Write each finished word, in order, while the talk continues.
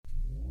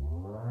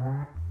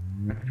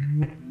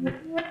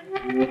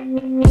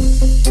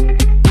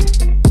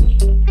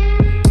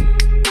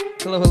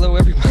Hello,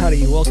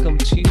 everybody. Welcome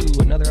to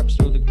another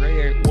episode of The Gray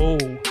Area. Whoa.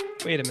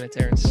 Wait a minute,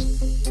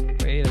 Terrence.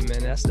 Wait a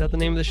minute. That's not the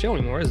name of the show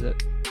anymore, is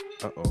it?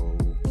 Uh-oh.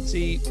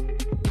 See,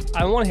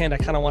 on one hand, I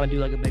kind of want to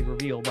do like a big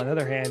reveal. But on the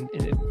other hand,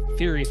 in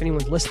theory, if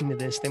anyone's listening to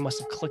this, they must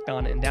have clicked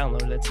on it and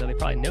downloaded it. So they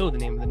probably know the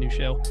name of the new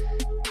show.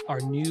 We're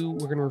going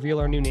to reveal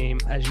our new name.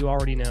 As you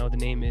already know, the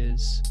name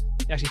is...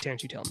 Actually,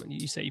 Terrence, you tell them.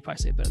 You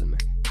probably say it better than me.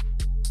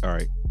 All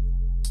right.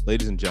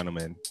 Ladies and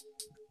gentlemen,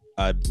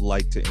 I'd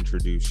like to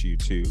introduce you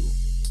to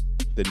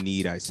the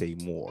Need I Say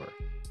More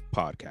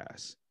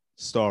podcast,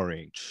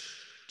 starring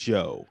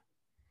Joe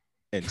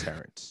and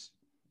Terrence.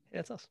 Yeah,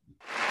 that's us.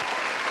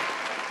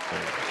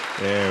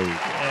 There we go.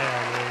 There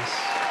it is.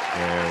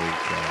 There we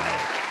go.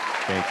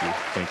 Thank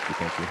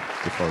you.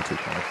 You're far too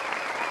kind.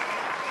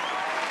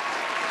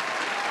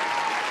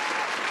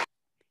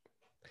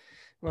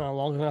 Well,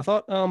 longer than I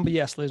thought. But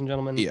yes, ladies and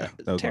gentlemen. Yeah.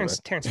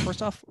 Terrence,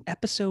 first off,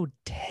 episode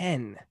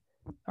 10.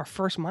 Our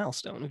first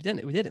milestone. We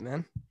did it,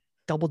 man.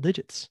 Double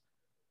digits.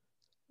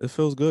 It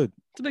feels good.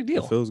 It's a big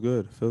deal. It feels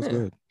good.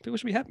 Good. People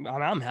should be happy.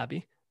 I'm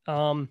happy.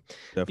 Definitely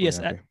yes,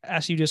 happy.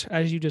 as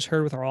you just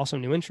heard with our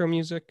awesome new intro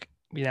music,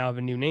 we now have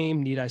a new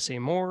name. Need I Say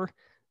More?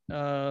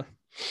 Yeah,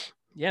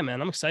 man,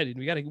 I'm excited.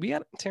 We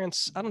got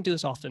Terrence. I don't do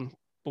this often,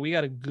 but we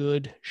got a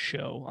good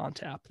show on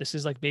tap. This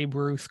is like Babe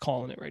Ruth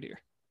calling it right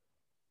here.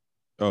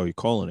 Oh, you're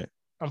calling it?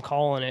 I'm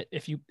calling it.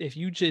 If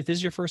this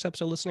is your first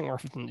episode listening, or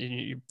if it's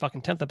your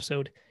fucking 10th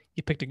episode,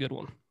 you picked a good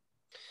one.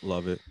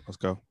 Love it. Let's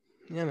go.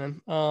 Yeah,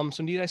 man.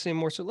 So Need I Say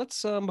More? So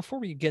let's before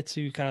we get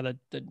to kind of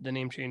the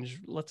name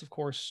change, let's of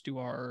course do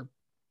our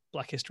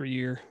Black History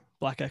Year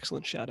Black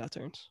Excellence shout out,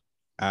 Terrence.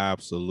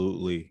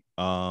 Absolutely.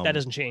 That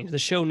doesn't change. The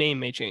show name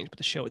may change, but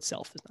the show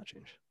itself does not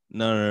change.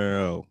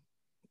 No.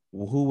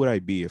 Well, who would I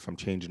be if I'm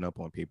changing up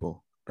on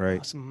people,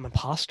 right? Some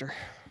imposter.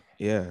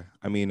 Yeah.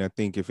 I mean, I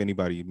think if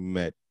anybody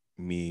met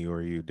me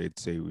or you, they'd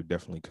say we're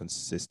definitely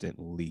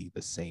consistently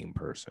the same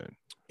person,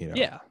 you know?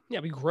 Yeah,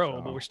 we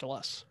grow, but we're still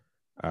us.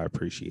 I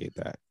appreciate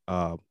that.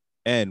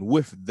 And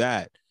with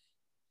that,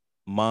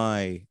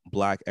 my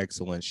Black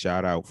Excellence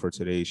shout out for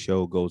today's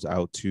show goes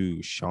out to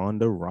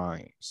Shonda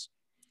Rhimes.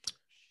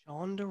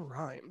 Shonda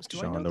Rhimes. Do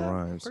I Shonda know that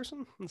Rhimes.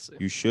 person? Let's see.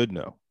 You should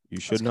know.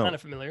 That's kind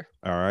of familiar.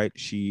 All right.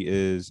 She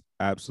is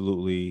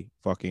absolutely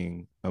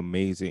fucking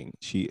amazing.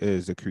 She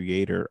is the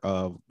creator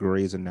of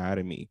Grey's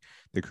Anatomy,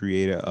 the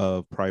creator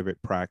of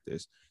Private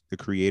Practice, the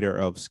creator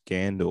of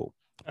Scandal,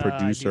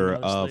 producer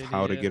of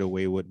How to Get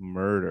Away with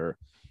Murder,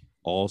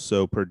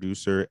 also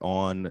producer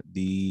on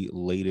the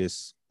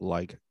latest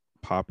like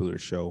popular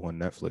show on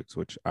Netflix,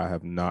 which I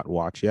have not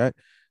watched yet.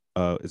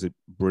 Is it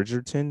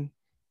Bridgerton?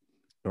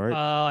 Right.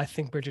 I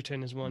think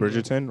Bridgerton is one.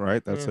 Bridgerton,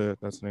 right? That's the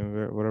name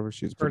of it. Whatever.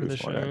 She's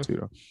produced on that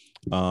too,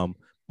 though.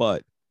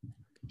 But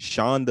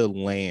Shonda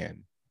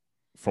Land,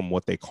 from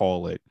what they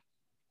call it,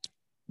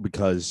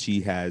 because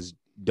she has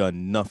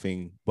done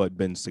nothing but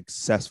been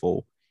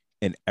successful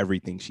in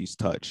everything she's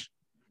touched.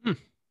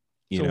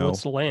 You know,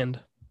 what's the land?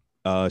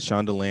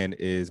 Shonda Land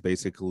is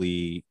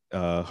basically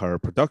her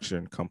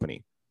production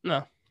company.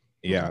 No.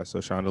 Yeah. So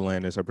Shonda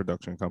Land is her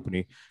production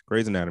company.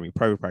 Grey's Anatomy,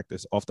 Private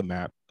Practice, Off the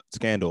Map,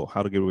 Scandal,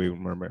 How to Get Away with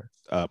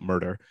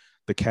Murder,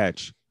 The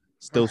Catch,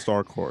 Still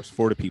Star Course,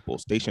 For the People,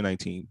 Station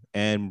 19,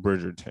 and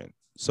Bridgerton.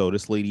 So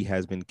this lady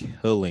has been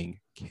killing.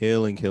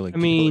 I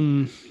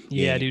mean,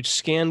 yeah, dude,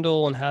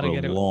 Scandal and How to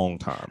Get Away. A long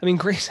time. I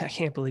mean, I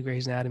can't believe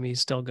Grey's Anatomy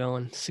is still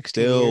going. 16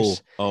 still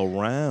years.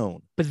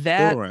 Around. But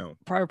that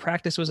Private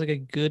Practice was like a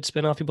good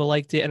spinoff. People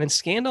liked it. And then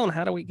Scandal and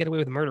How to Get Away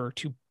with Murder are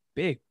two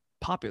big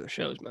popular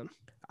shows, man.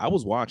 I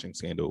was watching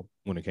Scandal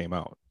when it came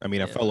out. I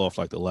mean, I fell off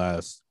like the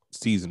last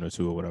season or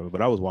two or whatever,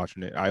 but I was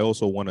watching it. I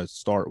also want to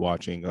start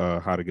watching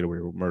How to Get Away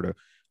with Murder.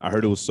 I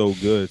heard it was so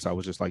good, so I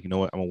was just like, you know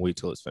what, I'm gonna wait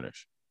till it's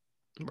finished.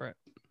 Right.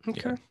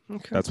 Okay.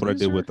 That's what I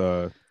did with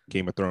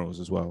Game of Thrones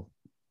as well.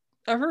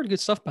 I've heard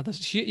good stuff about this.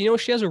 She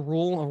has a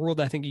rule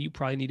that I think you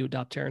probably need to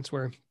adopt, Terrence,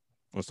 where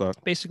what's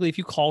that? Basically, if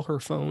you call her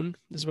phone,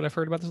 this is what I've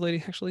heard about this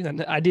lady, actually.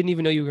 I didn't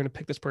even know you were going to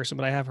pick this person,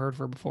 but I have heard of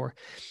her before.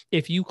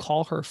 If you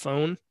call her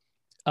phone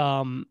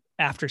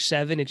after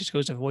 7, it just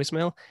goes to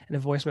voicemail,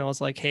 and the voicemail is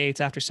like, hey,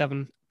 it's after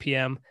 7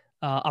 p.m.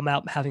 I'm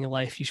out having a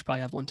life. You should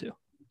probably have one too.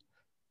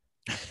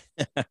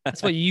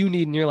 That's what you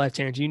need in your life,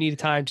 Terrence. You need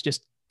time to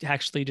just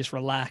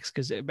relax,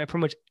 because pretty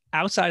much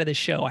outside of the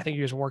show, I think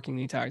you're just working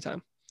the entire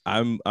time.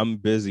 I'm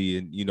busy,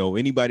 and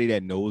anybody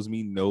that knows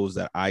me knows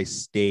that I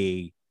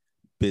stay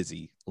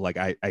busy. Like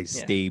I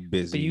stay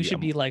busy. But you should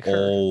be like her,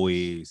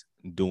 always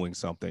doing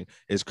something.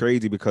 It's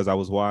crazy because I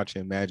was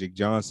watching Magic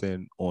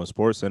Johnson on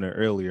SportsCenter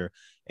earlier,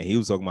 and he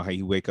was talking about how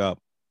he wake up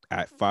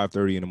at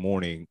 5:30 in the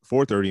morning,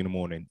 4:30 in the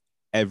morning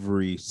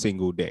every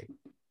single day.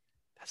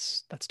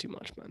 That's too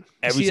much, man.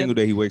 Every single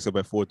day he wakes up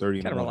at 4:30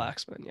 in the morning.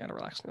 Relax, man. You gotta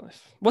relax in your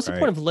life. What's the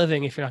point of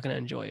living if you're not gonna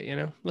enjoy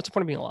it? What's the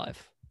point of being alive?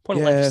 The point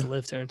of life is to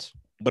live, Terrence.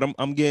 But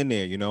I'm getting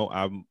there.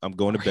 I'm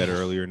going to bed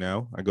earlier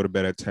now. I go to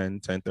bed at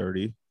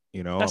 10:30.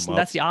 You know, That's I'm up.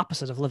 that's the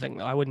opposite of living,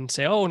 though. I wouldn't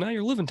say, oh, now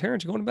you're living,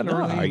 Terrence. You're going to bed No,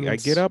 early. I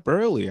get up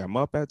early. I'm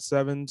up at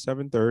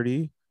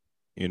 7:30.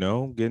 You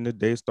know, getting the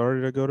day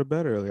started. I go to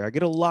bed early. I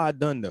get a lot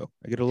done though.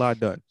 I get a lot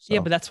done. So, Yeah,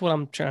 but that's what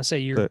I'm trying to say.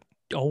 You're but,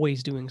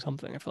 always doing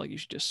something. I feel like you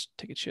should just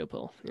take a chill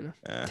pill.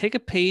 eh, Take a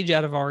page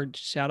out of our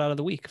shout out of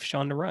the week of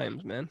Shonda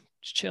Rhimes, man.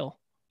 Just chill.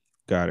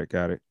 got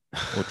it.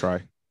 We'll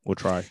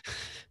try.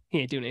 He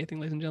ain't doing anything,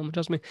 ladies and gentlemen.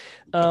 Trust me.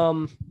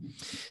 No.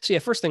 So yeah,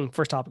 first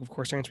topic, of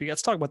course, Terrence.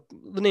 Let's talk about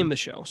the name of the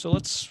show. So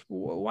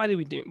why do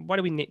we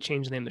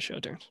change the name of the show,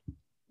 Terrence?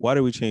 Why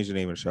did we change the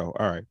name of the show?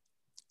 All right.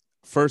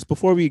 First,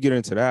 before we get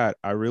into that,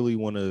 I really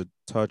want to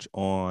touch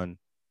on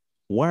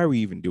why are we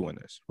even doing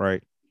this,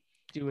 right?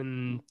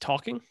 Doing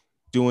talking.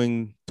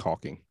 Why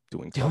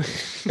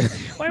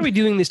are we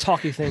doing this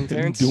talking thing,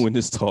 Terrence? Doing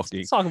this talking.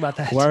 Let's talk about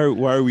that. Why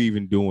are we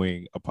even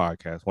doing a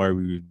podcast? Why are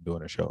we even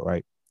doing a show,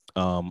 right?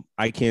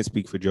 I can't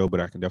speak for Joe, but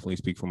I can definitely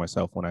speak for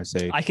myself when I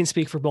say I can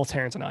speak for both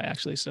Terrence and I,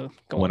 actually. So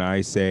when I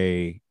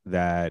say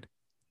that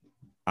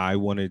I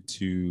wanted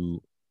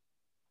to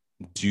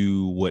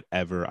do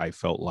whatever I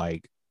felt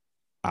like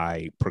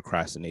I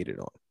procrastinated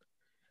on.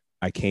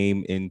 I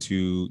came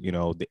into,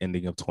 the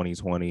ending of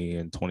 2020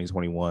 and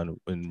 2021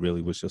 and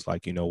really was just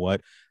like, you know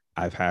what?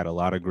 I've had a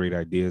lot of great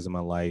ideas in my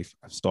life.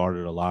 I've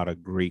started a lot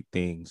of great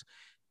things,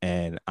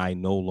 and I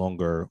no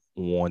longer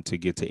want to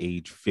get to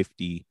age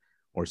 50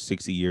 or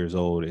 60 years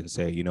old and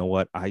say, you know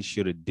what? I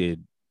should have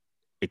did,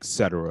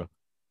 etc.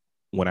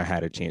 when I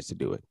had a chance to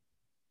do it.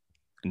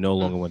 I no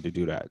longer want to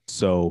do that.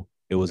 So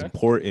it was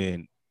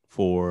important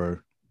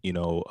for,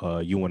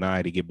 you and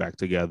I to get back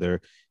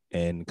together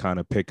and kind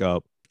of pick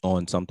up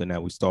on something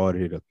that we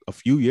started a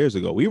few years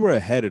ago. We were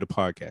ahead of the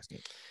podcasting.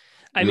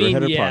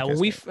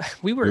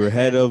 We were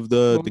ahead of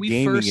the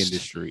gaming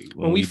industry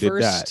when we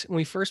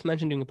first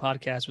mentioned doing a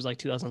podcast. It was like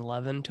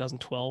 2011,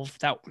 2012.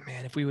 That,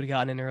 man, if we would have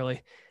gotten in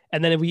early,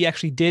 and then we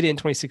actually did it in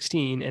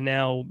 2016, and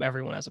now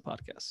everyone has a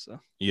podcast. So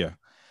yeah.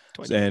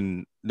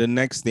 And the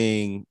next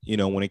thing,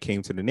 when it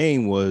came to the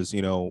name was,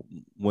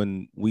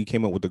 when we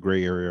came up with the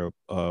Gray Area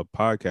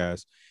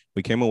podcast,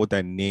 we came up with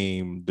that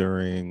name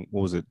during,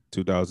 what was it,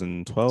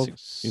 2012?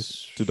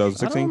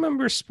 2016? I don't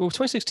remember.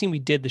 2016 we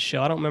did the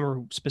show. I don't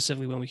remember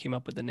specifically when we came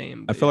up with the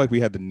name. I feel like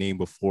we had the name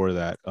before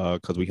that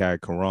because we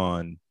had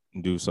Karan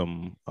do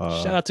some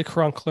shout out to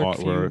Karan Clark.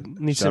 If you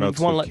need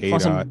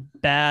want some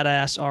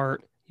badass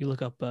art, you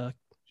look up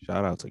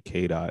shout out to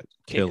K-Dot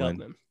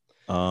killing.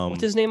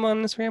 What's his name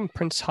on Instagram?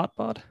 Prince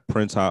Hotbod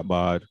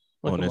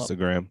on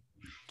Instagram.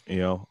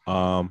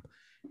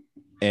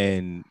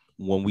 And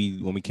when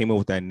we came up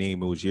with that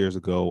name, it was years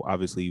ago.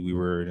 Obviously, we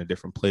were in a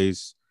different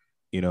place.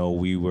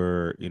 We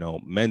were,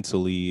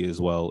 mentally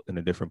as well in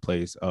a different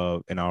place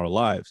in our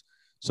lives.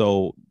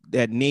 So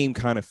that name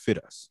kind of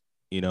fit us.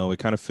 It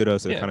kind of fit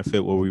us. It kind of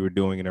fit what we were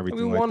doing and everything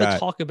like that. We want to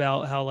talk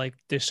about how, like,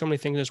 there's so many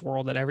things in this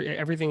world that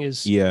everything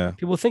is,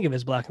 people think of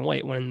as black and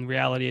white, when in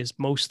reality is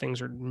most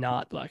things are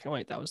not black and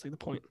white. That was like the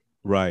point.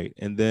 Right.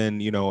 And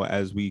then,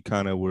 as we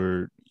kind of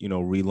were,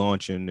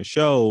 relaunching the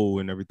show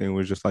and everything,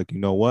 was just like, you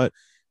know what?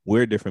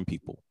 We're different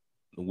people.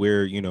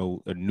 We're,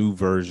 new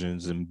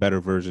versions and better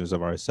versions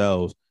of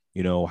ourselves.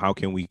 How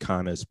can we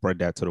kind of spread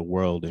that to the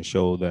world and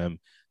show them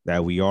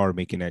that we are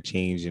making that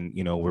change and,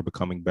 we're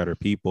becoming better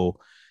people.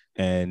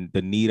 And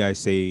the Need I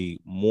Say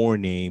More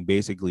name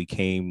basically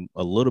came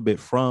a little bit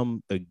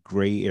from the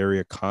gray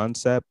area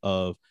concept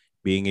of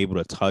being able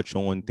to touch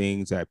on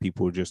things that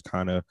people just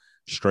kind of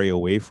stray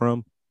away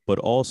from, but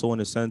also in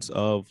a sense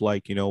of,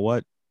 like, you know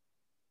what?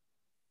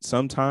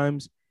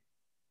 Sometimes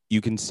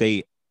you can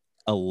say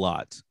a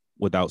lot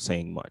without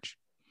saying much.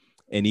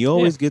 And you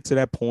always get to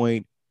that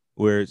point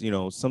where,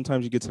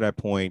 sometimes you get to that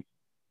point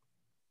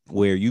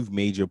where you've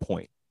made your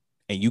point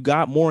and you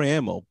got more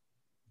ammo,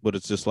 but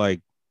it's just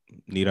like,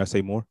 need I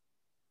say more?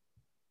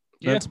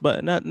 Yeah.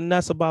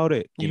 That's about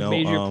it. You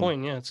made your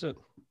point. Yeah, that's it.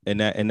 And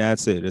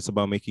that's it. It's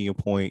about making your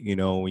point.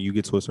 When you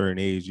get to a certain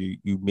age,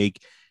 you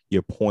make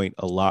your point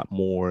a lot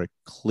more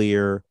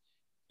clear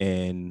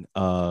and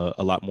a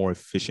lot more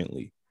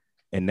efficiently.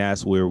 And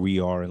that's where we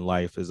are in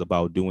life, is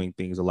about doing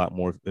things a lot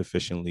more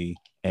efficiently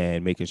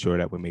and making sure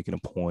that we're making a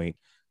point.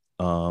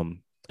 And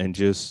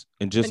just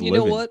living. You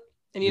know what?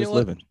 And you know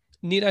what? Living.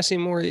 Need I say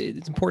more?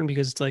 It's important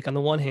because it's like, on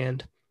the one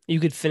hand, you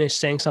could finish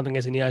saying something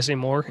as a need I say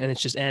more, and it's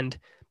just end.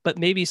 But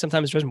maybe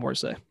sometimes there's more to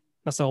say.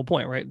 That's the whole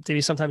point, right?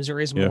 Maybe sometimes there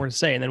is more to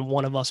say, and then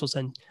one of us will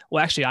say,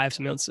 "Well, actually, I have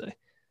something else to say."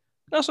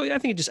 Also, I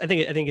think it's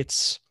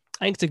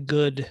a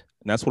good. And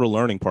that's where the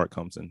learning part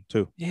comes in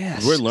too. Yeah,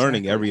 we're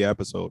learning every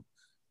episode,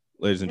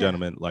 ladies and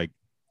gentlemen. Like,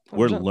 100%.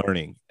 We're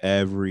learning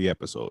every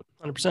episode.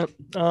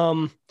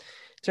 100%.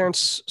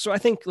 Terrence. So I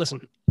think,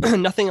 listen,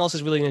 nothing else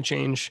is really going to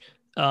change.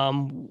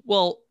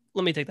 Well,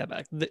 let me take that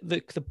back.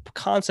 The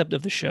concept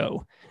of the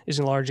show is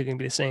largely going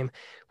to be the same.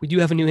 We do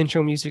have a new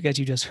intro music, as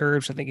you just heard,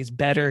 which I think is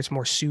better. It's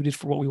more suited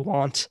for what we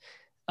want.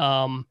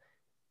 Obviously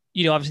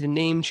the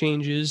name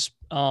changes,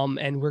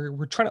 and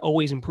we're trying to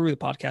always improve the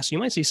podcast. So you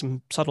might see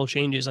some subtle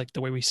changes, like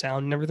the way we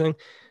sound and everything.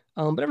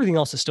 But everything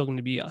else is still going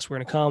to be us. We're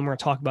going to come, we're going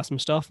to talk about some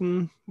stuff,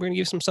 and we're going to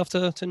give some stuff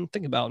to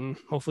think about and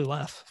hopefully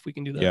laugh if we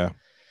can do that. Yeah.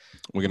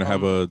 We're going to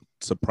have a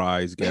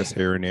surprise guest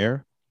here and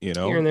there, you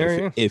know, Here and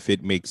there, if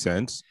it makes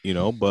sense, you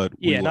know, but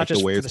we not like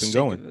just the way for it's the been sake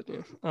going. of it,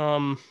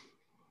 yeah.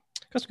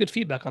 Got some good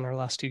feedback on our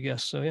last two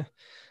guests. So yeah.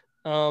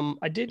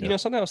 I did,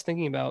 something I was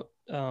thinking about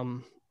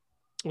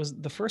was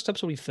the first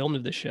episode we filmed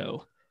of this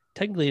show.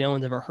 Technically, no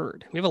one's ever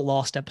heard. We have a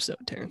lost episode,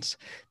 Terrence,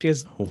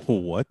 because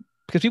What?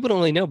 Because people don't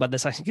really know about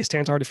this. I guess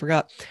Terrence already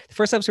forgot. The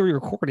first episode we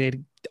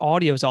recorded, the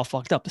audio is all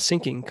fucked up. The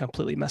syncing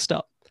completely messed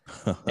up.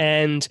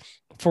 And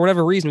for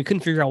whatever reason, we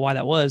couldn't figure out why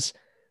that was.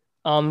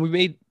 We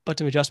made a bunch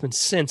of adjustments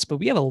since, but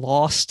we have a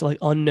lost, like,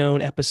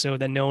 unknown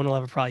episode that no one will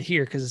ever probably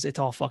hear because it's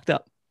all fucked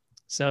up.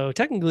 So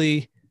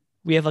technically,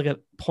 we have like a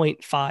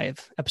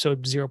 0.5,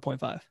 episode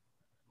 0.5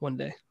 one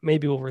day.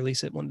 Maybe we'll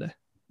release it one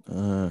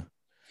day.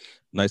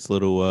 Nice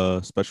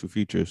little special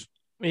features.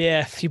 Yeah,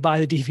 if you buy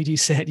the DVD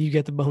set, you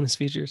get the bonus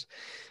features.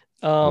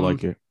 I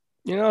like it.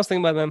 I was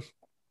thinking about them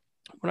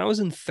when I was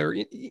in third.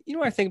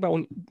 What I think about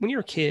when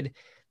you're a kid,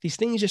 these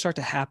things just start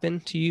to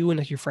happen to you and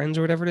like your friends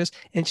or whatever it is,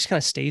 and it just kind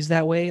of stays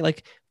that way.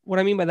 Like what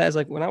I mean by that is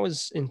like when I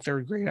was in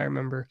third grade, I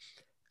remember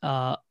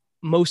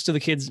most of the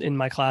kids in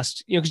my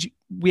class, because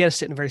we had to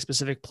sit in a very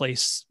specific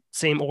place,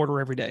 same order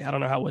every day. I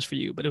don't know how it was for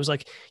you, but it was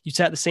like you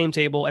sat at the same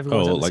table,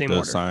 everyone's at the same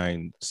order.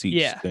 Assigned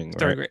seats thing,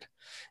 third right? grade.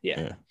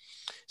 Yeah.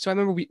 So I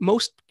remember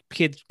most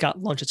kids got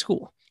lunch at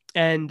school,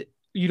 and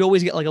you'd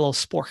always get like a little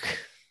spork.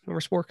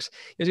 Remember sporks?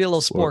 You get a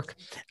little spork.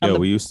 Yeah,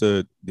 we used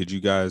to. Did you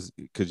guys?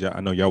 Because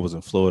I know y'all was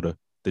in Florida.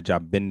 Did y'all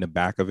bend the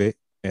back of it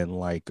and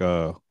like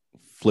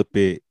flip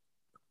it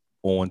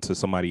onto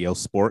somebody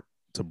else's sport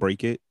to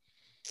break it?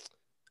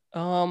 I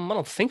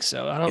don't think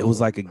so. It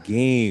was like a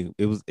game.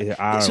 It was.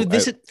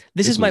 This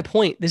is my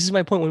point. This is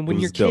my point. When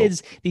you're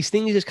kids, dope. These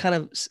things just kind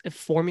of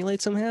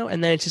formulate somehow,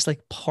 and then it's just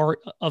like part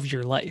of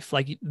your life.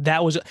 Like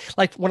that was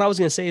like what I was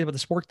gonna say about the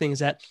sport thing is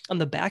that on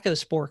the back of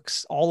the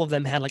sporks, all of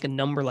them had like a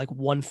number like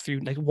 1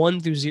 through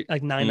 0,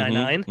 like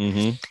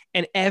 999,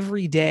 and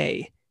every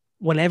day.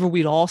 Whenever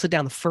we'd all sit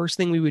down, the first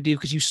thing we would do,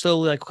 because you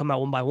slowly like come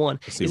out one by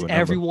one, is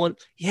everyone,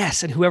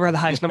 yes, and whoever had the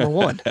highest number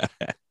won.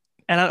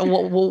 And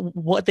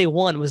what they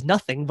won was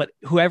nothing, but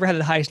whoever had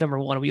the highest number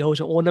won. We always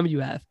went, what number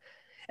you have?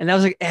 And that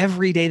was like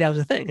every day that was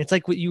a thing. It's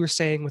like what you were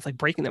saying with like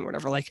breaking them or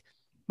whatever. Like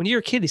when you're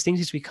a kid, these things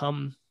used to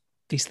become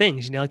these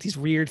things, like these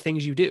weird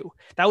things you do.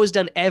 That was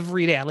done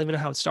every day. I don't even know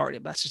how it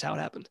started, but that's just how it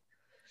happened.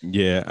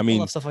 Yeah. I mean, I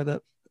love stuff like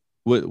that.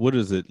 What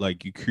is it?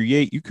 Like you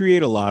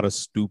create a lot of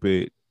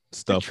stupid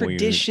stuff, like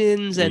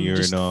traditions and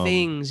just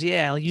things.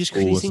 Yeah. Like you just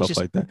create things stuff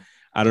like that.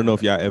 I don't know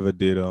if y'all ever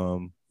did,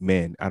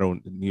 New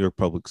York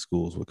public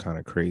schools were kind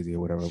of crazy or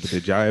whatever, but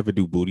did y'all ever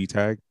do booty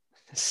tag?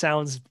 It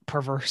sounds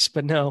perverse,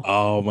 but no.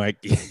 Oh my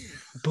God.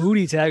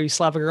 Booty tag, you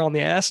slap a girl on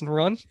the ass and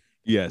run?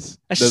 Yes.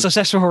 That's just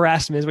sexual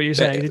harassment is what you're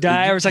saying. Did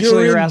I ever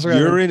sexually harass her?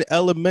 You're in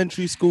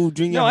elementary school,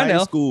 junior high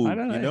school. I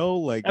know.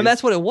 Like, and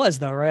that's what it was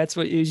though, right? That's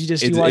what you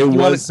just it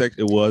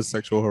was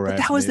sexual harassment.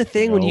 But that was the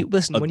thing when you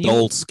listen.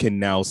 Adults can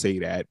now say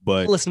that,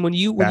 but listen, when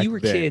you were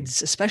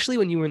kids, especially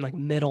when you were in like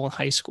middle and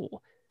high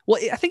school. Well,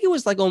 I think it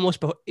was like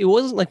almost, it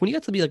wasn't like when you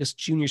got to be like a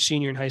junior,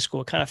 senior in high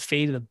school, it kind of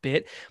faded a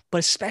bit, but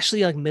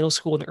especially like middle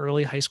school and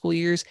early high school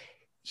years,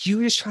 you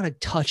were just trying to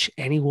touch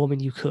any woman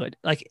you could.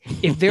 Like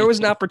if there was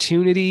an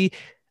opportunity,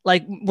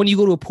 like when you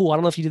go to a pool, I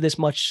don't know if you did this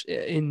much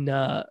in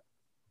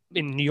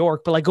New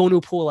York, but like going to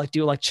a pool, like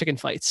do like chicken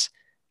fights,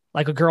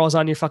 like a girl is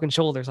on your fucking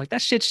shoulders. Like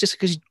that shit's just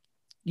because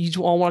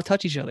you all want to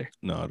touch each other.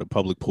 No, the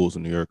public pools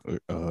in New York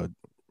are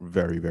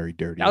very, very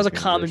dirty. That was a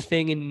common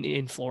thing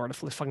in Florida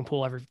for the fucking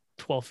pool every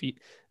 12 feet.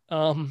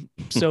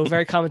 So a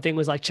very common thing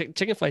was like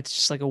chicken fights,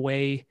 just like a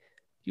way.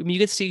 I mean, you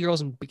get to see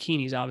girls in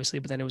bikinis, obviously,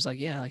 but then it was like,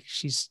 yeah, like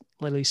she's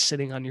literally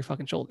sitting on your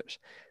fucking shoulders.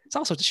 It's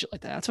all sorts of shit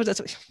like that.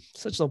 That's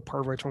such little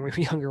perverts when we were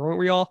younger, weren't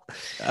we all?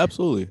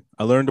 Absolutely.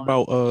 I learned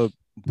about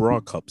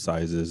bra cup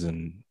sizes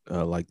in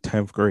like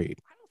 10th grade.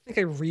 I don't think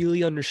I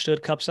really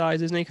understood cup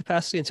sizes in any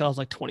capacity until I was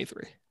like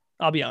 23.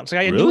 I'll be honest.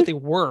 Like, I knew what they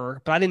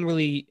were, but I didn't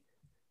really.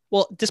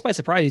 Well, this might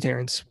surprise you,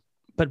 Terrence,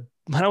 but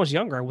when I was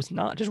younger, I was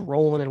not just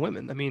rolling in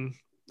women. I mean,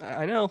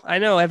 I know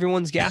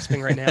everyone's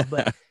gasping right now,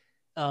 but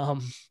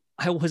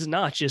I was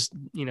not just,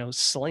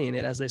 slaying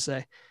it, as they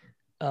say.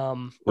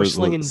 Or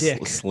slinging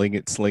dick. Sling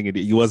it.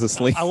 You wasn't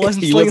slinging. I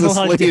wasn't slinging a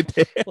lot of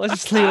dick. I wasn't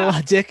slinging a lot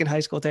of dick in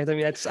high school. I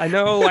mean,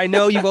 I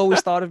know you've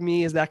always thought of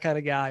me as that kind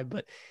of guy,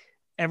 but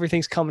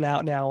everything's coming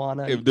out now on.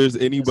 If there's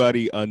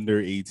anybody under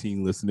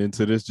 18 listening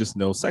to this, just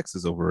know sex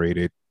is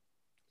overrated.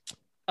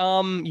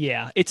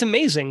 Yeah, it's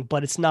amazing,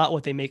 but it's not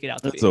what they make it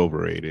out to be. It's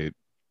overrated.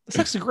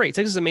 Sex is great.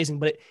 Sex is amazing,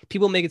 but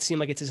people make it seem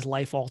like it's this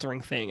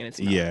life-altering thing, and it's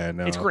not. Yeah,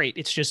 no, it's great.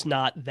 It's just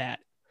not that.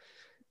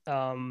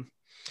 But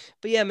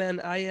yeah, man,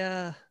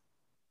 oh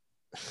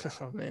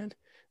man,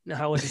 no,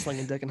 I wasn't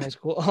slinging dick in high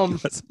school.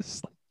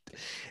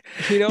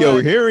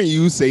 Hearing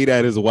you say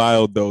that is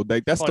wild though.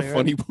 Like that's funny, the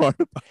funny part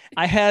about it.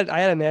 I had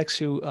an ex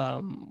who,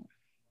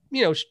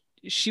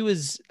 she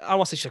was, I don't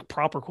want to say she's like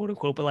proper quote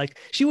unquote, but like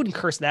she wouldn't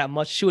curse that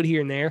much. She would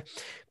here and there,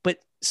 But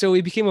so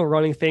it became a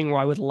running thing where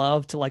I would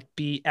love to like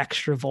be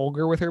extra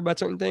vulgar with her about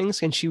certain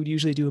things, and she would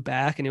usually do it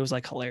back, and it was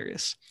like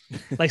hilarious.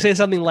 Like say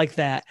something like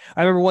that.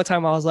 I remember one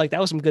time I was like, "That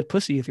was some good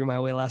pussy you threw my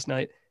way last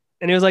night,"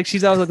 and it was like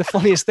that was like the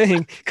funniest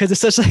thing because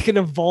it's such like in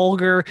a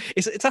vulgar.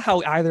 It's not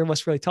how either of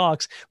us really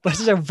talks, but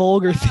it's such a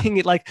vulgar thing.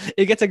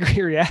 It gets a great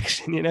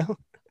reaction, you know.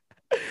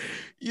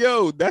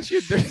 Yo, that's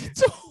your dirty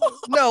talk.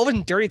 No, it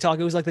wasn't dirty talk.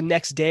 It was like the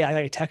next day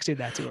I texted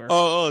that to her.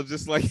 Oh,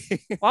 just like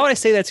why would I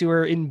say that to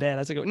her in bed? I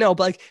was like, no,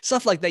 but like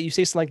stuff like that. You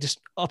say something like just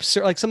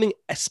absurd, like something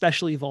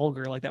especially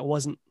vulgar, like that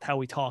wasn't how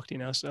we talked, you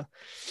know. So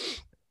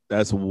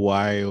that's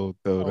wild,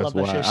 though. That's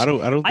wild. I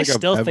don't think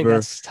I think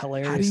that's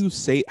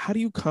hilarious. How do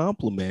you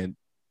compliment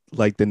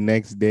like the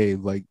next day,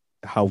 like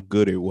how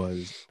good it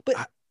was? But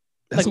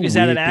like, is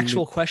that an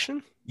actual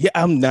question? Yeah,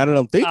 I'm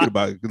thinking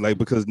about it, like,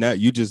 because now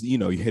you just, you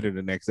hit it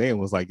the next day and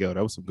was like, yo,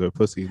 that was some good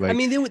pussy. Like, I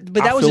mean,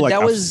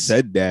 I've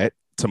said that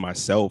to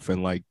myself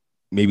and like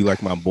maybe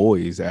like my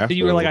boys after.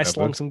 You were like, I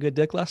slung some good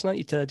dick last night.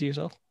 You said that to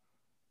yourself?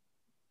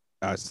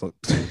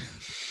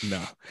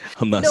 No,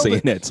 I'm not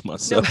saying that to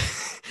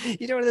myself. No,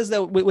 you know what it is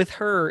though with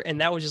her, and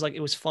that was just like,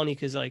 it was funny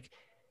because like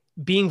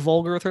being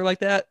vulgar with her like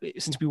that,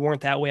 since we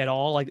weren't that way at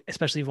all, like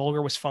especially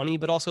vulgar was funny,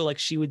 but also like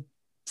she would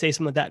say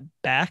something like that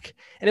back,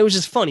 and it was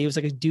just funny. It was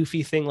like a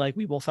doofy thing, like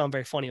we both found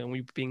very funny when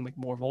we were being like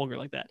more vulgar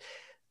like that.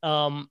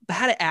 But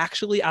how to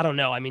actually, I don't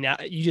know. I mean,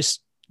 you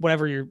just,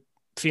 whatever you're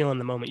feeling in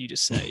the moment, you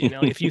just say, you know.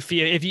 If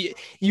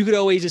you could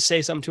always just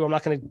say something to her. I'm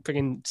not going to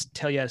freaking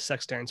tell you how to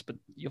sex, Terrence, but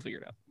you'll figure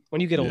it out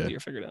when you get older. You'll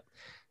figure it out.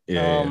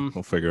 Yeah,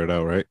 we'll figure it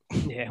out, right?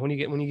 Yeah, when you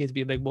get to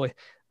be a big boy.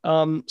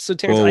 So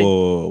Terrence,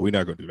 we're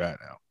not gonna do that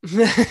now.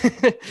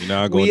 You're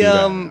not going to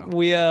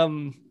do that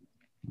now.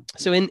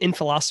 So in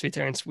philosophy,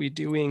 Terrence, we're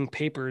doing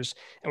papers,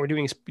 and we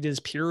did this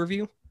peer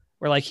review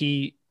where like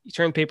you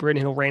turn the paper in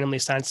and he'll randomly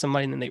assign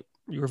somebody, and then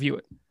you review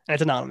it, and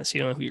it's anonymous.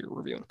 You don't know who you're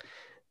reviewing.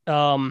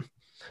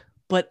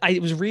 But I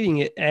was reading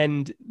it,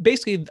 and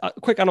basically,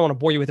 quick, I don't want to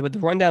bore you with it, but the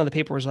rundown of the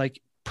paper was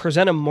like,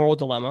 present a moral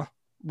dilemma,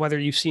 whether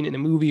you've seen it in a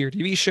movie or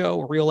TV show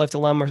or real life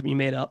dilemma or something you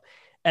made up.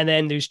 And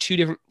then there's two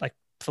different like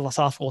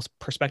philosophical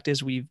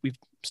perspectives we've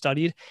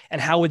studied, and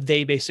how would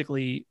they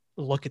basically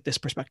look at this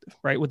perspective,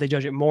 right? Would they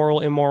judge it moral,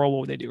 immoral?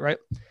 What would they do, right?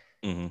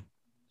 Mm-hmm.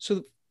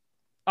 So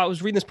I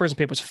was reading this person's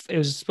paper. It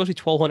was supposed to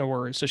be 1,200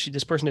 words. So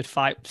this person did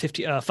 5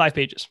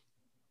 pages.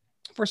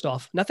 First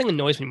off, nothing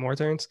annoys me more,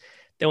 Terrence,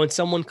 than when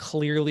someone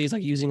clearly is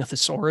like using a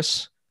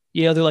thesaurus.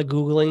 You know, they're like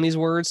Googling these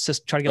words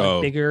to try to get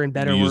like bigger and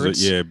better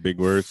words. Big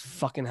words.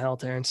 Fucking hell,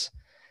 Terrence.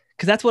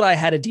 Because that's what I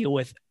had to deal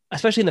with,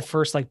 especially in the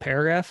first like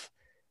paragraph.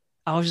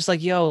 I was just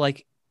like, yo,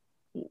 like,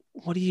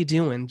 what are you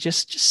doing?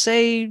 Just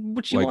say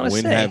what you want to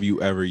say. When have you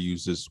ever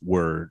used this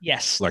word?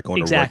 Yes, like on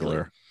a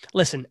regular.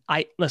 Listen.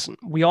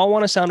 We all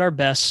want to sound our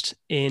best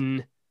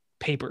in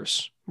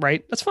papers,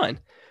 right? That's fine,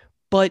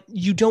 but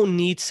you don't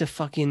need to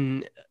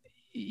fucking,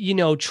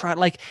 try.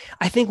 Like,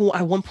 I think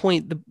at one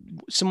point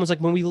someone's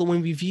like, when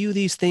we view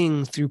these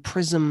things through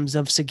prisms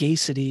of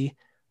sagacity,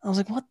 I was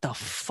like, what the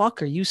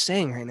fuck are you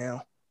saying right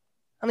now?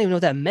 I don't even know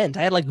what that meant.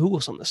 I had to like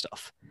Google some of this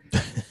stuff.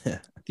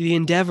 The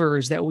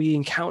endeavors that we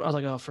encounter. I was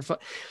like, oh, for fun.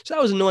 So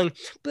that was annoying.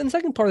 But then the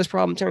second part of this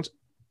problem, Terrence,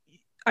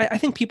 I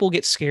think people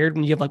get scared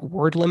when you have like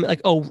word limit,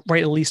 like, oh,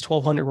 write at least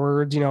 1,200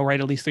 words, write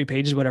at least 3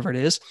 pages, whatever it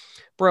is.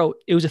 Bro,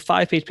 it was a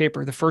 5-page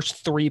paper. The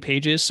first 3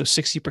 pages, so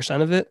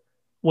 60% of it,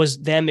 was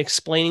them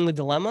explaining the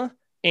dilemma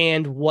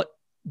and what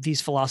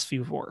these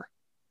philosophies were.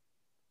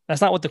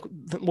 That's not what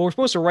we're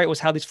supposed to write was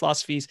how these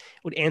philosophies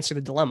would answer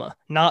the dilemma,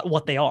 not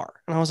what they are.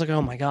 And I was like,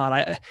 oh my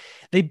God,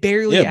 they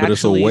barely but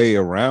it's a way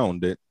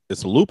around it.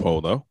 It's a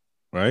loophole though,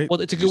 right?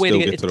 Well, it's a good way to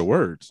get to the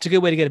words. It's a good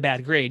way to get a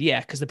bad grade.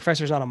 Yeah. Cause the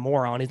professor's not a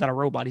moron. He's not a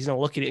robot. He's going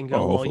to look at it and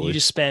go, well, you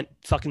just spent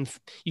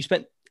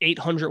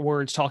 800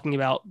 words talking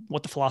about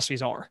what the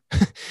philosophies are.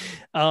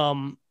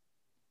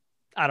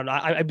 I don't know.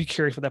 I'd be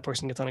curious what that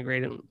person gets on a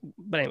grade.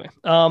 But anyway,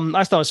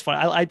 I thought it was fun.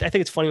 I think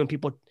it's funny when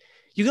people,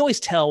 you can always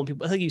tell when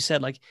people, I think you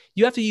said, like,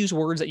 you have to use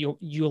words that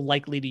you're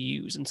likely to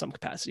use in some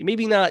capacity.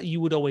 Maybe not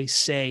you would always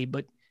say,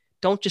 but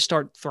don't just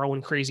start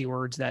throwing crazy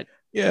words that.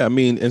 Yeah, I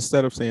mean,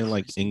 instead of saying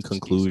like in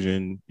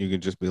conclusion, you can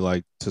just be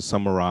like, to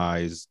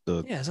summarize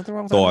the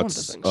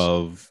thoughts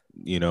of,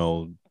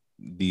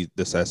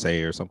 this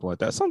essay or something like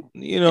that.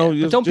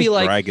 Don't be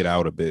like, drag it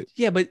out a bit.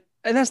 Yeah, but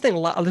and that's the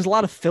thing. There's a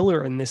lot of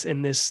filler in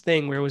this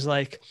thing where it was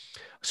like,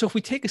 so if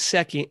we take a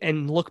second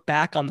and look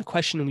back on the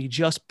question we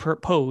just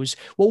posed,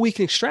 what we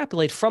can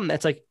extrapolate from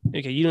that's like,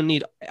 okay, you don't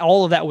need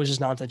all of that was just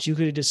nonsense. You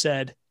could have just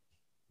said,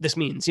 this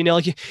means,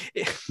 like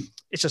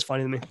it's just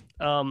funny to me.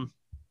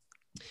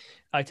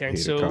 All right,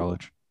 Terrence. So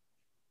college.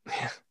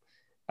 Yeah.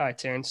 All right,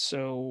 Terrence.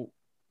 So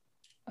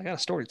I got a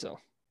story to tell.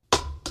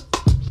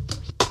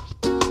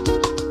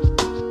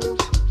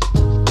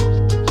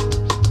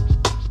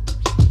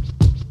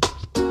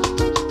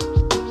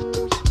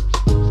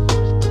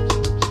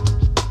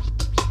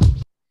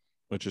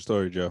 What's your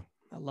story, Joe?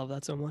 I love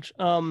that so much.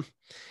 I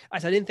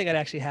didn't think I'd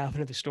actually have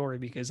another story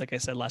because, like I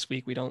said last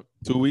week, we don't.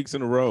 2 weeks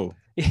in a row.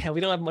 Yeah, we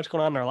don't have much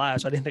going on in our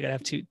lives. So I didn't think I'd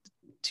have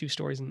two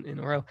stories in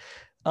a row.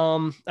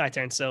 All right,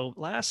 Taryn. So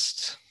what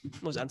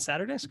was it, on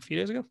Saturday, a few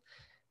days ago,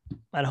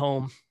 at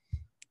home.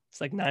 It's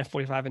like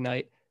 9:45 at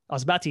night. I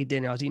was about to eat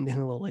dinner. I was eating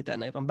dinner a little late that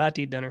night. But I'm about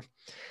to eat dinner,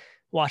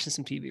 watching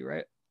some TV,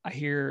 right? I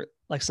hear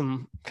like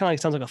some kind of like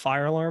sounds like a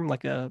fire alarm,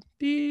 like a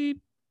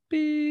beep,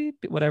 beep,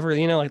 whatever,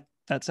 like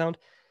that sound.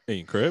 In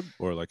your crib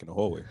or like in the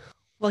hallway?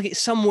 Like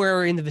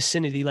somewhere in the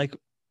vicinity, like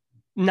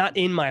not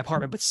in my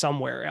apartment, but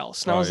somewhere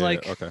else. And I was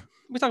like, okay.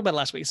 We talked about it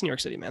last week. It's New York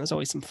City, man. There's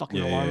always some fucking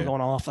alarm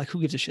going off. Like, who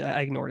gives a shit?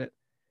 I ignored it.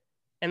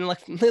 And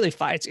like literally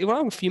it went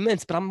on a few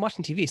minutes, but I'm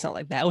watching TV. It's not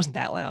like that. It wasn't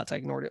that loud, so I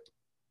ignored it.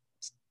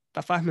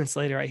 About 5 minutes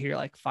later, I hear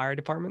like fire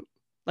department.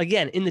 Like,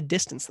 again, in the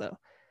distance though.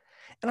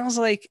 And I was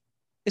like,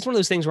 it's one of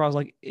those things where I was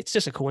like, it's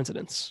just a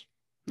coincidence,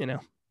 The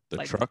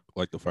like, truck,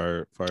 like the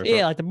fire yeah,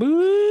 truck? like the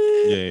boo.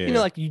 Yeah.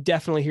 Like you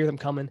definitely hear them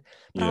coming.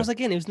 But I was like,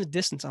 again, it was in the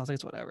distance. I was like,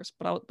 it's whatever.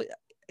 But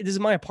this is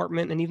my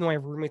apartment, and even though I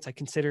have roommates, I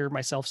consider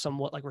myself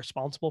somewhat like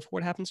responsible for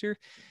what happens here.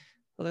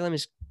 So let me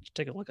just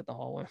take a look at the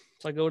hallway.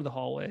 So I go to the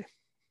hallway,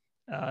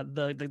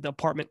 the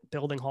apartment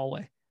building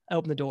hallway. I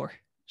open the door,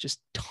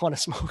 just ton of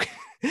smoke.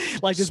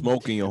 Like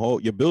smoke in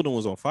your building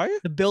was on fire?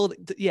 The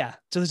building, yeah.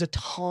 So there's a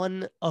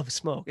ton of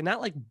smoke, and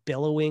not like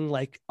billowing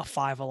like a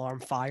 5-alarm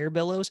fire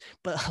billows,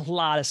 but a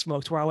lot of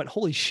smoke to where I went,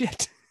 holy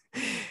shit.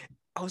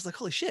 I was like,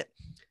 holy shit.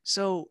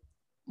 So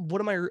one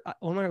of my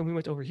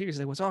roommates over here, he's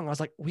like, what's wrong? I was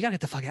like, we gotta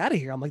get the fuck out of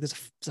here. I'm like,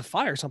 there's a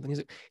fire or something. He's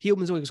like, he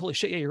opens the door, he goes, holy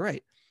shit, yeah, you're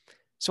right.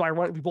 So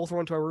we both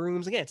run to our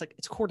rooms. Again,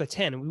 it's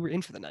 9:45, and we were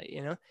in for the night,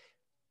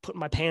 putting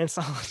my pants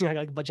on,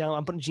 like pajama,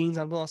 I'm putting jeans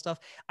on, all that stuff.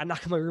 I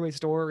knocked on my roommate's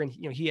door, and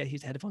he had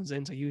his headphones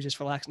in, so he was just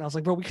relaxing. I was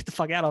like, bro, we get the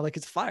fuck out. I was like,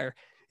 it's a fire.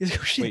 He's like,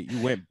 oh, shit. Wait,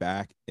 you went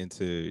back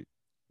into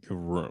your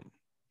room?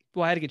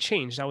 Well, I had to get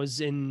changed. I was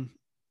just in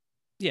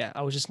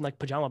like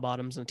pajama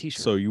bottoms and a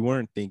t-shirt. So you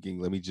weren't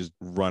thinking, let me just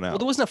run out? Well,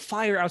 there wasn't a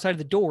fire outside of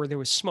the door. There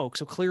was smoke.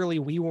 So clearly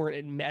we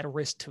weren't at a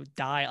risk to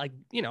die. Like,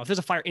 if there's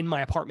a fire in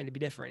my apartment, it'd be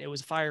different. It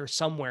was a fire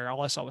somewhere.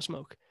 All I saw was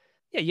smoke.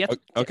 Yeah, you have to,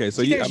 okay.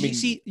 So you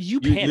panic.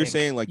 You're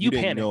saying like you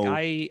didn't know.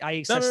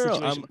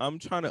 No. I'm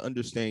trying to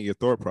understand your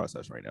thought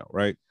process right now,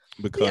 right?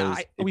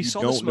 Because we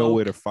don't know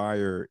where the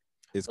fire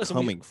is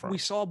coming from. We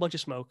saw a bunch of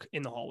smoke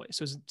in the hallway,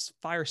 so it's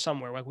fire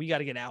somewhere. Like, we got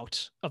to get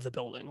out of the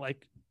building.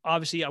 Like,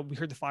 obviously, we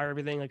heard the fire,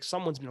 everything. Like,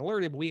 someone's been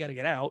alerted, but we got to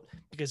get out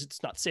because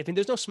it's not safe. And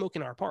there's no smoke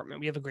in our apartment.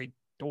 We have a great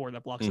door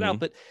that blocks it out,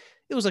 but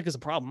it was like there's a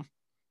problem.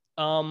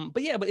 But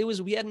we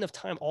had enough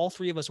time. All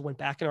three of us went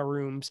back in our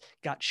rooms,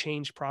 got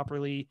changed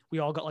properly. We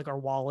all got like our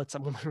wallets.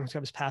 I'm going to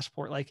have his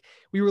passport. Like,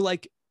 we were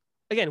like,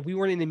 again, we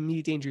weren't in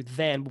immediate danger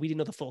then, but we didn't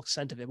know the full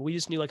extent of it. But we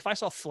just knew, like, if I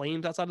saw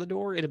flames outside of the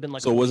door, it'd have been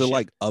like. So was it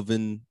like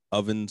oven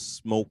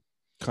smoke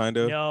kind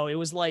of? No, it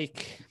was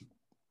like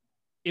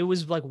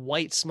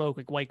white smoke,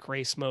 like white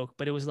gray smoke,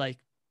 but it was like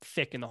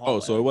thick in the hallway. Oh,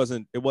 so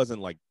it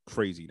wasn't like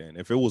crazy then.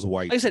 If it was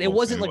white, like I said, it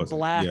wasn't like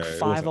black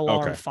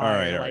 5-alarm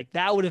fire. Right. Like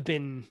that would have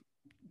been.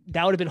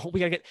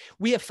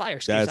 We have fire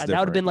escapes. That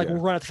would have been like,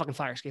 we'll run out the fucking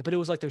fire escape. But it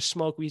was like, there's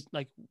smoke. We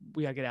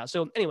gotta get out.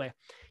 So anyway,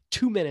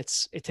 2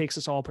 minutes it takes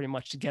us all pretty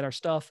much to get our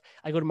stuff.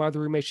 I go to my other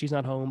roommate. She's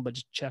not home, but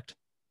just checked.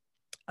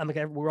 I'm like,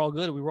 we're all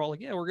good. We were all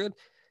like, yeah, we're good.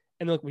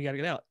 And look, we gotta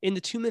get out. In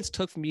the 2 minutes it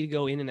took for me to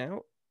go in and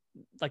out,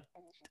 like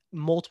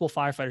multiple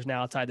firefighters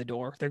now outside the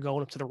door. They're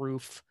going up to the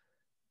roof.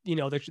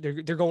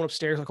 They're going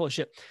upstairs. Like, holy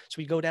shit. So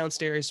we go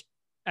downstairs.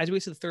 As we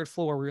get to the third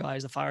floor, we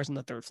realize the fire's on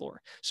the third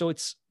floor. So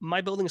it's my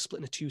building is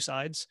split into two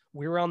sides.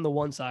 We're on the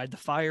one side. The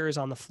fire is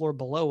on the floor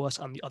below us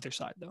on the other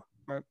side, though.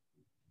 Right.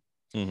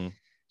 Mm-hmm.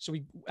 So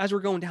as we're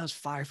going down, it's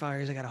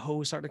firefighters. I got a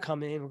hose starting to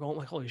come in. We're going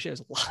like, holy shit,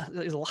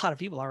 there's a lot of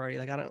people already.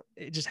 Like,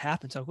 it just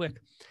happened so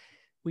quick.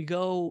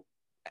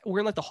 We're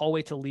in like the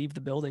hallway to leave the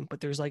building, but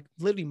there's like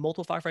literally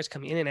multiple firefighters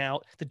coming in and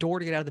out. The door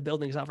to get out of the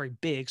building is not very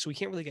big, so we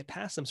can't really get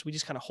past them. So we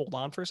just kind of hold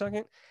on for a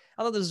second.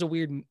 I thought this was a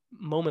weird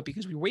moment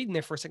because we were waiting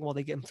there for a second while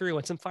they get them through.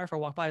 And some firefighter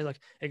walked by,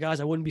 like, hey guys,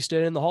 I wouldn't be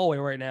standing in the hallway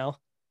right now.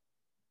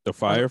 The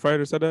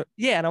firefighter said that?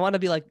 Yeah. And I want to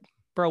be like,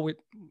 bro,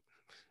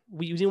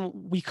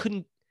 we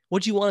couldn't,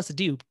 what'd you want us to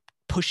do?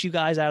 Push you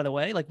guys out of the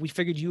way? Like, we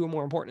figured you were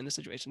more important in this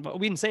situation,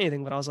 but we didn't say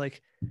anything, but I was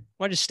like,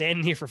 we're just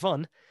standing here for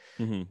fun.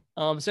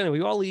 Mm-hmm. So anyway,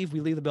 we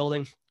leave the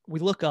building. We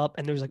look up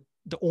and there's like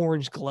the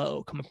orange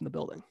glow coming from the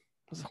building.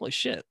 I was like, holy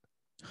shit.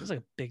 It's like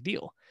a big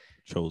deal.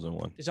 Chosen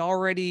one. There's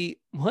already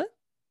what?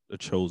 The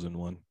chosen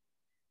one.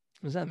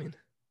 What does that mean?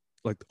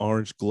 Like the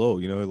orange glow,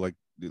 like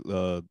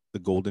the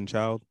golden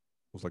child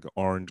was like an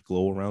orange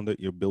glow around it.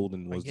 Your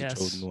building was the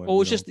chosen one.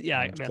 Oh, it's just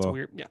that's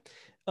weird. Yeah.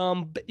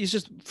 But it's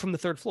just from the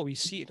third floor. We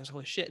see it. And I was like,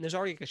 holy shit. And there's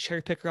already like a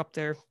cherry picker up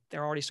there.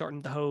 They're already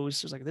starting to hose.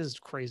 It was like, this is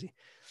crazy.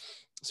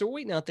 So we're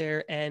waiting out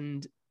there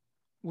and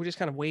we're just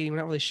kind of waiting. We're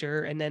not really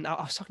sure. And then I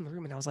was talking in the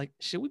room and I was like,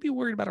 should we be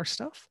worried about our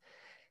stuff?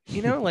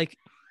 Like,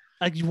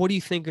 what do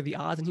you think are the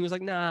odds? And he was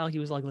like, no. He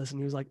was like, listen,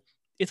 he was like,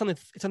 it's on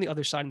the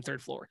other side on the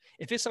third floor.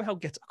 If it somehow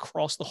gets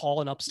across the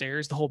hall and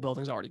upstairs, the whole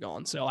building's already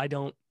gone. So I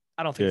don't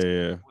think.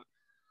 Yeah.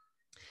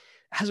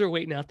 As we're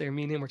waiting out there,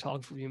 me and him were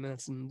talking for a few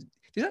minutes, and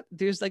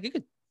there's like a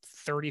good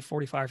 30,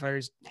 40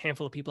 firefighters,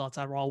 handful of people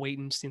outside. We're all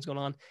waiting, seeing what's going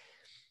on.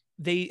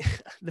 they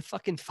the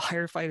fucking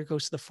firefighter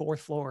goes to the fourth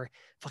floor,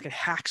 fucking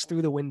hacks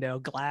through the window,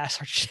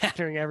 glass are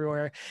shattering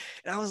everywhere.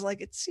 And I was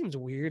like, it seems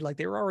weird. Like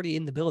they were already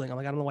in the building. I'm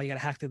like, I don't know why you gotta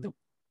hack through the,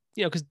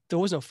 because there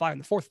was no fire in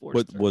the fourth floor.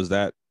 What was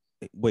that?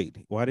 Wait,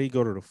 why did he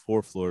go to the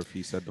fourth floor if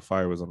he said the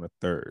fire was on the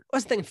third? I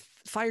was thinking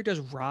fire does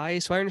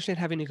rise, so I understand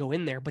having to go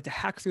in there, but to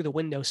hack through the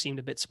window seemed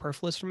a bit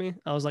superfluous for me.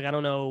 I was like, I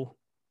don't know,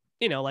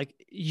 like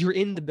you're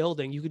in the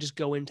building, you could just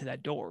go into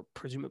that door,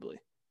 presumably,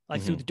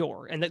 like through the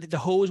door, and the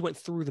hose went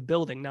through the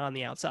building, not on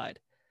the outside.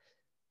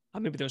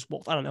 Maybe there's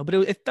both, I don't know, but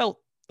it felt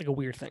like a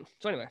weird thing.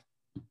 So anyway,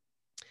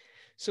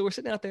 so we're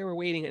sitting out there, we're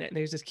waiting, and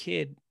there's this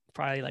kid,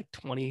 probably like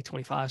 20,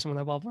 25,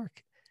 somewhere in that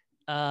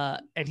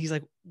ballpark, and he's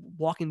like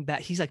walking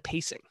back, he's like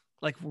pacing,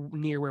 like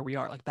near where we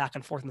are, like back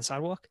and forth on the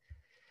sidewalk.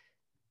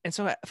 And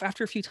so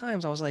after a few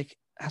times, I was like,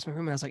 asked my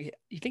roommate, I was like,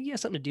 you think he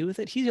has something to do with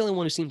it? He's the only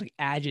one who seems like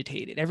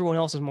agitated. Everyone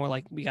else is more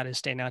like, we got to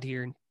stand out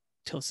here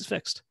until this is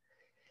fixed.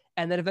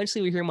 And then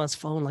eventually we hear him on his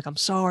phone, like, I'm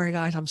sorry,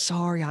 guys. I'm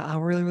sorry.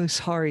 I'm really, really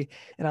sorry.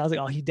 And I was like,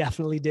 oh, he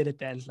definitely did it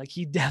then. Like,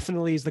 he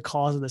definitely is the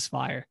cause of this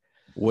fire.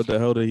 What the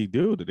hell did he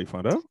do? Did they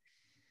find out?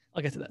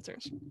 I'll get to that,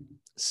 Terrence.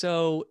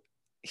 So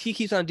he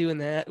keeps on doing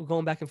that,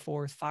 going back and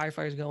forth,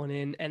 firefighters going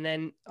in. And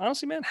then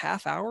honestly, man,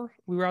 half hour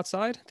we were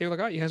outside. They were like,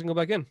 all right, you guys can go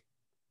back in.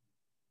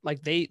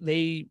 Like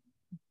they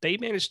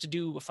managed to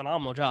do a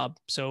phenomenal job.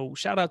 So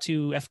shout out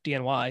to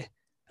FDNY,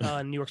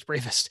 New York's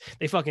bravest.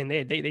 They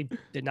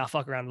did not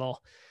fuck around at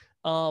all.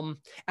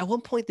 At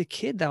one point, the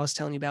kid that I was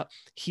telling you about,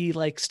 he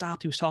like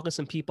stopped. He was talking to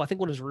some people. I think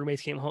one of his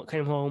roommates came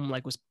home,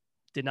 like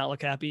did not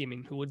look happy. I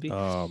mean, who would be?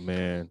 Oh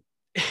man.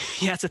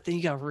 Yeah, it's a thing.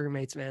 You got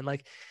roommates, man.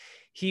 Like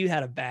he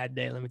had a bad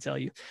day, let me tell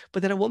you.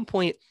 But then at one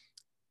point,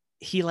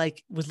 he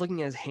like was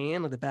looking at his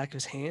hand, like the back of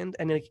his hand,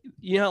 and like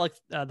like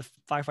the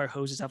firefighter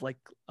hoses have like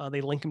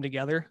they link them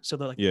together, so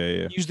they're like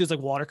usually there's like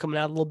water coming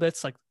out a little bit.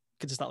 It's like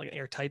because it's not like an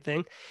airtight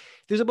thing.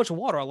 There's a bunch of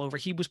water all over.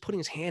 He was putting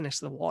his hand next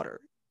to the water,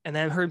 and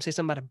then I heard him say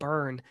something about a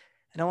burn.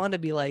 And I wanted to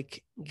be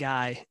like,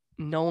 guy,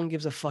 no one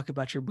gives a fuck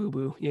about your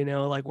boo-boo.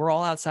 Like we're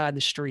all outside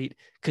the street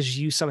because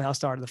you somehow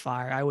started the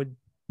fire.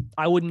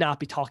 I would not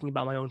be talking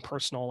about my own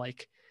personal,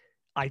 like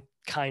I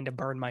kind of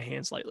burned my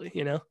hand slightly,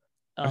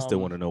 I still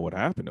want to know what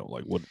happened though.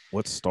 Like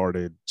what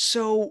started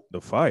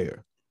the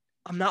fire?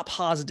 I'm not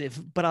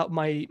positive, but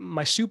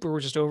my super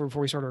was just over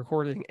before we started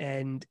recording.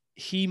 And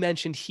he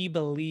mentioned he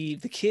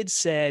believed, the kid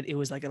said it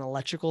was like an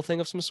electrical thing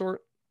of some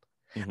sort.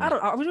 Mm-hmm.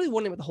 I was really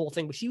wondering about the whole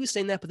thing, but he was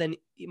saying that, but then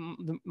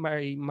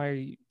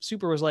my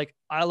super was like,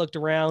 I looked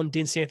around,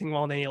 didn't see anything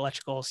wrong with any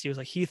electricals. He was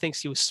like, he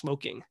thinks he was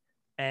smoking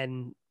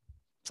and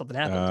something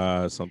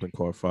happened. Something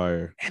caught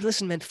fire. And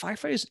listen, man,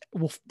 firefighters,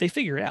 well, they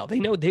figure it out. They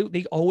know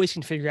they always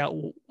can figure out,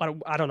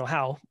 I don't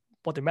know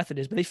what their method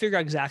is, but they figure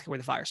out exactly where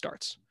the fire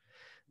starts.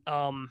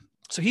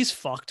 So he's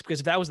fucked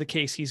because if that was the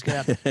case, he's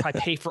going to have to probably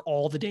pay for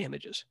all the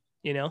damages,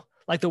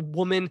 like the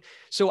woman.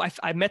 So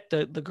I met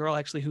the girl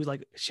actually who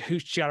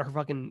she got her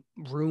fucking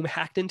room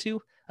hacked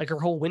into, like her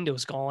whole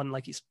window's gone.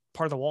 Like he's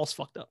part of the wall's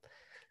fucked up.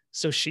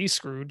 So she's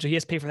screwed. So he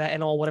has to pay for that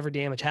and all whatever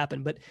damage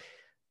happened. But,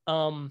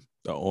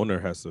 the owner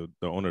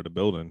of the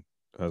building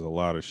has a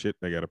lot of shit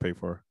they got to pay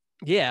for.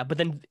 Yeah. But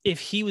then if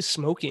he was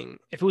smoking,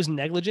 if it was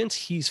negligence,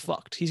 he's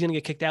fucked. He's going to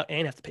get kicked out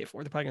and have to pay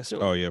for it. They're probably going to sue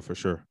him. Oh yeah, for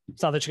sure.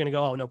 It's not that you're going to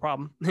go, oh, no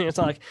problem. It's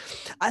not like,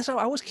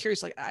 I was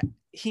curious. Like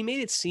he made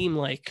it seem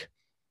like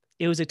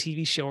it was a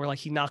TV show where like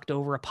he knocked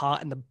over a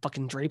pot and the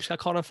fucking drapes got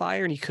caught on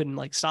fire and he couldn't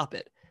like stop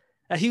it.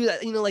 He was,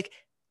 like,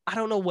 I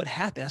don't know what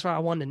happened. That's why I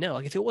wanted to know.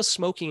 Like if it was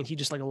smoking and he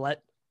just like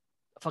let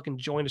a fucking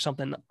joint or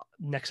something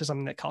next to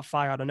something that caught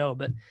fire, I don't know.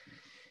 But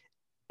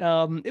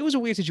it was a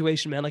weird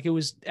situation, man. Like it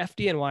was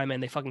FDNY,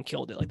 man. They fucking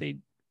killed it. Like they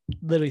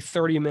literally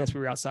 30 minutes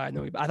we were outside.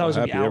 And I thought it was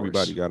gonna be hours.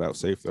 Everybody got out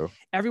safe though.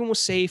 Everyone was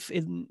safe.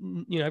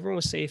 Everyone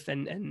was safe,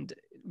 and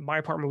my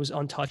apartment was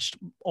untouched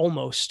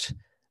almost,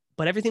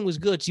 but everything was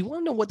good. Do you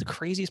want to know what the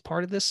craziest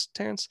part of this,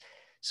 Terrence?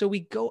 So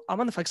I'm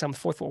on the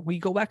fourth floor. We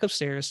go back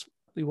upstairs.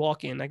 We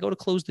walk in. I go to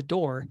close the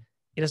door.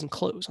 It doesn't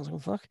close. I was like,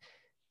 what the fuck?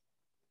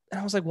 And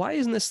I was like, why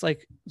isn't this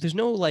like? There's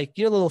no like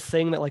the little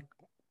thing that like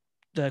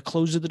the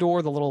closes the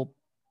door, the little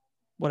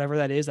whatever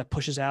that is that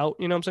pushes out.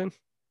 You know what I'm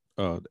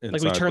saying?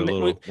 Like we turn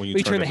when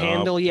you turn the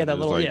handle, that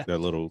little that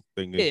little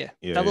thing, that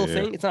little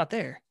thing. It's not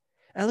there.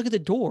 And I look at the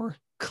door.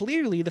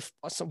 Clearly,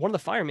 one of the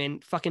firemen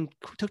fucking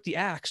took the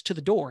axe to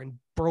the door and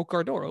broke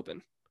our door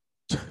open.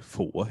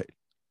 For what?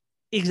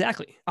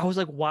 Exactly. I was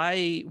like,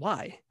 why?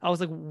 I was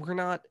like,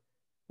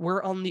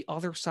 we're on the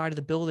other side of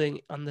the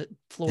building on the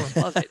floor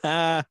above it.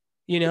 And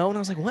I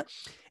was like, what?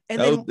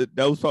 And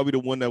that was probably the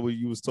one that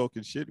you was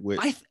talking shit with.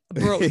 I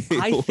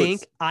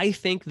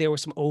think there were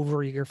some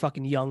overeager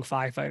fucking young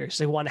firefighters.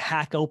 They want to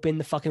hack open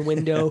the fucking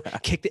window,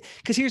 kick it.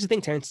 Because here's the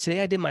thing, Terrence.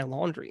 Today I did my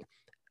laundry.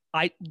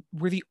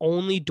 We're the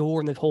only door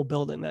in the whole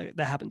building that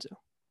happened to.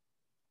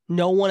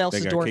 No one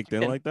else's door kicked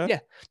in like that. Yeah,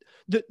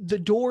 the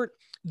door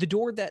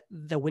that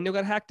the window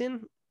got hacked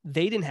in,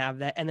 they didn't have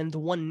that, and then the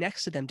one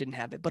next to them didn't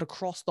have it. But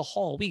across the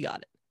hall, we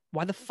got it.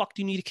 Why the fuck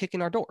do you need to kick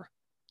in our door?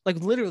 Like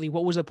literally,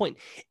 what was the point?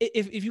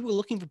 If you were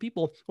looking for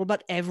people, what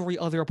about every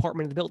other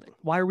apartment in the building?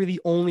 Why are we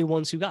the only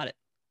ones who got it?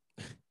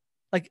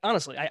 Like,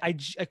 honestly, I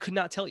could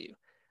not tell you.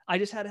 I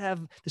just had to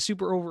have the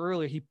super over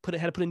earlier. He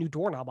had to put a new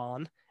doorknob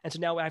on. And so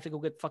now I have to go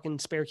get fucking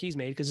spare keys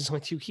made because there's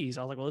only 2 keys.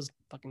 I was like, well, this is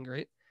fucking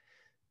great.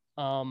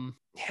 Yeah,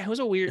 it was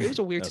a weird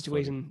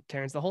situation, funny.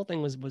 Terrence. The whole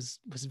thing was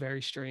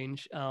very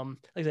strange. Like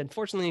I said,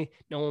 unfortunately,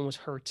 no one was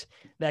hurt.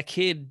 That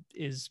kid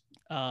is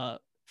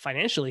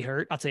financially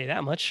hurt, I'll tell you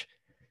that much.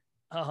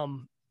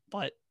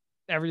 But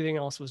everything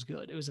else was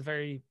good. It was a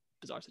very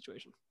bizarre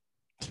situation.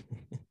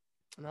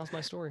 And that was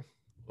my story.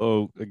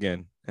 Oh,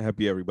 again,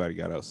 happy everybody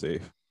got out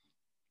safe.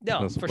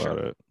 No, for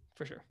sure.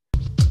 For sure.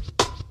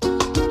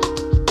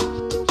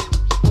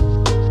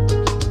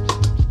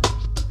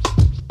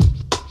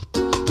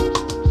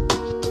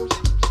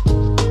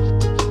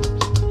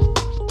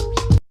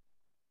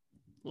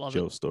 Love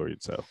Joe's story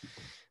itself.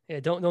 Yeah,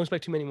 don't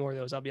expect too many more of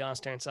those. I'll be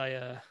honest, Terrence.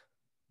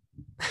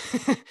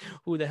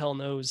 Who the hell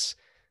knows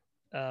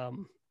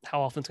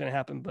how often it's going to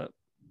happen, but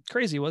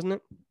crazy, wasn't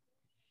it?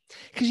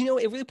 Because, you know,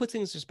 it really puts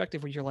things in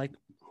perspective where you're like,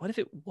 what if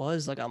it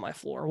was like on my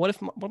floor? What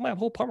if my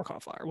whole apartment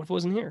caught fire? What if it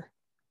wasn't here?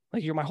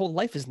 Like, my whole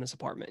life is in this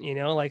apartment, you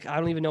know? Like, I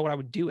don't even know what I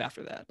would do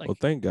after that. Like, well,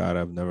 thank God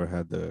I've never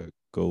had to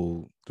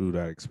go through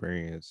that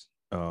experience.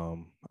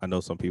 I know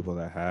some people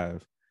that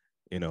have,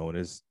 you know, and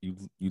it's you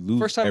lose.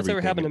 First time it's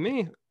ever happened to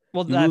me.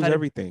 Well, you lose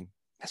everything.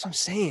 That's what I'm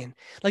saying.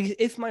 Like,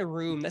 if my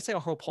room, let's say our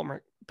whole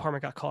apartment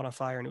got caught on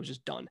fire and it was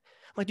just done.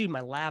 I'm like, dude,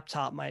 my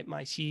laptop, my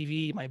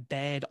TV, my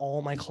bed,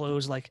 all my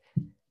clothes, like,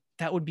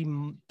 that'd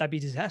be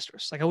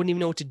disastrous. Like, I wouldn't even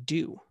know what to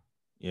do.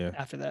 Yeah.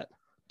 After that.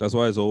 That's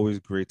why it's always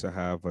great to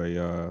have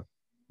a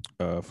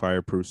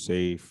fireproof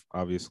safe,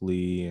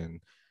 obviously,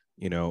 and,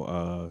 you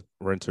know,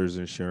 renter's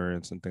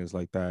insurance and things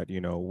like that,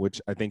 you know,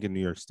 which I think in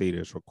New York State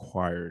is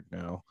required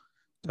now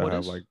to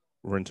have like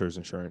renter's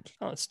insurance.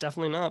 Oh, it's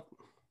definitely not.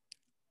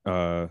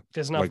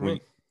 There's not like when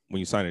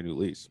you sign a new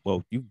lease.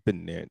 Well, you've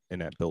been in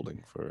that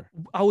building for.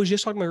 I was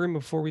just talking to my room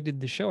before we did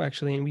the show,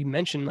 actually, and we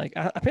mentioned like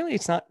apparently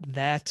it's not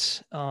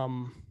that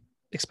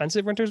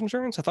expensive renter's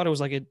insurance. I thought it was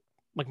like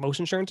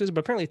most insurances, but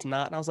apparently it's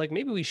not. And I was like,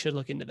 maybe we should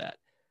look into that.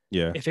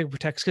 Yeah. If it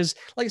protects, because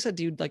like I said,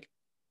 dude, like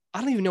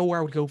I don't even know where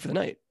I would go for the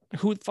night. Like,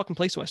 who the fucking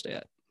place do I stay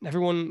at?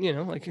 Everyone, you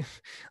know, like I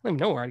don't even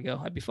know where I'd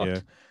go. I'd be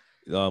fucked.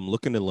 Yeah.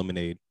 Look into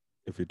Lemonade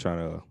if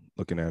you're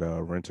looking at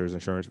renter's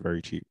insurance.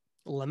 Very cheap.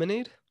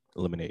 Lemonade,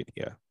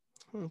 yeah.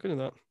 Oh, good at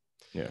that.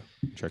 Yeah,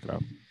 check it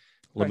out.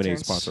 Lemonade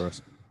sponsor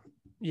us.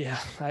 Yeah,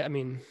 I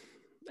mean,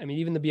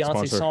 even the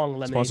Beyonce song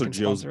 "Lemonade" sponsor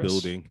Joe's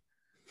building.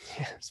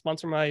 Yeah,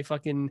 sponsor my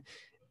fucking.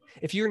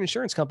 If you're an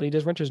insurance company,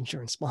 does renters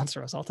insurance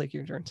sponsor us? I'll take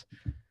your insurance.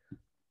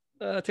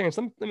 Terrence,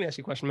 let me ask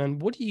you a question, man.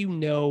 What do you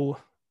know,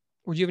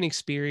 or do you have any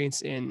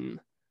experience in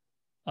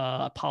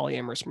a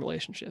polyamorous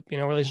relationship? You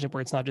know, a relationship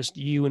where it's not just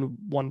you and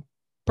one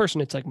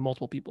person; it's like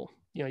multiple people.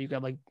 You know, you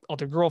got like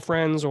other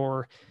girlfriends,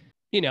 or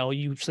you know,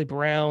 you sleep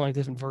around, like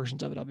different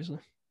versions of it, obviously.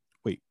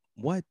 Wait,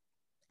 what?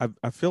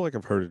 I feel like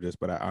I've heard of this,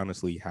 but I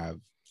honestly have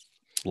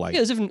like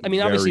very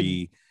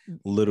obviously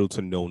little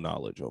to no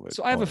knowledge of it.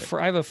 So I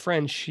have a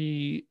friend.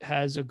 She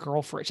has a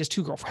girlfriend. She has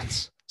 2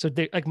 girlfriends. So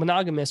they like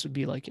monogamous would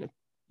be like, you know,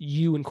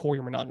 you and Corey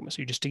are monogamous. So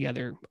you're just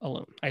together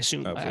alone. I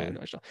assume.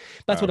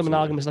 That's what a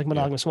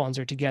monogamous ones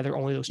are together.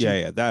 Only those 2.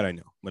 Yeah, that I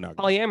know.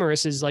 Monogamous.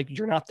 Polyamorous is like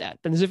you're not that.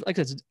 But like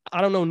I said, I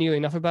don't know nearly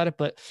enough about it.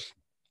 But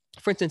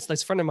for instance, like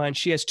a friend of mine,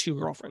 she has 2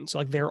 girlfriends. So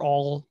like they're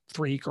all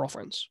 3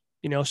 girlfriends.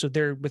 You know, so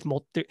they're with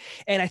multiple.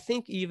 And I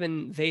think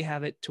even they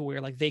have it to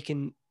where like they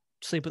can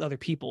sleep with other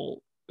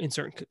people in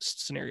certain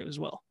scenarios as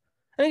well.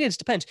 I think it just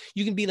depends.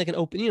 You can be like an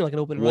open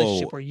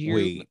relationship where you.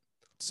 Wait,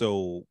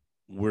 so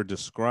we're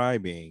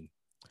describing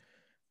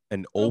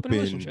an open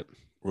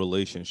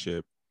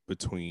relationship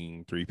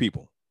between 3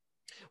 people.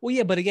 Well,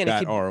 yeah, but again,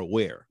 that are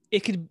aware. It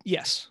could,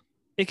 yes,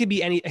 it could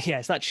be any. Yeah,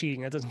 it's not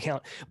cheating. That doesn't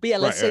count. But yeah,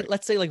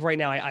 let's say like right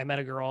now, I met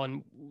a girl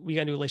and we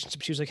got into a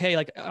relationship. She was like, hey,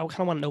 like I kind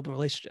of want an open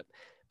relationship.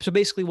 So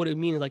basically, what it would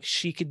mean is like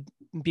she could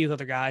be with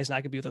other guys and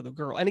I could be with other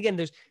girl. And again,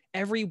 there's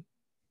every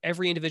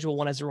individual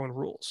one has their own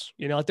rules.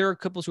 You know, like there are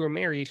couples who are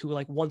married who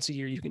like once a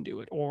year you can do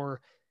it, or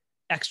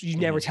you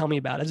never tell me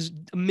about it. There's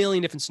a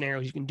million different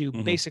scenarios you can do.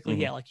 Basically,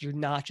 yeah, like you're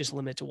not just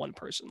limited to one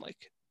person. Like,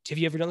 have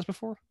you ever done this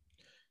before?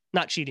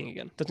 Not cheating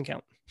again. Doesn't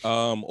count.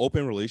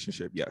 Open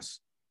relationship,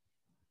 yes.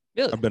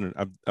 Really? I've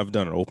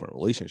done an open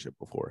relationship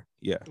before.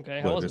 Yeah.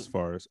 Okay. But as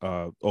far as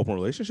open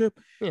relationship,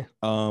 yeah.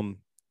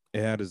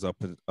 It had its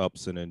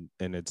ups and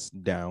its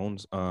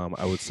downs.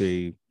 I would say.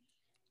 You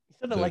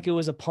said that like it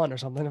was a pun or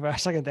something for a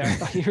second there. I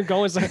thought you were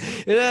going like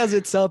it has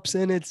its ups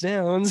and its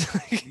downs.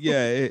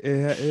 Yeah,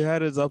 it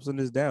had its ups and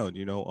its downs.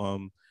 You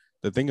know,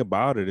 the thing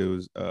about it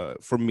was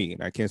for me,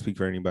 and I can't speak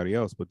for anybody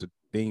else, but the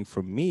thing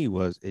for me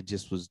was it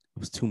was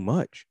too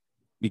much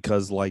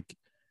because like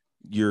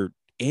you're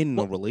in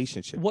a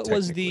relationship. What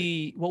was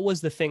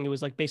the thing? It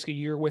was like basically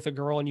you're with a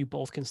girl and you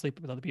both can sleep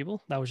with other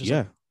people. That was just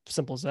like,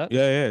 simple as that.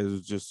 Yeah. It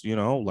was just, you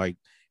know, like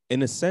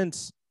in a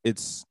sense,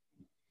 it's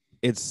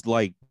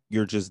like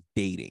you're just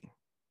dating.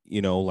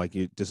 You know, like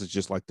this is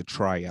just like the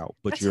tryout,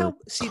 but you're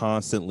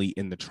constantly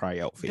in the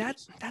tryout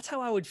phase. That's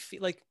how I would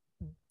feel. Like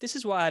this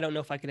is why I don't know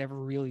if I could ever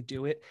really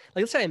do it.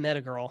 Like, let's say I met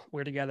a girl,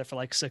 we're together for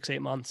like 6-8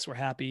 months, we're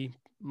happy,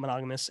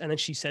 monogamous, and then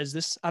she says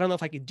this. I don't know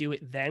if I could do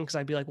it then, because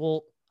I'd be like,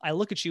 well, I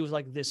look at you as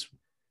like this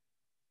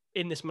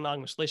in this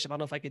monogamous relationship. I don't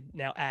know if I could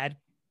now add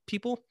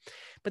people.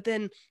 But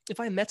then if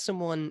I met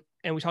someone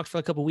and we talked for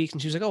a couple of weeks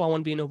and she was like, oh, I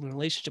want to be in an open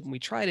relationship, and we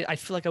tried it, I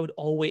feel like I would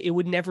always, it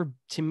would never,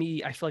 to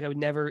me, I feel like I would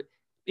never,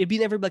 it'd be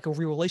never like a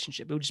real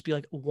relationship. It would just be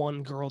like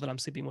one girl that I'm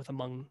sleeping with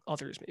among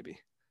others, maybe.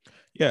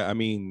 Yeah, I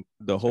mean,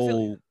 the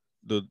whole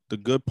the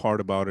good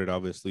part about it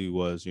obviously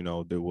was, it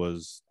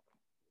was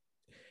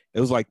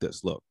like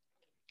this. Look,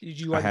 did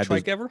you ride the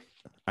trike ever?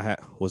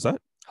 Was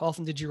that? How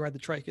often did you ride the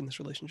trike in this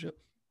relationship?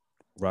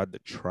 Ride the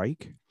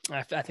trike?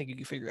 I think you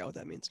can figure out what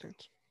that means,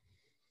 Terrence.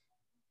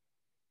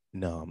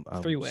 No,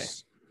 I'm three-way.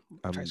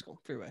 Tricycle,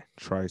 freeway.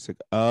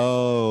 Tricycle.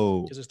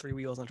 Oh. Because there's 3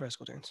 wheels on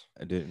tricycle, Terrence.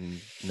 I didn't.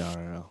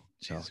 No.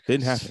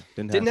 Didn't happen.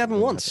 Didn't happen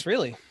once,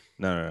 really.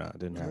 No.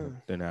 Didn't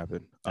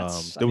happen.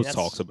 There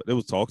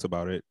was talks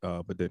about it,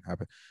 but didn't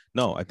happen.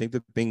 No, I think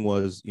the thing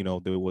was,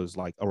 there was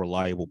like a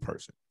reliable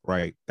person,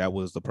 right? That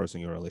was the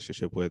person you're in a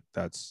relationship with.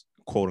 That's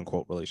quote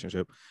unquote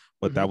relationship,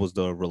 but that was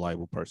the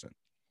reliable person.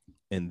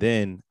 And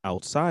then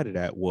outside of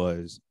that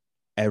was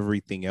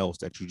everything else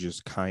that you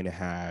just kind of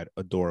had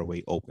a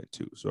doorway open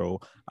to. So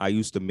I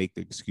used to make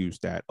the excuse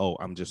that, oh,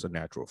 I'm just a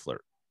natural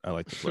flirt. I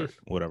like to flirt,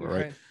 whatever,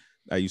 right?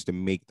 I used to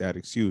make that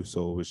excuse.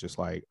 So it was just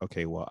like,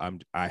 okay, well,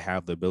 I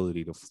have the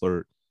ability to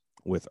flirt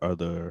with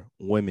other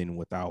women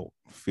without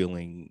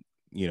feeling,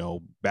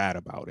 bad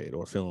about it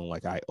or feeling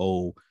like I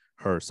owe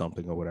her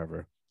something or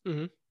whatever.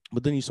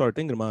 But then you start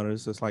thinking about it.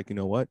 It's just like, you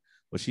know what?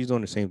 Well, she's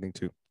doing the same thing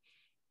too.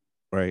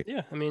 Right.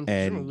 Yeah. I mean,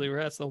 presumably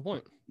that's the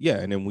point. Yeah.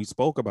 And then we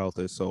spoke about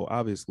this. So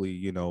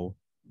obviously,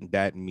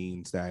 that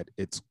means that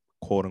it's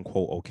quote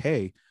unquote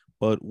okay.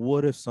 But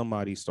what if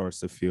somebody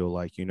starts to feel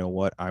like, you know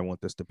what, I want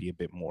this to be a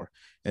bit more,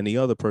 and the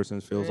other person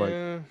feels like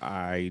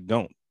I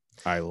don't.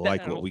 I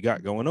like what we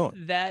got going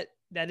on.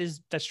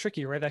 That's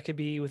tricky, right? That could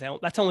be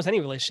that's almost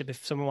any relationship.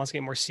 If someone wants to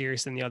get more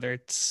serious than the other,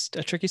 it's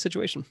a tricky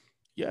situation.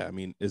 Yeah, I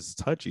mean, it's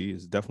touchy.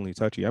 It's definitely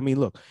touchy. I mean,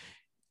 look,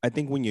 I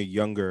think when you're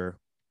younger,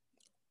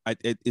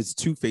 it's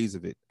two phases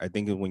of it. I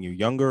think when you're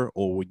younger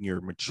or when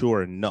you're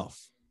mature enough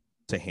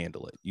to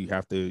handle it, you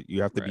have to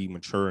be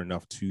mature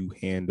enough to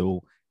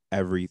handle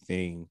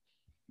everything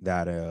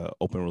that a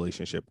open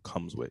relationship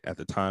comes with. At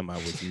the time, I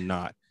was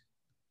not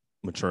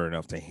mature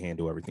enough to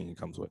handle everything it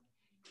comes with.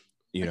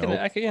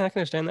 I can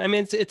understand that. I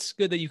mean, it's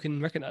good that you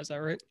can recognize that,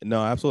 right?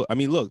 No, absolutely. I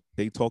mean, look,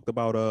 they talked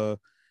about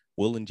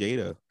Will and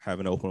Jada have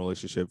an open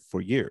relationship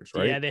for years,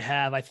 right? Yeah, they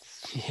have. It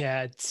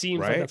seems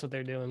like that's what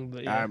they're doing.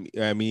 But yeah.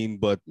 I mean,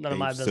 but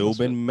they've still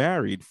been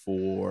married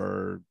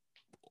for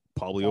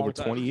probably over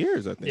 20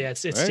 years, I think. Yeah,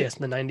 it's in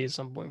the 90s at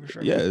some point for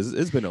sure. Yeah,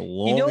 it's been a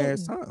long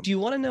ass time. Do you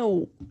want to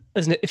know,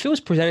 if it was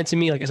presented to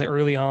me, like I said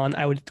early on,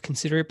 I would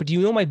consider it. But do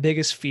you know my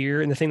biggest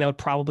fear and the thing that would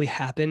probably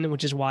happen,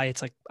 which is why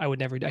it's like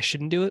I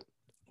shouldn't do it?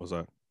 What's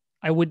that?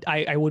 I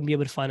wouldn't be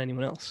able to find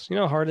anyone else. You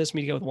know how hard it is for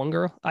me to get with one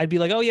girl? I'd be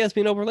like, oh yeah, it's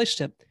been an open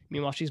relationship.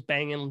 Meanwhile, she's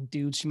banging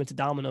dudes she went to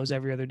Domino's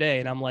every other day.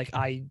 And I'm like,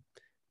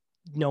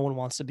 no one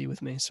wants to be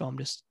with me. So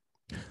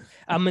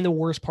I'm in the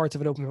worst parts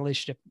of an open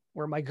relationship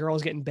where my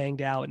girl's getting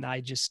banged out and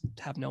I just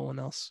have no one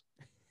else.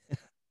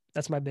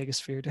 That's my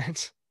biggest fear,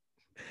 Dance.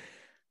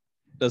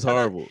 That's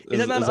horrible. Is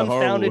that not an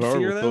unfounded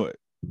fear though?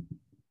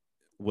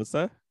 What's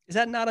that? Is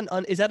that not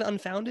is that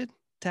unfounded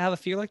to have a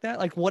fear like that?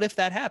 Like, what if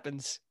that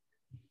happens?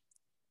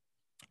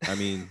 I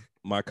mean,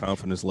 my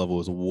confidence level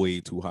is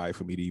way too high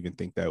for me to even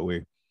think that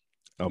way.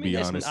 I'll be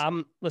honest.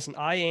 Listen,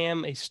 I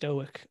am a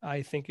stoic.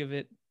 I think of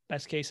it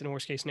best case and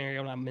worst case scenario,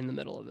 and I'm in the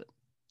middle of it.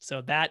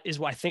 So that is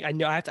why I think I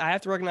know I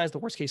have to recognize the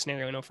worst case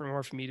scenario in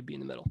order for me to be in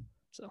the middle.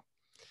 So.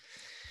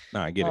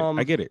 No, I get it.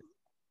 I get it.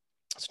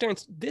 So,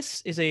 Terrence,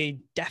 this is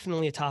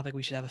definitely a topic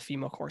we should have a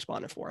female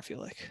correspondent for, I feel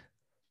like.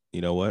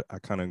 You know what? I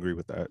kind of agree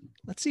with that.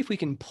 Let's see if we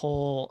can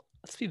pull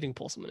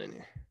someone in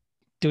here.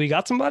 Do we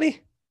got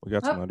somebody? We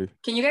got somebody.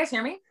 Can you guys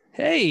hear me?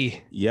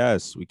 Hey.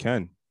 Yes, we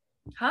can.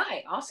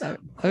 Hi.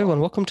 Awesome. Hi, everyone.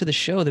 Welcome to the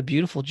show, the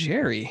beautiful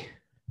Jerry.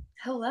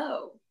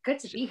 Hello. Good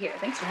to be here.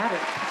 Thanks for having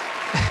me.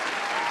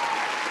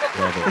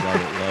 Love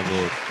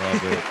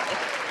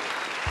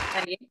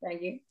it.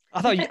 Thank you.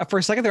 I thought for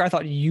a second there, I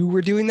thought you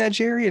were doing that,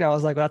 Jerry, and I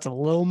was like, well, that's a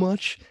little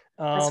much.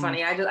 That's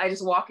funny. I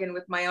just walk in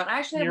with my own. I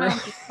actually have my own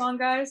song,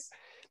 guys.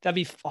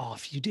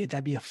 If you did,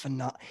 that'd be a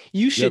phenomenal.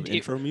 You should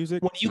intro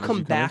music when you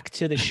come back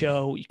to the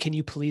show. Can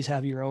you please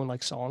have your own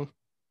song?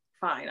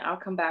 Fine, I'll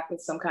come back with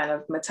some kind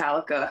of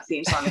Metallica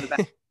theme song in the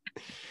back.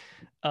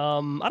 I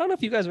don't know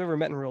if you guys have ever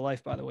met in real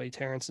life, by the way,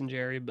 Terrence and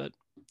Jerry, but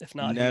if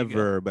not,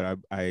 never. But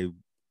I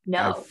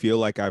feel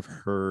like I've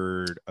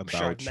heard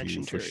about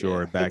you for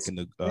sure. Back in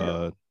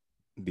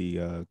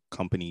the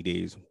company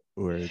days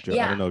where Joe,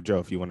 I don't know, Joe,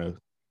 if you want to.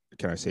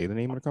 Can I say the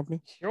name of the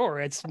company? Sure.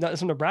 It's not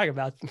something to brag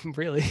about,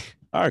 really.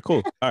 All right,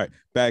 cool. All right.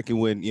 Back in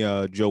when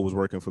Joe was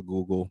working for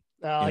Google.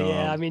 Oh,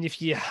 yeah. I mean,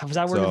 was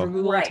I working for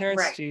Google,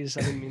 Terrence? Right. Jeez,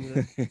 I didn't mean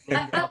to.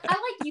 I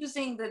like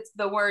using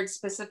the word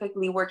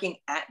specifically working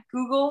at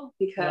Google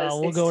because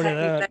we'll go into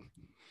that.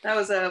 That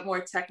was a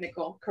more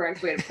technical,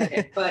 correct way to put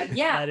it. But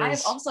yeah, That I've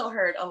is- also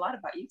heard a lot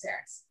about you,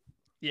 Terrence.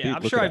 Yeah, Dude,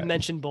 I'm look sure at I've that.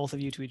 mentioned both of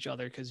you to each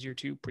other because you're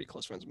two pretty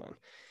close friends of mine.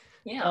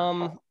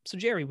 Yeah. So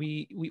Jerry,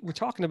 we're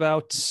talking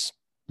about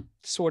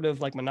sort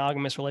of like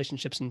monogamous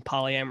relationships and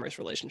polyamorous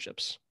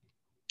relationships,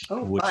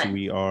 Oh, Which fun.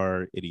 we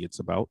are idiots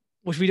about.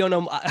 which we don't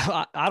know.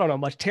 I don't know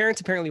much. Terrence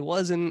apparently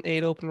was in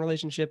an open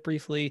relationship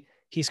briefly.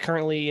 He's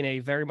currently in a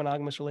very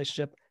monogamous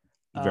relationship.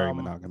 Very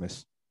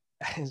monogamous.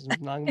 His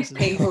monogamous is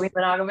Painfully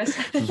monogamous.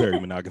 Very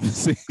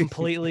monogamous.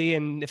 completely.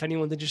 And if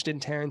anyone's interested in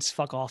Terrence,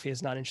 fuck off. He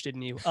is not interested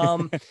in you.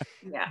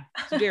 Yeah.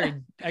 So Jerry,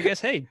 I guess,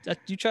 hey,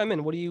 you chime in.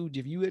 Have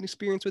you an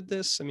experience with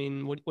this? I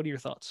mean, what are your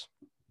thoughts?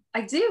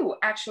 I do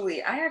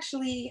actually. I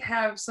actually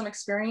have some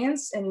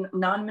experience in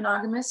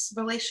non-monogamous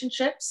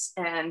relationships,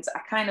 and I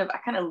kind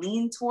of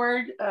lean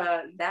toward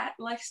that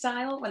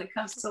lifestyle when it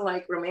comes to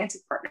like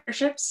romantic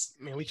partnerships.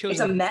 Man, we chose It's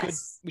a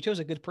mess. we chose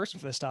a good person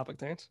for this topic,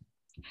 Terrence.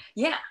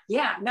 Yeah,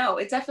 no,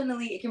 it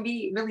can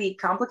be really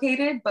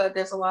complicated, but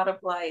there's a lot of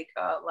like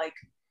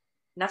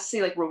not to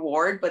say like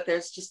reward, but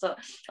there's just a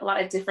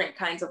lot of different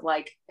kinds of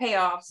like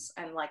payoffs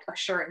and like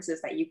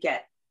assurances that you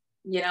get,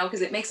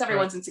 because it makes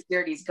everyone's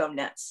insecurities go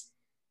nuts.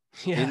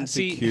 Yeah,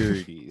 see,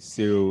 Insecurities.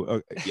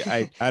 So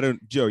yeah, I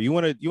don't, Joe, you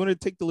want to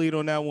take the lead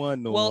on that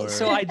one? well, or-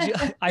 so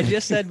I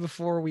just said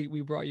before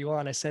we brought you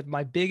on, I said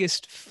my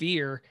biggest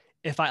fear,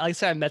 if I, like I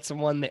said, I met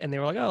someone and they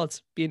were like, oh,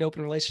 let's be an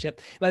open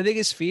relationship. My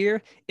biggest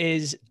fear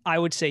is I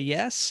would say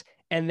yes,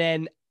 and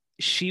then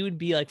she would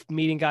be like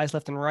meeting guys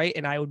left and right,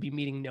 and I would be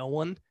meeting no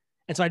one.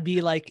 And so I'd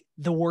be like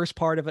the worst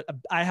part of it.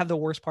 I have the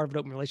worst part of an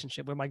open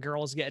relationship where my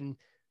girl is getting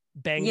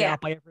banged Yeah.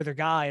 out by every other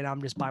guy, and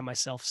I'm just by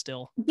myself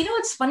still. You know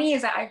what's funny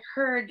is that I've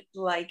heard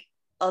like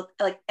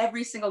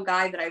every single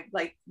guy that I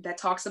like that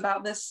talks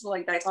about this,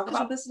 like that I talk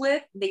about this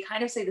with, they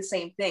kind of say the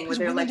same thing where Because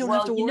they're women like, don't have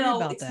well, to worry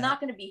about it's that. not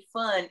going to be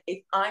fun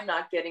if I'm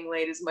not getting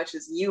laid as much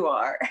as you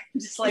are.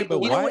 Just Yeah, like,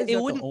 but you know why what? is It that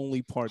the wouldn't-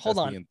 only part hold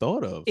that's on. being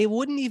thought of? It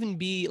wouldn't even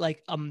be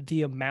like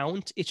the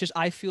amount. It's just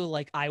I feel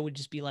like I would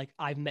just be like,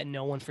 I've met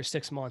no one for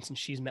 6 months and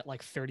she's met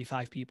like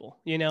 35 people,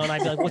 and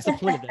I'd be like, what's the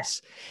point of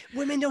this?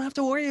 Women don't have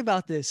to worry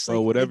about this. Well,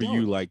 Like, whatever they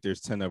you don't. like, there's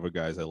 10 other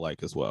guys I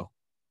like as well.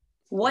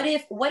 what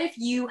if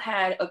you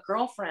had a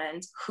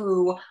girlfriend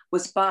who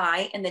was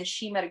bi and then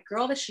she met a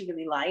girl that she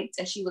really liked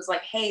and she was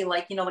like, hey,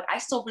 like, like I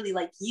still really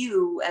like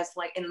you as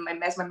like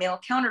as my male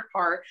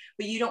counterpart,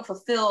 but you don't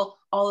fulfill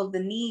all of the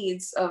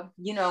needs of,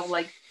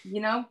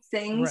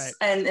 things.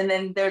 Right. And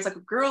then there's like a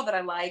girl that I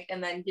like,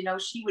 and then,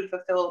 she would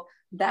fulfill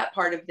that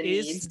part of the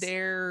Is needs.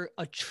 there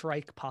a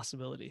trike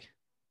possibility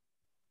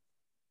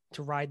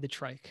to ride the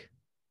trike?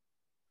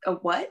 A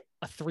what?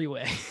 A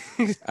three-way.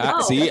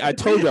 Oh. See, I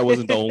told you I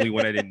wasn't the only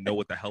one. I didn't know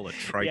what the hell a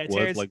trike Yeah, was.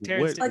 Terrence- Like,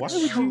 Terrence what? did Why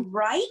that. would you?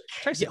 Right?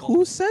 Yeah, Tricycle.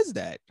 who says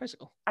that?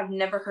 Tricycle. I've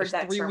never heard There's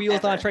that 3 term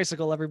wheels on a ever.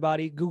 tricycle,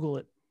 everybody. Google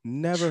it.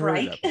 Never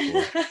heard Trike?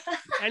 that before.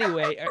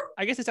 Anyway,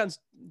 I guess it sounds.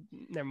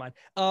 Never mind.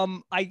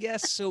 I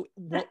guess so.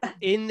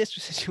 In this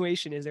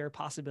situation, is there a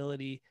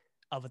possibility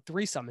of a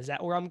threesome? Is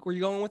that where you're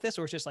going with this,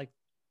 or it's just like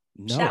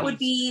No. That would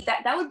be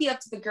up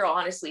to the girl,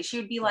 honestly. She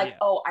would be like, Yeah.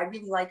 oh, I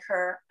really like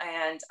her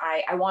and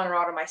I want her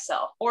out of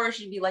myself. Or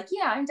she'd be like,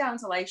 yeah, I'm down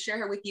to like share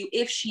her with you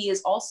if she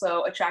is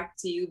also attracted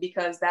to you,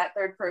 because that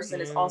third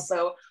person is Mm.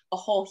 also a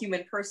whole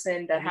human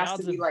person that The has to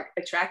odds be of- like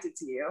attracted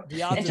to you.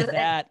 the odds And of just-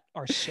 that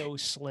are so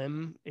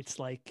slim. It's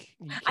like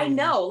you I can't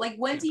know. Like,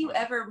 when Yeah. do you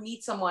ever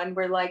meet someone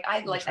where like I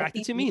Attracted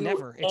think to me? you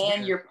Never. It's and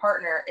weird. your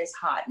partner is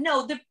hot?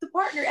 No, the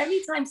partner.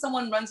 Every time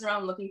someone runs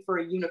around looking for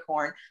a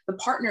unicorn, the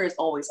partner is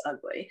always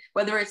ugly.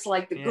 Whether it's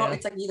like the girl, Yeah.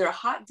 it's like either a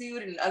hot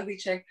dude and an ugly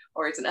chick,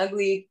 or it's an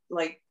ugly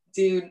like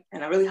dude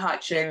and a really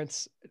hot chick.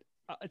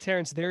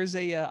 Terrence, there's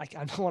I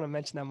don't want to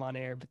mention them on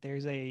air, but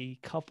there's a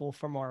couple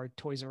from our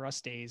Toys R Us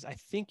days. I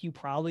think you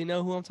probably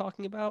know who I'm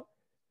talking about.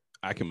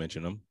 I can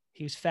mention them.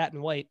 He was fat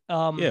and white.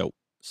 Yeah.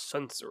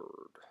 Censored.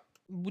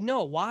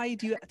 No, why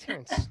do you,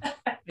 Terrence?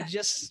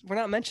 We're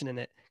not mentioning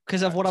it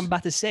because of what I'm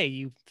about to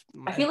say.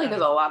 I feel like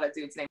there's a lot of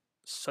dudes named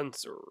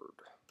censored.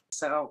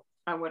 so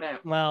I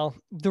wouldn't. Well,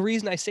 the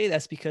reason I say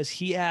that's because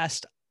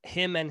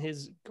him and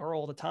his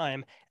girl at the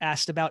time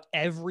asked about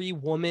every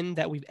woman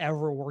that we've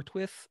ever worked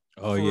with.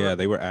 Oh yeah,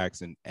 they were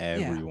asking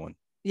everyone.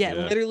 Yeah,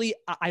 Yeah. literally,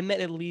 I met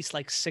at least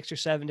like 6 or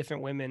 7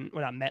 different women.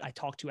 Well, not met, I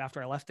talked to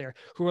after I left there,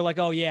 who were like,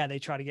 "Oh yeah, they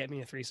try to get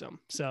me a threesome."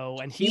 So,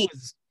 and he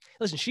was,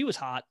 listen, she was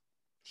hot.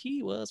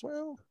 He was,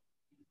 well,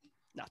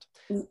 not.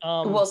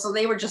 Well, so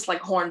they were just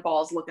like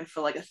hornballs looking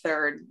for like a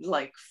third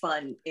like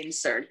fun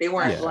insert. They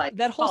weren't Yeah. like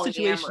that whole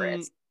situation.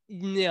 polyamorous.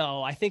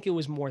 No, I think it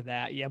was more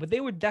that. Yeah, but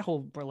that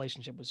whole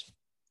relationship was.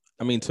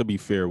 I mean, to be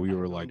fair, we I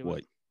were don't like do what,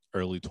 it.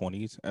 early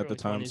 20s at the Early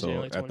time. 20s, So yeah,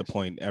 early at the 20s.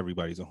 point,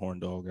 everybody's a horn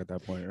dog at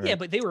that point, right? Yeah,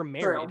 but they were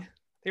married. True.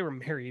 They were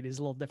married is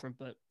a little different,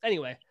 but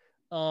anyway.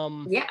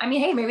 Yeah, I mean,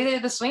 hey, maybe they're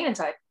the swinging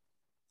type,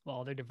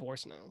 Well, they're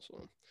divorced now,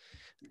 so.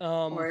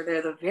 or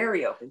they're the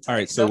very open type. All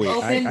right, so wait,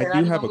 open, I they're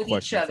do not have even a with each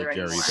question other for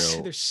Jerry, anymore.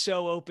 though. They're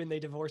so open they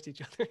divorced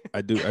each other.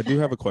 I do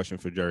have a question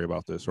for Jerry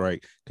about this,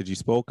 right? Because you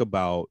spoke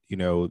about,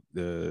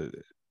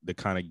 the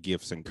kind of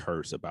gifts and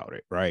curse about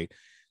it, right?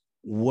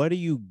 What are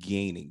you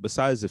gaining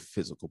besides the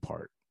physical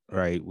part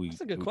right?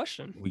 That's a good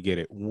question. We get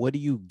it. What are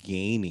you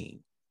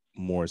gaining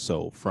more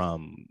so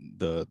from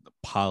the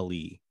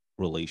poly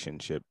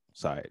relationship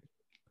side?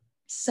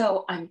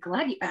 So I'm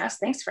glad you asked.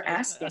 Thanks for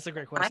asking. That's a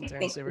great I question,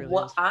 Terrence. think It really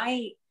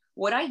is.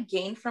 what I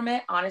gained from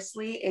it,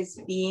 honestly, is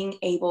being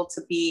able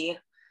to be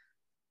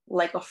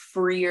like a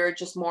freer,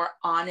 just more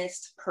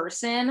honest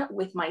person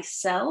with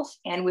myself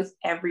and with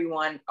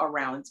everyone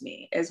around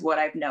me is what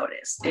I've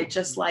noticed. It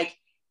just like,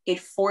 it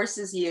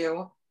forces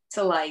you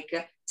to like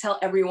tell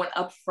everyone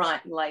up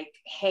front, like,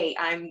 hey,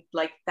 I'm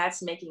like,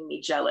 that's making me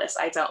jealous.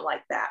 I don't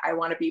like that. I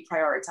want to be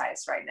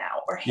prioritized right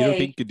now. Or, You don't hey,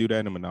 think you could do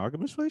that in a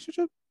monogamous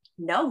relationship?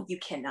 no, you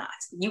cannot.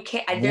 You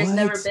can't. There's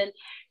never been.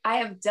 I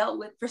have dealt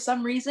with, for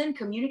some reason,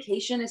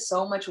 communication is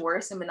so much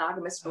worse in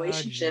monogamous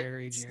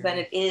relationships than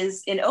it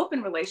is in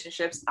open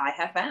relationships. I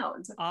have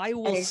found. I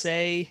will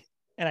say,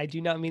 and I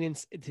do not mean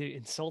to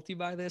insult you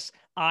by this,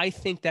 I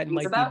think that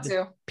might be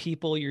the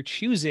people you're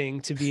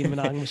choosing to be in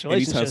monogamous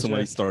relationships. Anytime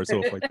somebody starts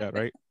off like that,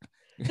 right?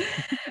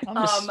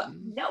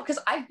 No, because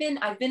I've been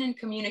in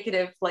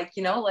communicative, like,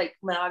 you know, like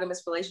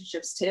monogamous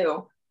relationships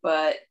too,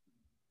 but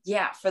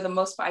yeah, for the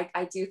most part,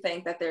 I do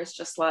think that there's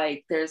just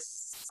like,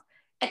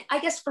 and I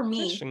guess for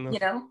me, you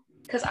know,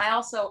 because I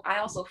also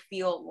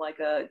feel like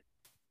a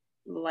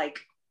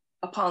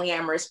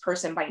polyamorous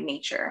person by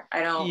nature.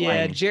 I don't.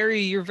 Yeah,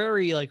 Jerry, you're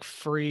very like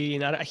free,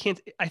 and I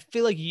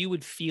feel like you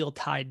would feel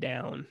tied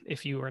down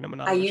if you were in a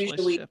monogamous relationship.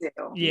 I usually do.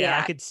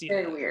 Yeah, I could see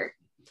very that. Weird.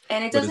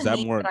 And it doesn't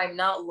mean that I'm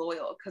not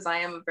loyal, because I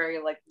am a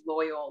very like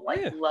loyal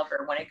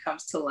lover when it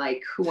comes to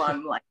like who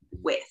I'm like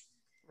with.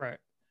 Right.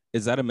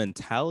 Is that a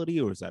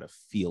mentality or is that a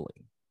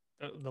feeling?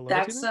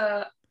 That's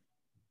a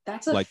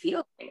like,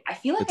 feeling. I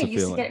feel like I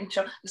used to get in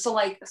trouble.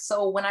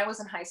 So when I was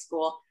in high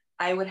school,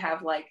 I would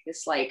have like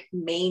this like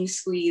main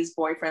squeeze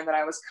boyfriend that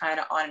I was kind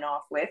of on and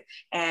off with.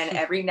 And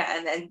every now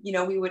and then, you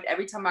know,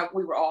 every time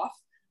we were off,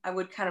 I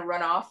would kind of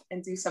run off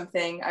and do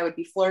something. I would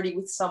be flirty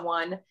with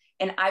someone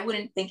and I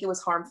wouldn't think it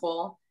was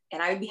harmful.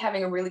 And I would be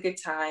having a really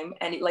good time.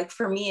 And it, like,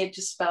 for me, it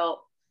just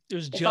felt,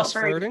 just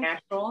flirting,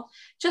 natural,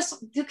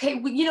 just okay,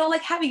 you know,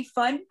 like having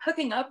fun,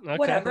 hooking up,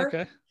 whatever.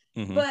 Okay.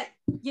 Mm-hmm. But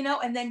you know,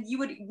 and then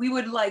we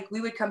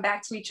would come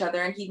back to each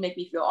other, and he'd make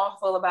me feel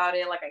awful about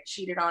it, like I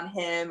cheated on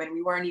him, and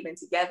we weren't even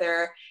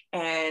together.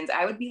 And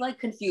I would be like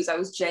confused. I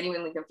was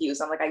genuinely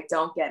confused. I'm like, I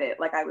don't get it.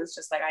 Like I was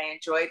just like, I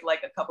enjoyed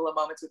like a couple of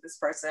moments with this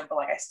person, but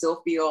like I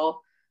still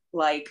feel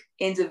like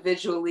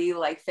individually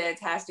like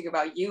fantastic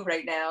about you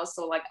right now.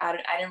 So like I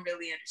didn't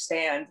really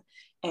understand.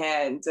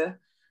 And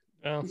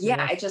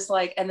I just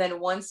like, and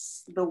then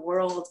once the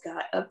world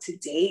got up to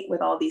date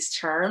with all these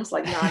terms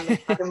like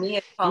non-monogamy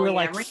and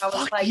polyamory, I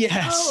was like,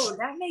 oh,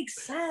 that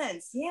makes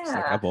sense. Yeah,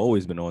 like, I've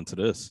always been on to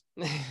this.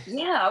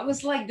 Yeah, I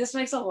was like, this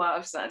makes a lot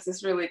of sense.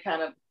 This really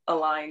kind of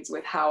aligns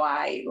with how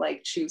I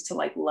like choose to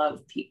like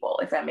love people,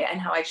 if that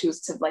and how I choose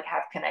to like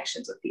have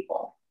connections with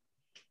people.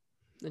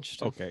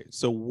 Interesting. Okay,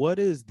 so what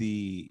is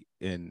you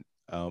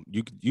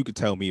could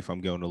tell me if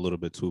I'm going a little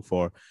bit too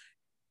far,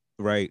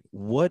 right?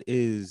 What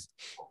is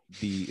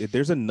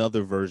there's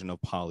another version of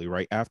poly,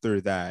 right?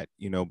 After that,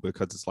 you know,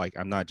 because it's like,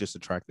 I'm not just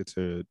attracted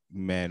to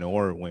men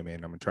or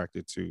women, I'm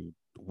attracted to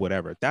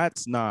whatever.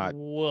 That's not.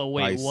 Well,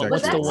 wait,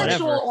 what's the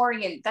whatever?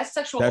 That's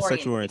sexual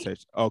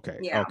orientation. Okay.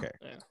 Yeah. Okay.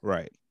 Yeah.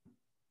 Right.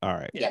 All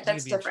right. Yeah,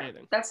 that's different.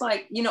 That's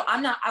like, you know,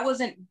 I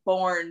wasn't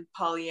born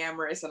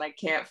polyamorous and I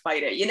can't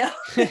fight it, you know?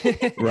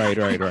 Right.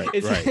 That's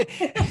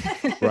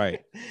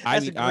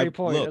a great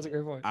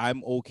point.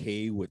 I'm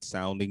okay with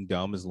sounding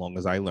dumb as long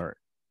as I learn.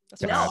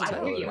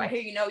 I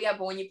hear you. No, yeah,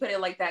 but when you put it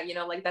like that, you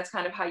know, like that's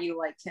kind of how you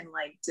like can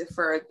like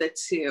defer the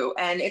two.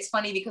 And it's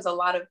funny because a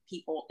lot of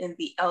people in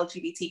the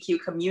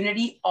LGBTQ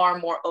community are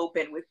more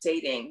open with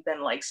dating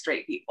than like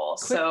straight people.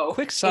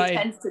 Quick side, it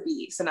tends to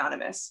be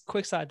synonymous.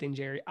 Quick side thing,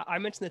 Jerry. I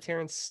mentioned that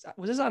Terrence,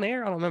 was this on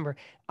air? I don't remember.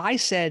 I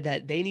said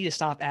that they need to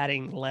stop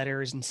adding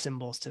letters and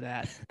symbols to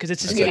that because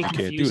it's just getting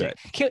confusing.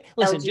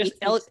 Listen, just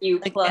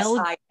LGBTQ plus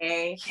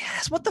IA.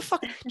 Yes, what the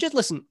fuck? Just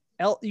listen.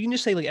 You can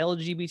just say like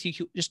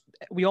LGBTQ, just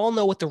we all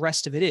know what the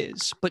rest of it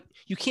is, but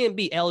you can't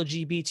be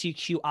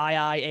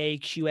LGBTQIIA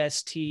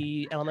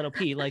QST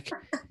LMNOP. Like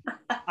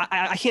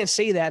I can't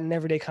say that in an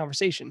everyday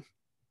conversation.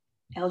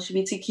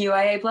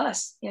 LGBTQIA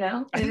plus, you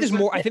know. I think there's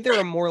more. I think there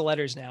are more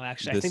letters now.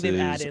 Actually, I think they've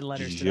added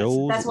letters to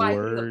that. That's why I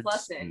put the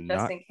plus in,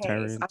 just in case.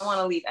 Terrence. I don't want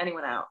to leave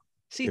anyone out.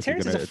 See, if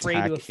Terrence is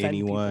afraid to offend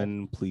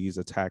anyone, people. Please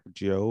attack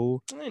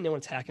Joe. Ain't no one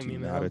attacking me,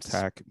 man. Not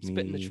attack me.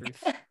 Spitting the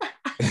truth.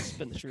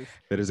 Spitting the truth.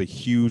 That is a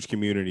huge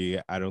community.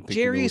 I don't think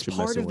Jerry is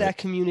part of that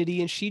community,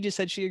 and she just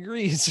said she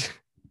agrees.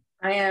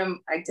 I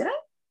am. I did it.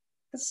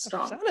 That's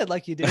strong. Sounded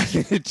like you did.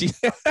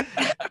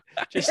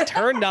 Just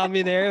turned on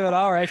me there, but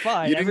all right,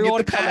 fine.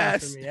 Everyone come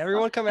after me.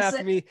 Everyone come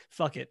after me.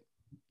 Fuck it.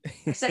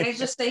 I said it's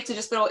just safe to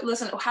just throw.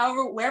 Listen,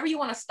 wherever you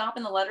want to stop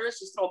in the letters,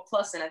 just throw a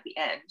plus in at the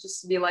end.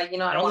 Just to be like, you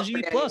know, I don't want to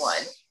forget anyone.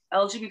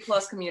 LGBT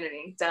plus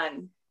community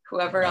done.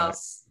 Whoever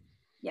else,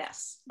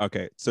 yes.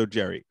 Okay, so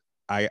Jerry,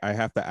 I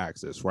have to ask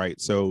this, right?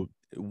 So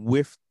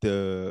with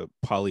the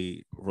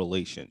poly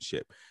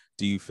relationship,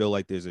 do you feel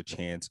like there's a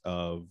chance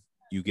of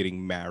you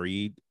getting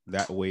married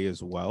that way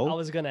as I well?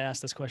 was gonna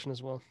ask this question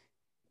as well.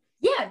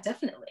 Yeah,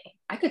 definitely.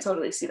 I could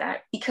totally see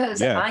that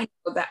because Yeah. I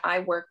know that I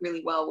work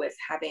really well with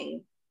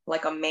having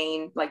like a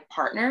main like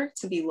partner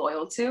to be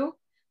loyal to,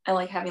 and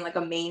like having like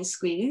a main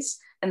squeeze,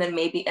 and then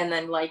maybe and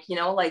then like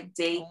like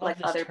date love like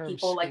this other term,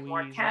 people like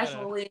more squeeze.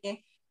 casually,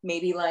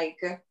 maybe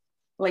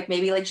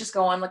maybe like just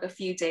go on like a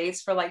few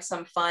dates for like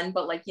some fun,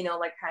 but like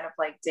like kind of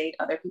like date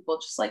other people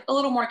just like a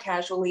little more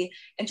casually,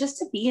 and just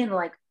to be in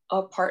like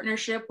a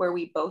partnership where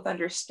we both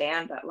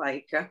understand that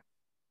like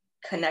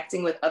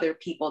connecting with other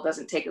people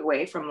doesn't take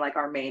away from like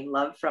our main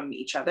love from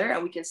each other,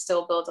 and we can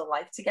still build a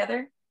life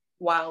together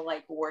while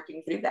like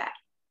working through that.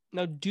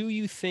 Now, do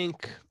you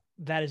think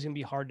that is gonna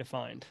be hard to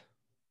find?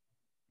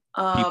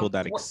 People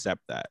that Well,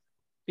 accept that.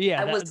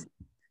 Yeah,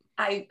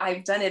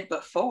 I've done it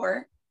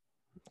before.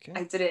 okay.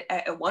 I did it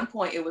at one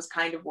point. It was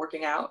kind of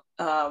working out,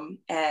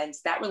 and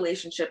that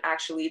relationship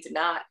actually did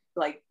not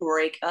like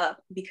break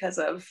up because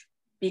of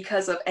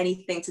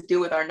anything to do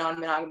with our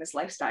non-monogamous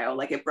lifestyle.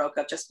 Like it broke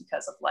up just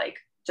because of like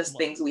just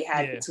things we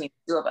had between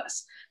the two of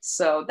us.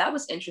 So that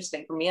was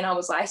interesting for me, and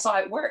I saw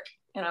it work,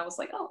 and I was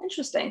like, oh,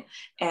 interesting.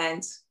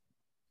 And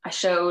I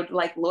showed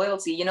like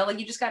loyalty, like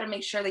you just got to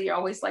make sure that you're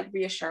always like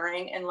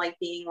reassuring and like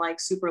being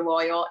like super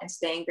loyal and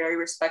staying very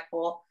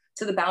respectful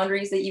to the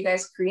boundaries that you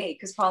guys create.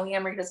 Because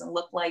polyamory doesn't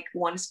look like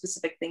one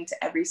specific thing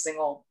to every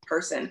single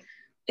person.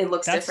 It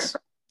looks different.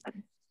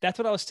 That's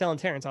what I was telling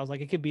Terrence. I was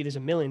like, it could be, there's a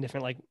million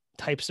different like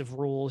types of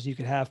rules you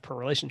could have per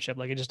relationship.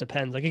 Like it just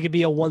depends. Like it could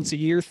be a once a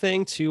year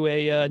thing to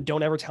a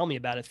don't ever tell me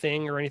about it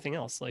thing or anything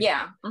else. Like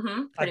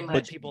pretty much.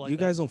 But people you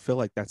guys don't feel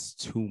like that's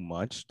too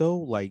much though?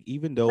 Like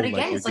even though again,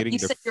 like you're it's like getting you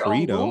the set your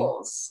freedom. own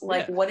rules.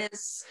 Like what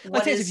is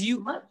let's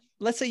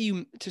say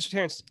you to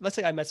Terrence, let's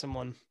say I met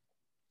someone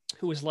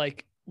who was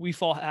like, we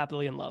fall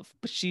happily in love,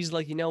 but she's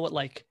like, you know what,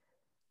 like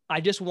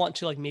I just want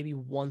to like maybe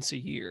once a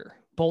year,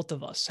 both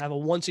of us have a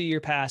once a year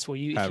pass where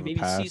if you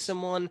maybe see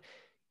someone,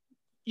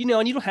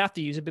 and you don't have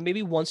to use it, but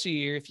maybe once a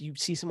year, if you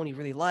see someone you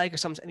really like or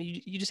something, I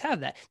mean, you just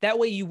have that. That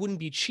way you wouldn't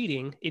be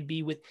cheating. It'd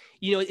be with,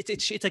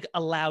 it's like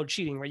allowed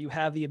cheating, right? You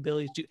have the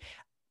ability to,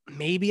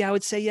 maybe I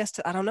would say yes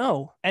to, I don't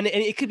know. And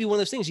it could be one of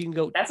those things you can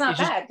go, that's not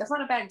bad. That's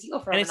not a bad deal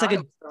for and it's like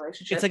a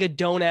relationship. It's like a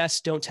don't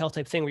ask, don't tell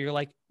type thing where you're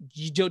like,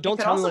 you don't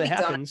tell me when it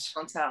happens.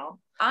 Don't tell.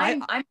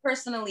 I'm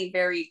personally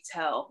very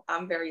tell.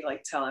 I'm very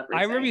like tell everything.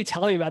 I remember you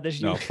telling me about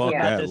this. No, fuck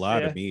that.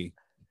 Lie to me.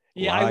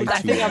 Yeah,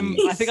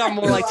 I think I'm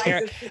more like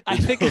Terry. I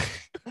think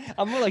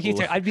I'm more like you,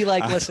 Terry. I'd be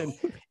like, listen,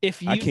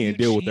 if you I can't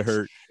deal with the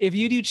hurt. If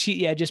you do cheat,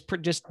 yeah, just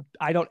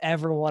I don't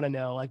ever want to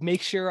know. Like,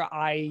 make sure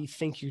I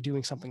think you're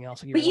doing something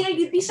else. But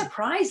you'd be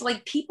surprised.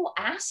 Like, people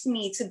ask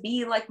me to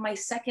be like my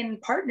second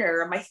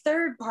partner or my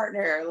third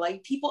partner.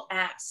 Like, people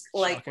ask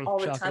like all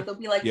the time. They'll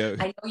be like,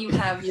 I know you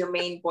have your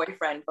main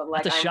boyfriend, but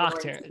like I'm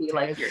going to be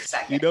like your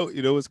second.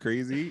 You know what's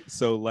crazy?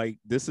 So like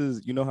this is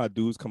how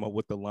dudes come up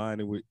with the line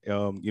and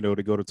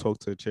to go to talk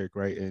to a chick,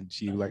 right? And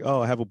she like,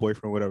 oh, I have a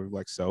boyfriend, whatever.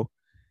 Like, so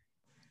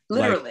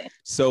literally. Like,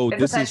 so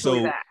this is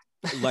so that.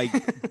 Like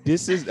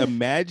this is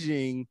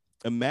imagine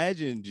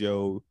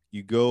Joe,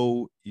 you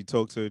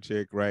talk to a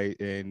chick, right?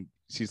 And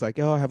she's like,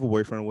 oh, I have a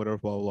boyfriend, whatever,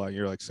 blah, blah, blah. And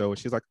you're like, so, and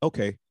she's like,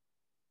 okay.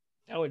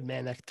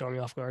 That could throw me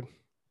off guard.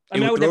 I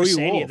mean, I would never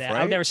say any of that. Right?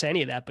 I would never say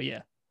any of that, but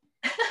yeah.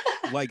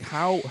 Like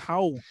how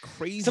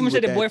crazy. Someone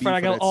said a boyfriend,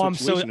 I go, oh, I'm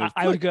so,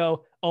 I would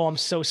go, oh, I'm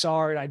so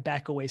sorry. And I'd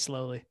back away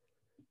slowly.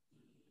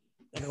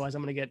 Otherwise,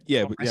 I'm going to get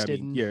arrested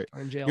in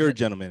jail. You're a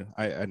gentleman.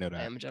 I know that.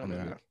 I am a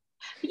gentleman.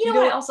 You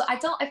know what? Also, I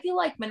feel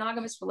like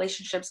monogamous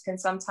relationships can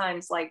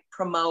sometimes like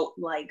promote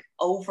like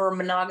over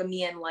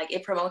monogamy, and like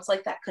it promotes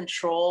like that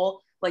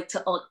control, like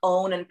to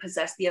own and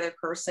possess the other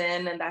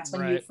person. And that's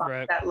when you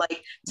find that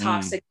like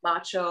toxic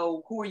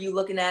macho, who are you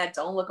looking at?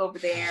 Don't look over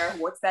there.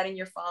 What's that in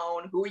your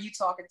phone? Who are you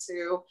talking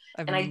to?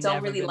 And I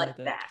don't really like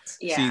that.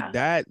 Yeah. See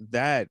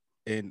that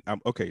and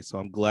okay, so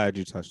I'm glad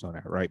you touched on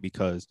that, right?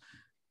 Because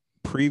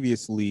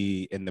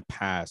previously in the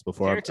past,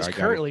 before I got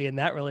currently in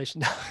that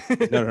relation.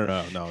 No,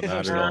 not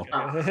at all.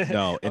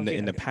 No,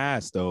 in the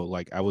past though,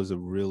 like I was a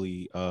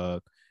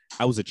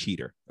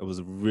cheater. I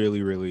was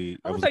really.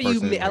 I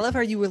love how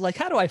you were like,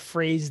 how do I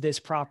phrase this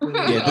properly?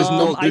 Yeah,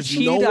 I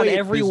cheated on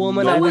every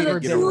woman I've ever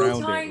been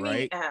around it,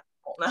 right?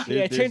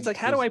 Yeah, it turns like,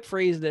 how do I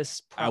phrase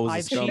this?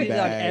 I've cheated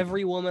on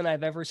every woman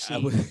I've ever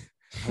seen.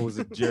 I was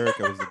a jerk.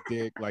 I was a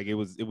dick. Like I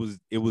was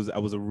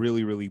a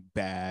really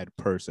bad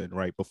person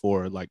right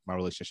before like my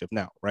relationship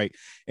now, right?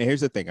 And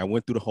here's the thing. I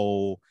went through the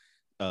whole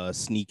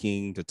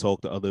sneaking to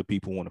talk to other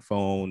people on the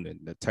phone and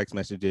the text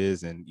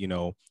messages and,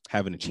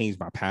 having to change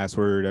my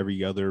password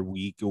every other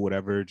week or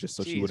whatever, just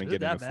so she wouldn't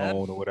get in the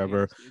phone or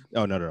whatever.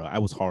 Oh, no. I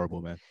was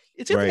horrible, man.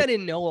 It's good that I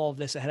didn't know all of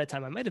this ahead of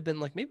time. I might have been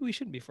like, maybe we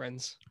shouldn't be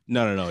friends.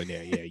 No.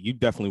 Yeah. You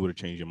definitely would have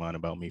changed your mind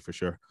about me for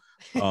sure.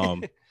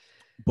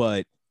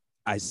 But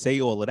I say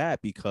all of that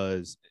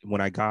because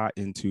when I got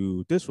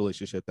into this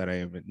relationship that I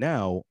am in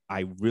now,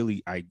 I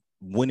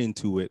went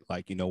into it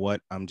like, you know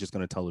what? I'm just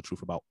going to tell the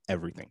truth about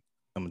everything.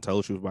 I'm going to tell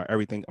the truth about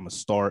everything. I'm going to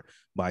start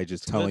by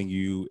just telling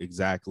you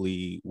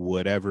exactly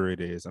whatever it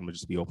is. I'm going to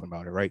just be open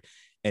about it, right?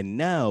 And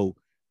now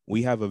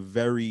we have a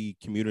very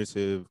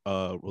communicative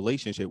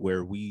relationship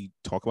where we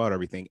talk about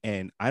everything,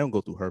 and I don't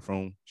go through her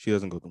phone. She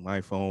doesn't go through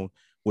my phone.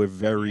 We're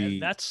very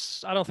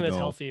that's I don't think that's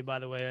healthy, by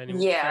the way.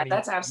 Yeah,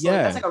 that's absolutely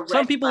that's like a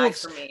red flag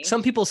for me.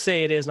 Some people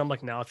say it is, and I'm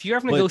like, no. If you're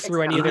having to go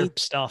through any of their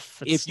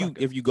stuff, if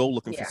you go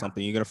looking for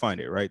something, you're gonna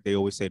find it, right? They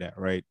always say that,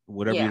 right?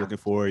 Whatever you're looking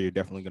for, you're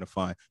definitely gonna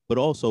find. But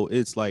also,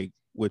 it's like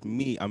with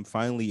me, I'm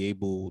finally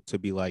able to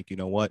be like, you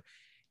know what?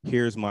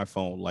 Here's my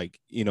phone. Like,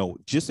 you know,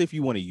 just if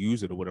you want to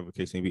use it or whatever the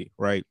case may be,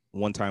 right?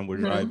 One time we're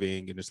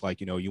driving and it's like,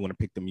 you know, you want to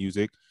pick the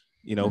music,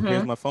 you know,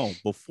 here's my phone.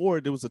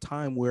 Before there was a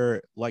time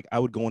where like I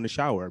would go in the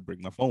shower, I'd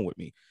bring my phone with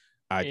me.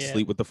 I'd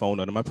sleep with the phone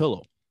under my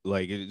pillow.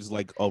 Like it's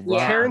like a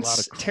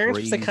Terrence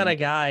was the kind of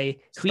guy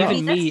who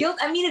even me.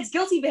 I mean, it's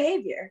guilty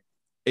behavior.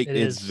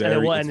 It's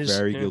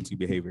very guilty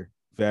behavior.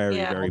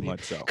 Very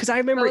much so. Because I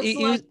remember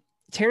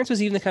Terrence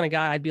was even the kind of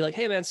guy I'd be like,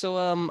 hey man, so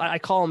I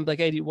call him like,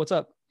 hey dude, what's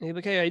up? And he'd be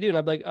like, hey, how you doing?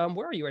 I'd be like,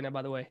 where are you right now,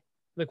 by the way?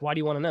 Like, why do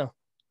you want to know?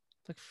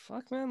 Like,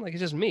 fuck, man. Like,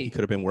 it's just me. He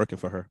could have been working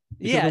for her.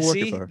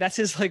 That's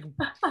his, like,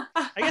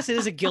 I guess it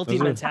is a guilty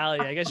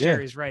mentality. I guess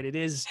Jerry's right. It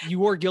is, you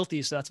were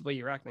guilty, so that's the way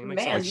you're acting.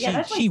 Man,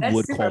 she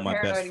would call my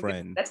best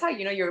friend. That's how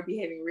you know you're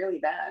behaving really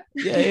bad.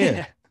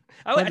 Yeah.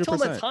 I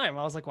told him at the time,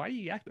 I was like, why do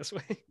you act this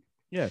way?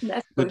 Yeah.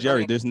 But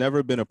Jerry, there's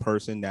never been a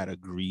person that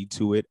agreed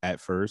to it at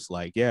first.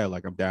 Like, yeah,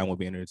 like I'm down with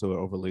being into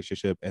a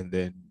relationship, and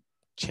then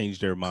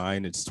changed their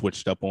mind and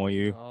switched up on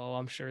you. Oh,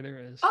 I'm sure there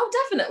is. Oh,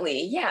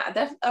 definitely.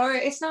 Yeah. Or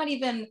it's not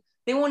even,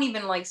 they won't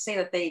even like say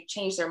that they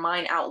changed their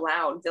mind out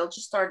loud. They'll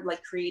just start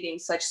like creating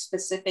such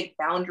specific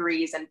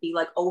boundaries and be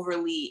like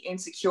overly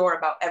insecure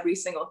about every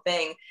single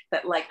thing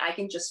that like I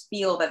can just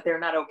feel that they're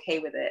not okay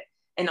with it.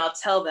 And I'll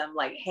tell them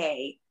like,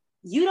 hey,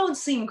 you don't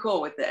seem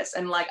cool with this.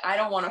 And like, I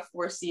don't want to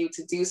force you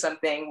to do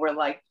something where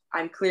like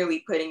I'm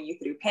clearly putting you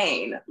through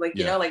pain. Like,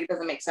 you know, like it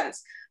doesn't make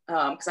sense.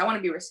 Because I want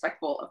to be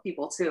respectful of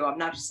people too. I'm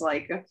not just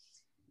like,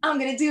 I'm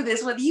going to do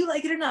this whether you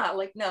like it or not.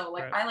 Like, no,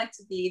 like I like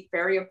to be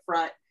very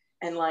upfront.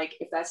 And like,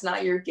 if that's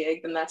not your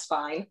gig, then that's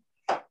fine.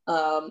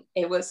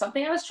 It was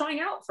something I was trying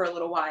out for a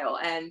little while.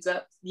 And,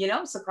 you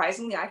know,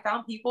 surprisingly, I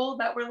found people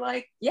that were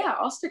like, yeah,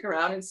 I'll stick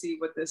around and see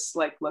what this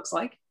like looks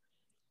like.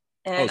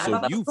 And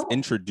so you've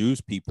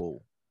introduced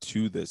people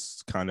to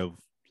this kind of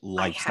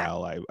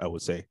lifestyle, I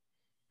would say.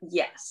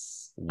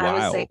 Yes.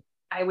 Wow.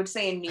 I would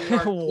say in New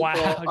York, people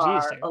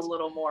are a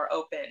little more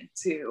open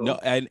to. No,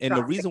 and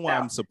the reason why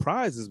I'm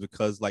surprised is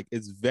because like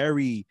it's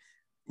very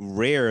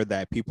rare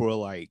that people are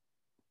like,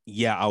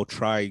 yeah, I'll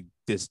try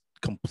this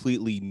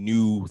completely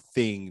new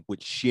thing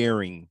with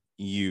sharing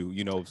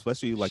you know,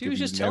 especially like she was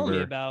just telling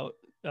me about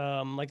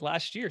like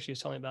last year she was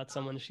telling me about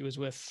someone she was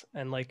with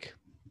and like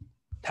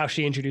how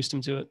she introduced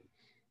him to it.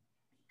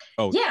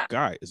 Oh yeah,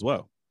 guy as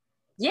well.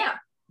 Yeah.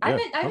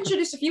 I've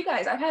introduced a few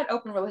guys. I've had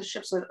open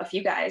relationships with a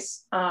few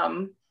guys.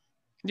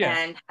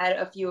 And had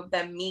a few of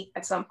them meet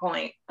at some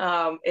point.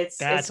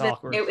 It's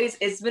awkward.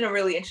 It's been a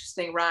really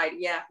interesting ride.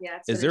 Yeah.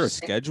 Is there a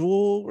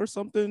schedule or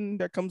something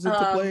that comes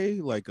into play?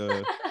 Like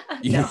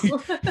no.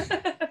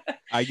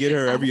 I get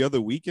her every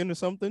other weekend or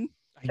something.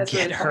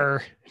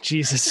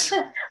 Jesus.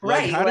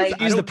 Right.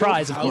 Like, use the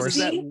prize, of course.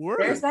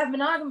 There's that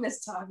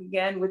monogamous talk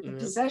again with the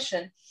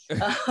possession.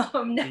 No.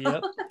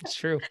 Yep, it's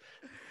true.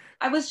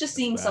 I was just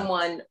seeing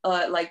someone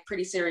like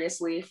pretty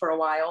seriously for a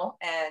while,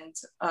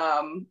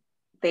 and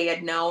they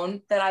had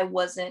known that I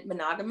wasn't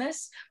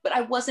monogamous, but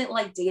I wasn't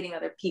like dating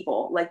other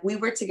people. Like we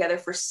were together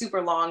for super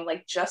long,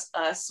 like just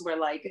us. Where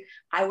like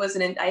I'm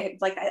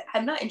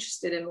not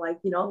interested in like,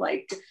 you know,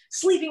 like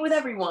sleeping with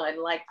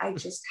everyone. Like I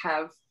just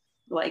have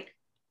like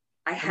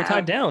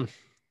tied down.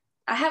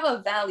 I have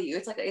a value.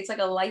 It's like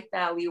a life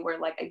value where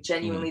like I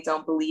genuinely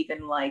don't believe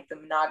in like the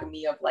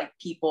monogamy of like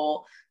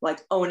people like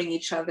owning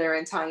each other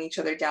and tying each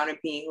other down and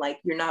being like,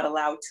 you're not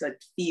allowed to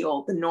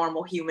feel the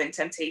normal human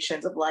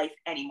temptations of life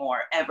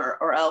anymore, ever,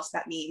 or else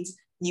that means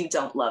you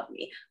don't love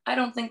me. I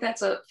don't think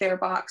that's a fair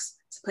box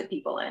to put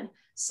people in.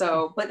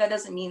 So, but that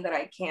doesn't mean that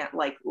I can't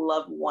like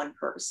love one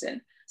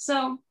person.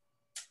 So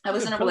I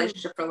was in a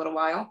relationship for a little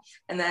while,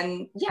 and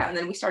then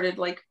we started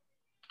like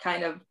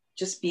kind of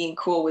just being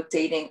cool with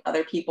dating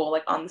other people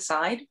like on the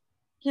side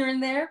here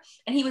and there.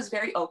 And he was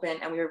very open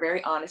and we were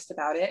very honest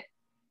about it.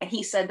 And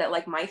he said that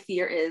like, my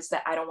fear is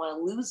that I don't want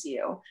to lose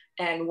you.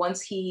 And once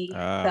he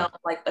felt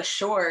like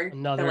assured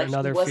that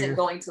like he wasn't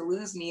going to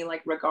lose me,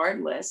 like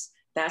regardless,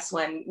 that's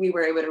when we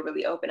were able to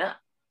really open up.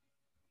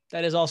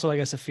 That is also, I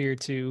guess, a fear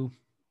too.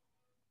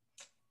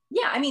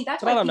 Yeah, I mean,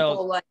 that's why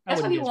people like,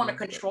 that's why people want to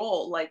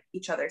control like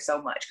each other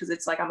so much. Cause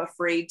it's like, I'm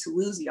afraid to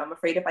lose you. I'm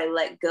afraid if I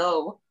let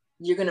go,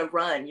 you're going to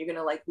run. You're going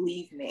to like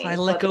leave me. If I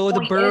let go of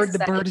the bird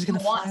is going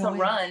to fly away.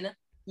 Run,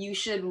 you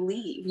should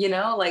leave, you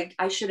know, like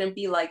I shouldn't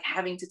be like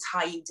having to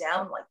tie you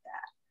down like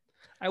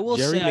that. I will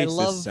say I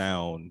love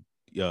sound.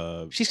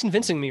 She's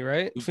convincing me,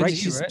 right?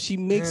 She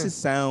makes it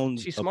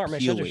sound she's smart,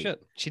 appealing. Man. She does her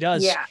shit. She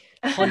does. Yeah.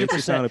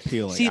 100% sound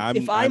appealing. See,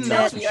 I'm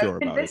not too sure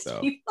about it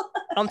though.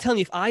 I'm telling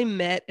you,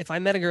 if I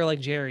met a girl like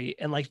Jerry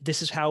and like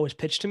this is how it was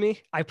pitched to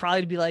me, I'd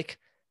probably be like,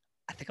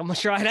 I think I'm gonna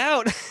try it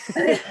out.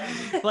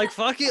 Like,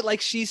 fuck it. Like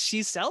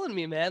she's selling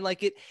me, man.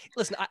 Like it,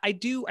 listen, I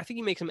think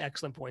you make some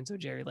excellent points though,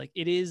 Jerry. Like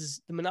it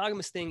is, the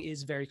monogamous thing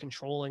is very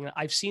controlling.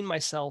 I've seen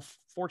myself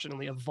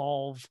fortunately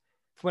evolve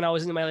from when I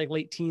was in my like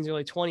late teens,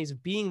 early 20s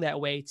of being that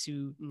way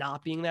to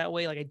not being that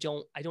way. Like I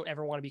don't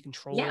ever want to be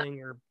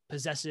controlling or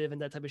possessive and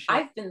that type of shit.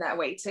 I've been that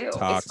way too.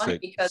 Toxic, it's funny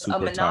because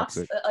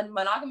a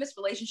monogamous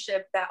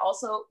relationship that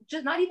also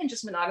just not even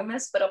just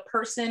monogamous, but a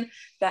person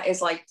that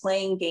is like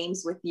playing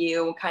games with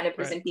you, kind of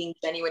isn't being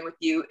genuine with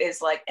you,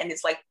 is like, and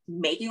it's like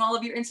making all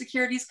of your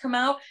insecurities come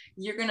out.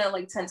 You're gonna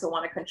like tend to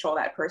want to control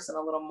that person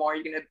a little more.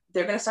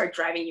 They're gonna start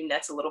driving you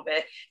nuts a little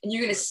bit, and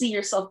you're gonna see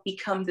yourself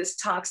become this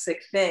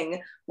toxic thing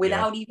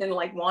without even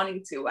like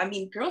wanting to. I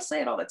mean, girls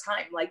say it all the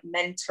time, like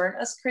men turn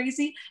us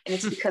crazy, and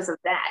it's because of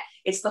that.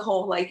 It's the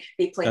whole like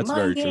they play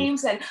mind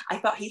games, and I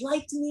thought he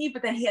liked me,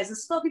 but then he hasn't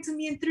spoken to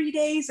me in 3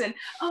 days, and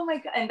oh my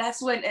god, and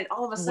that's when, and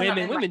all of a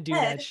sudden women do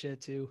that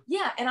shit too.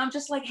 Yeah, and I'm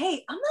just like,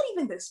 hey, I'm not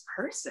even this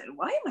person.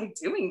 Why am I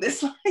doing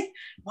this? Like,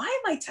 why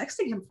am I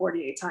texting him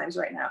 48 times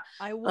right now?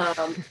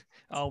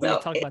 We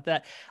don't talk about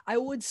that. I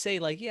would say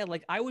like, yeah,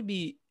 like I would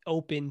be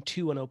open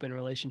to an open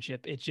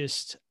relationship. It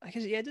just, I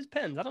guess, yeah, it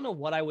depends. I don't know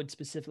what I would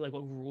specifically, like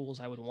what rules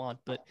I would want,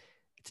 but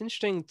it's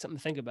interesting, something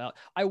to think about.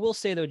 I will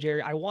say though,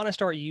 Jerry, I want to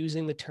start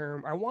using the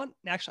term, I want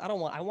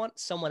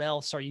someone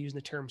else start using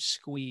the term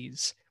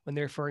squeeze when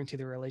they're referring to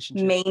the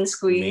relationship. Main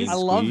squeeze. I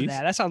love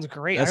that. That sounds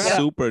great. That's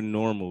super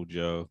normal,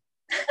 Joe.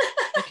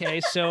 Okay,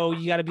 so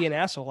you got to be an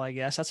asshole, I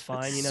guess. That's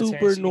fine. You know, super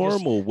Terrence,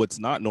 normal. What's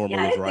not normal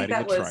is riding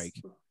a trike.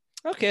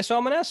 Okay, so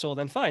I'm an asshole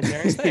then. Fine,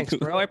 Terrence. Thanks,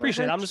 bro. I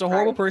appreciate it. I'm just a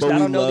horrible person. I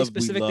don't know the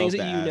specific things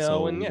that you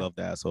know. And we love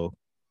the asshole.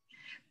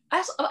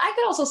 I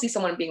could also see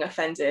someone being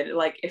offended,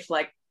 like if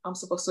like I'm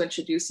supposed to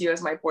introduce you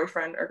as my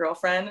boyfriend or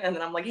girlfriend, and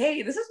then I'm like,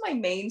 hey, this is my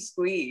main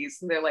squeeze,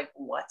 and they're like,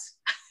 what?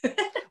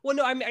 Well,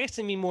 no, I mean, I guess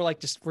I mean more like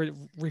just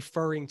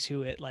referring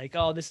to it, like,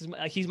 oh, this is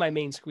he's my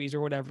main squeeze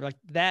or whatever. Like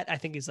that, I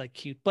think is like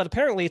cute, but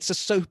apparently it's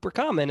just super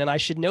common, and I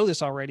should know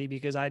this already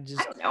because I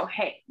don't know.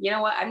 Hey, you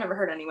know what? I've never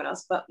heard anyone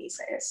else but me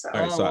say it. So,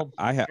 all right, so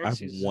I have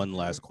one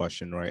last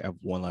question, right? I have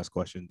one last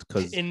question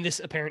because in this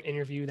apparent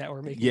interview that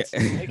we're making, yeah,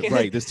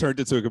 right. This turned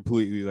into a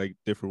completely like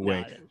different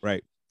way,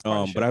 right?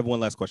 But I have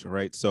one last question,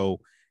 right? So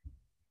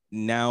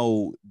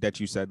now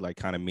that you said like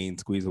kind of main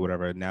squeeze or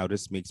whatever, now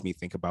this makes me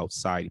think about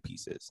side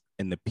pieces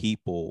and the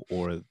people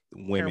or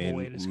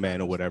women,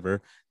 men or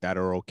whatever that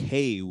are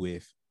okay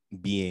with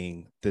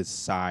being the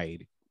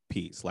side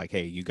piece. Like,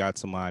 hey, you got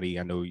somebody,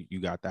 I know you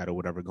got that or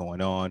whatever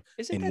going on.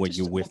 Isn't and that when just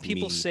you're with what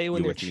people me, say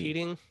when they're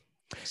cheating?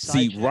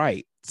 See,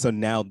 right. So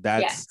now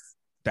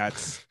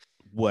that's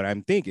what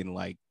I'm thinking.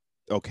 Like,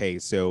 okay,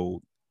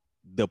 so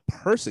the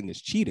person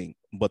is cheating,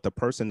 but the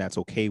person that's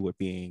okay with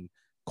being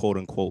quote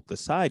unquote the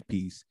side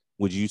piece,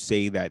 would you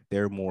say that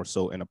they're more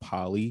so in a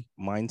poly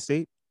mind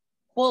state?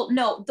 Well,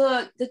 no,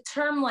 the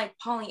term like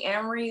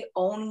polyamory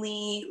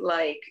only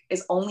like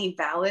is only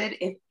valid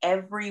if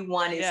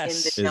everyone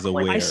is in the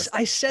aware.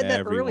 I said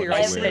that earlier.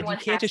 I said you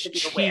can't just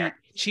cheat.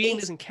 Cheating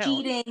doesn't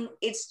count.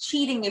 It's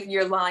cheating if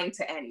you're lying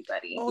to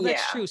anybody. Oh,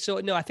 that's true. So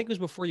no, I think it was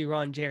before you were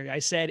on, Jerry. I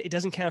said it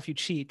doesn't count if you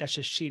cheat. That's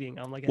just cheating.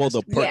 I'm like, well,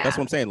 that's what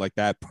I'm saying. Like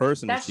that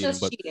person is cheating,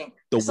 but cheating.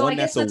 The one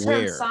that's aware.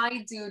 The term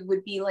side dude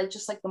would be like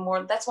just like the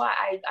more. That's why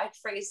I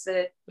phrase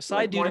it. The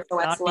side dude. So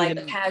it's like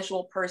a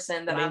casual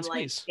person that I'm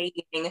like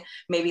dating.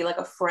 Maybe like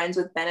a friends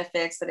with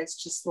benefits that it's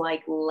just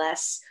like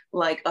less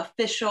like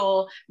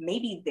official.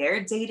 Maybe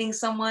they're dating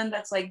someone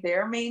that's like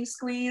their main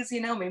squeeze.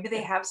 You know, maybe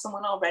they have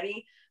someone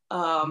already.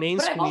 Main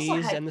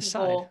squeeze and the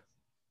side.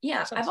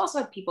 Yeah, I've also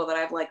had people that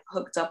I've like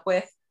hooked up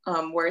with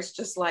where it's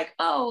just like,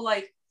 oh,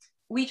 like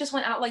we just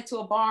went out like to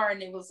a bar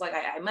and it was like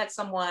I met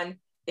someone.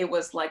 It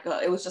was like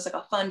it was just like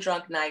a fun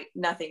drunk night.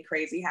 Nothing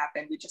crazy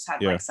happened. We just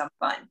had like some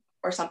fun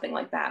or something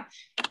like that.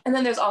 And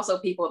then there's also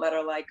people that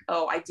are like,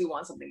 oh, I do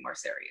want something more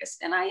serious.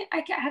 And I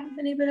haven't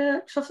been able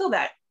to fulfill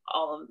that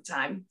all of the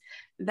time.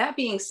 That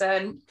being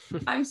said,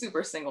 I'm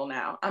super single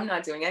now. I'm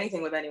not doing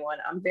anything with anyone.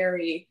 I'm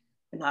very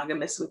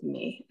monogamous with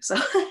me. So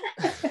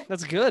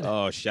that's good.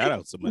 Oh, shout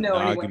out to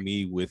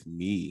monogamy with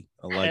me.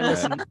 I like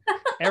that.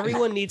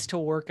 Everyone needs to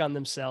work on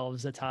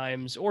themselves at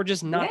times or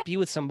just not be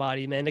with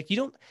somebody, man. Like we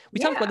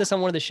talked about this on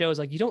one of the shows.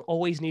 Like you don't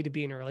always need to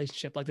be in a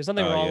relationship. Like there's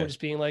nothing wrong with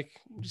just being like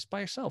just by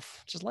yourself.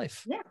 It's just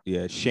life.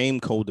 Yeah. Shame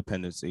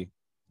codependency.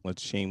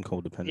 Let's shame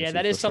codependency. Yeah,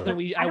 that is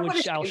something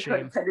I'll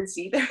shame. Codependency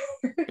either.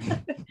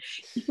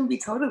 You can be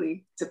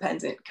totally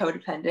dependent,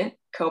 codependent,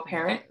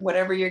 co-parent,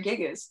 whatever your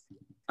gig is.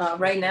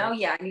 Right now,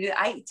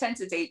 I tend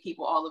to date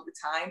people all of the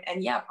time.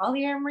 And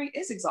polyamory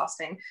is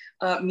exhausting,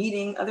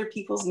 meeting other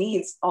people's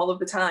needs all of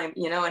the time,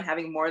 you know, and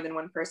having more than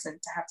one person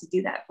to have to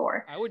do that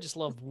for. I would just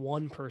love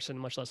one person,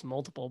 much less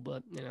multiple,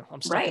 but, you know,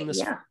 I'm stuck in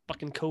this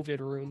fucking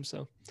COVID room,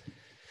 so.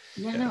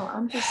 Yeah, no,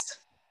 I'm just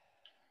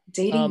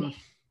dating.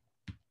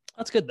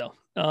 That's good, though.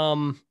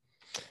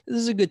 This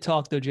is a good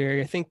talk, though,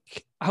 Jerry.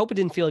 I hope it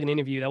didn't feel like an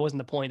interview. That wasn't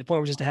the point. The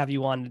point was just to have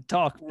you on to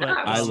talk. But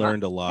I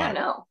learned a lot. Yeah,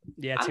 no.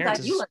 Yeah, I'm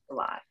glad you learned a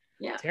lot.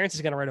 Yeah. Terrence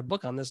is going to write a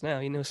book on this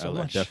now. He knows so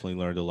much. I definitely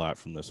learned a lot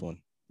from this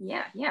one.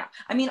 Yeah.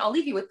 I mean, I'll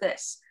leave you with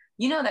this.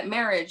 you know that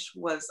marriage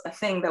was a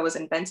thing that was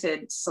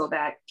invented so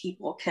that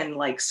people can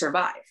like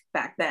survive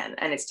back then,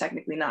 and it's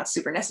technically not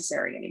super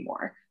necessary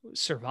anymore.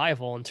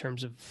 Survival in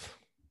terms of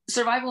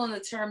Survival in the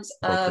terms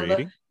of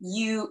Procreating?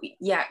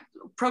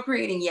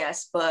 procreating,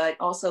 yes, but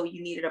also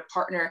you needed a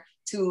partner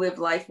to live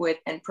life with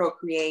and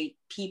procreate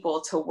people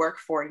to work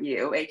for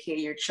you, aka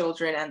your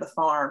children and the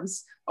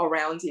farms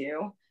around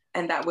you.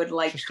 And that would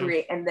like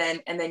create, and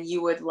then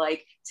you would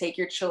like take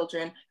your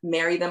children,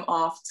 marry them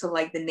off to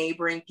like the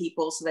neighboring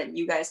people so that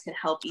you guys can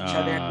help each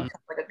other and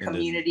become like a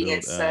community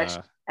and such.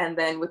 And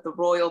then with the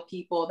royal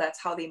people,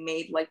 that's how they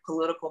made like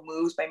political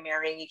moves, by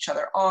marrying each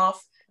other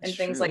off and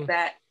things like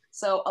that.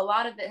 So a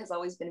lot of it has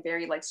always been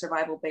very like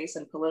survival based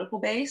and political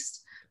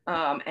based.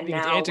 And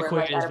now we're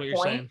like at a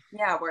point,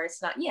 where it's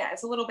not,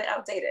 it's a little bit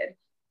outdated.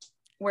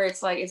 Where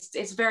it's like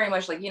it's very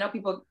much like, you know,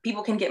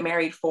 people can get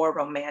married for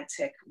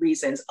romantic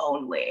reasons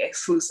only,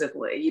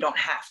 exclusively. You don't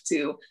have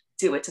to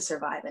do it to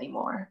survive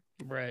anymore.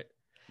 Right.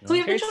 So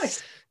you have a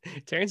choice.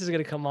 Terrence is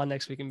gonna come on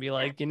next week and be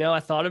like, you know, I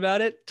thought about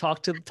it.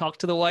 Talk to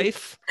the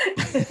wife.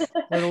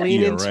 We're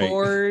leaning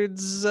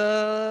towards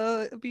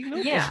being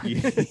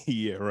open.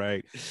 Yeah,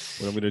 right.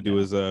 What I'm gonna do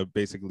is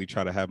basically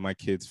try to have my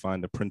kids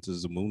find the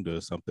Princess Zamunda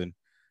or something,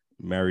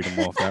 marry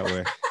them off that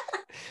way.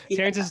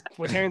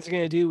 What Terrence is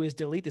going to do is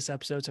delete this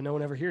episode so no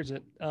one ever hears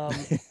it.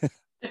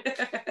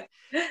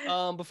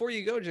 Before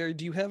you go, Jerry,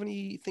 do you have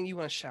anything you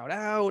want to shout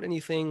out?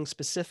 Anything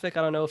specific?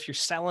 I don't know if you're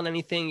selling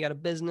anything, you got a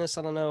business.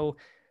 I don't know.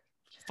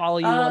 Follow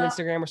you on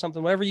Instagram or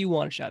something, whatever you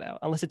want to shout out,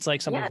 unless it's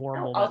like something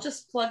horrible. I'll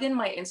just plug in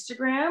my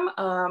Instagram.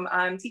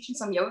 I'm teaching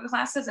some yoga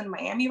classes in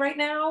Miami right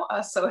now.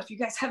 So if you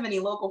guys have any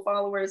local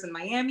followers in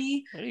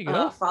Miami, there you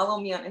go. Follow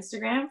me on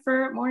Instagram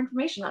for more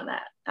information on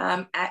that.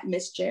 At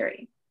Miss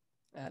Jerry.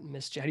 At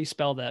Miss Jerry. How do you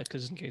spell that?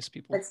 Because in case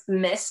people. It's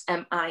Miss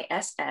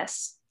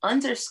MISS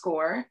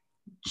 _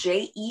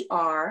 JERII.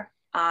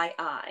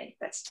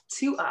 That's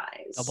 2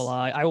 I's. Double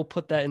I. I will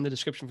put that in the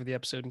description for the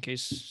episode in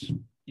case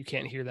you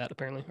can't hear that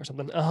apparently or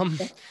something.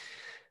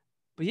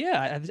 But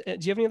yeah, do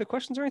you have any other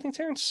questions or anything,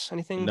 Terrence?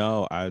 Anything?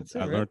 No, I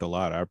learned a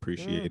lot. I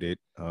appreciate it.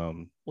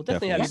 We'll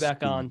definitely have you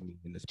back on,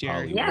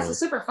 Jerry. Yeah, it's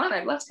super fun.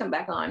 I'd love to come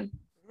back on.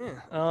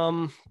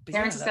 Yeah.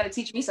 Terrence has got to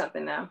teach me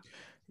something now.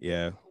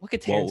 Yeah. What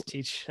could Terrence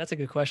teach? That's a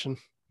good question.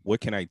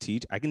 What can I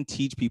teach? I can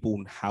teach people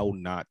how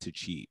not to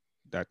cheat.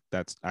 I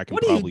can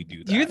probably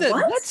do that. You're the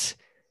what?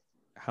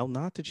 How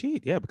not to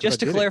cheat? Yeah. Just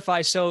to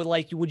clarify, so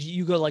like, would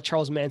you go like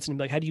Charles Manson and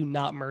be like, how do you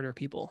not murder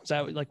people? Is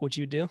that like what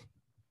you do?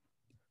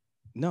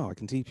 No, I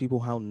can teach people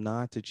how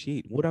not to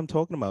cheat. What I'm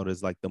talking about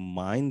is like the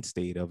mind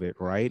state of it,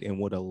 right? And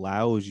what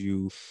allows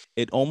you,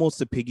 it almost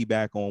to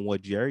piggyback on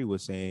what Jerry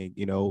was saying,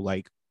 you know,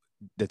 like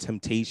the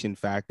temptation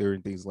factor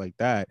and things like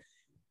that,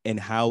 and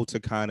how to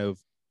kind of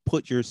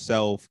put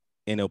yourself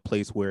in a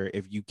place where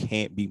if you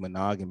can't be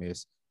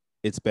monogamous,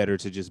 it's better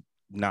to just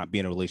not be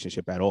in a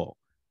relationship at all.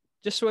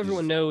 Just so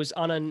everyone knows,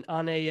 on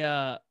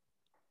a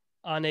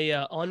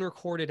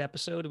unrecorded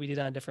episode we did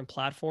on a different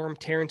platform,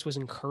 Terrence was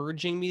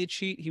encouraging me to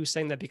cheat. He was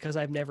saying that because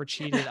I've never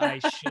cheated, I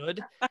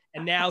should.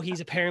 And now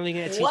he's apparently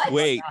going to teach me.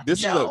 Wait,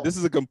 this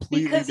is a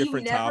completely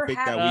different topic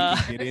that we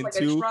can get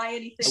into.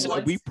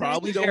 We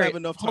probably don't have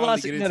enough time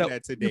to get into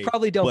that today. You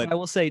probably don't. But I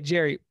will say,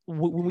 Jerry,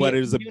 but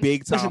it is a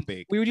big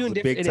topic. We were doing a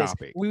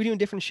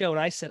different show, and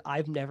I said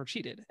I've never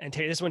cheated. And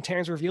this is when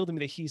Terrence revealed to me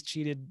that he's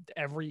cheated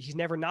he's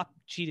never not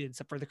cheated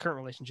except for the current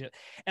relationship.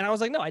 And I was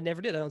like, no, I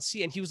never did. I don't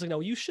see it. And he was like, no,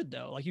 you should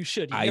though. Like you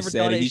should. I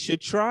said he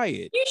should try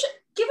it. You should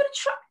give it a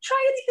try.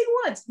 Try anything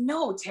once.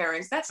 No,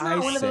 Terrence, that's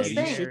not one of those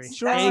things.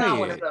 That's not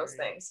one of those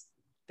things.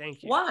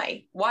 Thank you.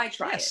 Why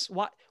try it?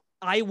 Why?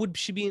 I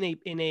should be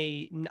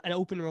in an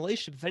open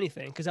relationship, if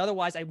anything, because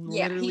otherwise I'm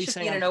literally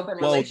saying in an open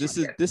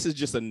relationship. Well, this is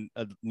just a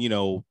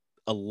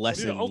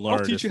lesson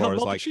learned as far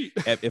as like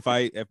if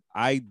I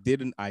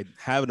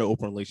have an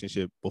open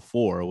relationship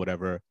before or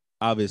whatever.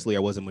 Obviously, I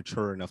wasn't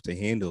mature enough to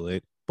handle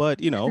it,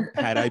 but you know,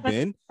 had I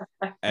been,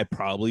 it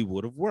probably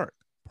would have worked.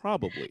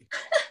 Probably.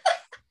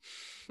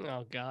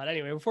 Oh God.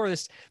 Anyway, before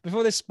this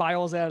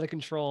spirals out of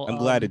control, I'm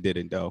glad it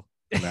didn't though.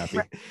 I'm happy.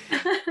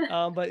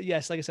 But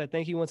yes, like I said,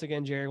 thank you once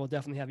again, Jerry. We'll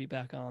definitely have you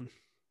back on.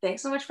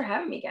 Thanks so much for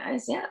having me,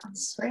 guys. Yeah,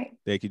 it's great.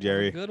 Thank you,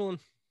 Jerry. Good one.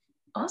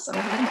 Awesome.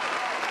 All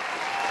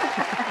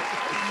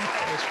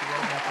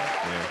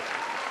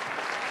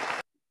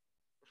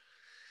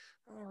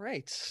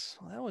right.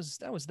 Well,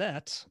 that was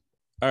that.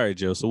 All right,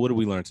 Joe. So what did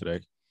we learn today?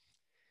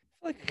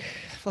 I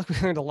feel like we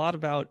learned a lot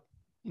about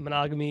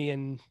monogamy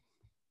and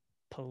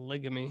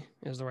polygamy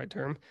is the right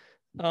term.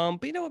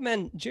 But you know what,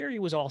 man, Jerry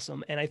was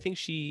awesome. And I think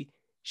she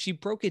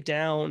broke it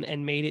down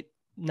and made it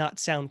not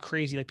sound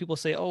crazy. Like people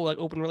say, oh, like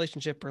open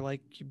relationship or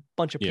like a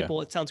bunch of people,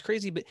 it sounds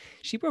crazy, but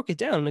she broke it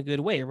down in a good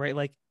way, right?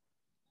 Like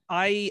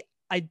I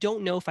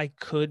don't know if I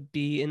could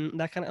be in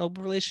that kind of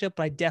open relationship,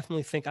 but I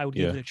definitely think I would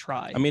give it a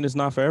try. I mean, it's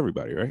not for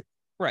everybody, right?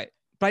 Right.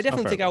 But I It's not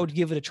definitely for think I everyone. would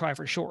give it a try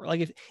for sure.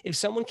 Like if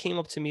someone came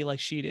up to me like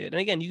she did, and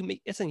again, you can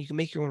make, it's like you can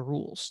make your own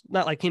rules.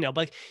 Not like, but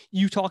like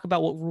you talk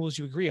about what rules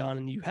you agree on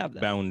and you have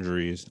them.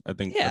 Boundaries. I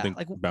Yeah, think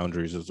like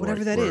boundaries is the whatever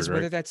right that word, is, right?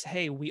 whether that's,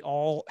 hey, we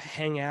all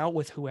hang out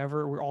with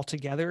whoever, we're all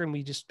together and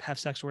we just have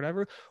sex or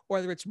whatever, or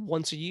whether it's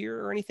once a year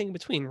or anything in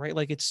between, right?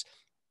 Like it's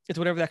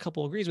whatever that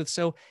couple agrees with.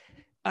 So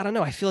I don't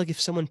know. I feel like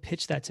if someone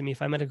pitched that to me,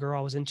 if I met a girl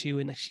I was into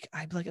and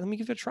I'd be like, let me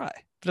give it a try. If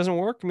it doesn't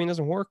work, I mean, it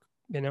doesn't work,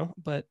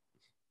 but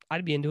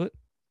I'd be into it.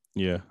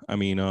 Yeah. I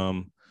mean,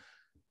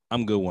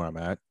 I'm good where I'm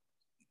at.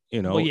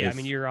 Well, yeah, I If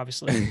mean, you're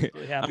obviously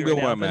really happy I'm right good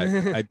where now, I'm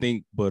at. but I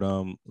think, but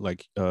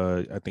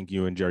I think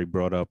you and Jerry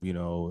brought up,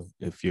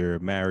 if you're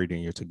married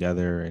and you're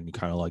together and you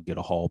kind of like get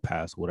a hall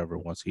pass, whatever,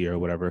 once a year or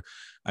whatever.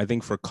 I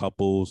think for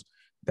couples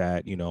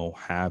that,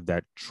 have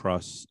that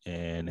trust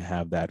and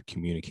have that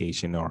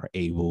communication, are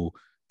able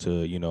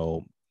to,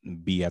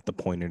 be at the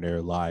point in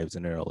their lives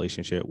in their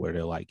relationship where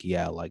they're like,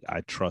 yeah, like I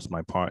trust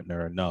my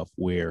partner enough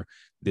where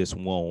this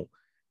won't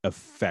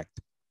affect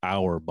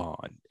our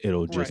bond.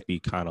 It'll right. just be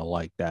kind of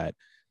like that,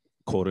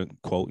 quote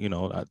unquote,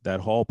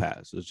 that hall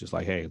pass. It's just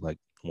like, hey, like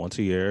once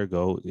a year,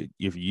 go.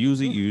 If you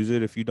use it, use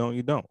it. If you don't,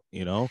 you don't.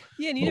 Yeah, and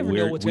you But never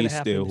know what's going we to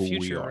happen in still the who we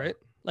future, are. right?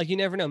 Like you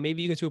never know.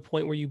 Maybe you get to a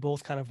point where you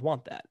both kind of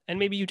want that, and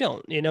maybe you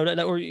don't.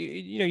 Or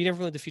you never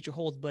know what the future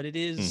holds. But it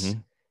is, Mm-hmm.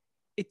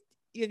 it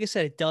like I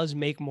said, it does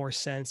make more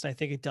sense. And I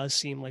think it does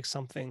seem like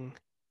something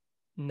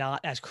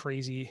not as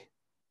crazy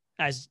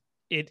as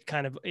it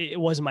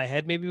was in my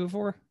head maybe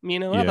before.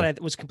 Not Yeah, that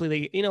I was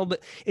completely,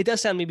 but it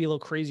does sound maybe a little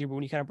crazier. But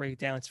when you kind of break it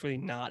down, it's really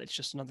not. It's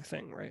just another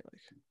thing, right?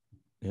 Like,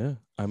 yeah.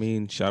 I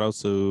mean, shout out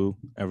to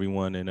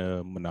everyone in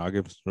a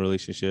monogamous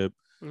relationship,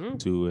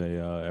 to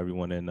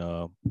everyone in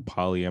a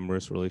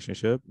polyamorous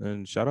relationship,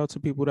 and shout out to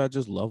people that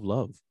just love.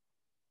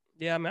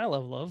 yeah, I mean, I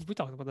love love. We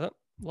talked about that.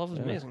 Love is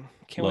Yeah, amazing.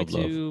 Can't wait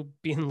love. to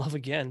be in love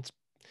again.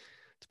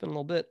 It's been a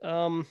little bit.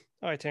 All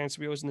right, Terrence,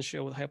 we always in the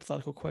show with a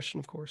hypothetical question,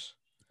 of course.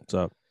 What's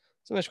up?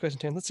 So next question,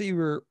 Terrence. Let's say you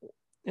were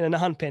in a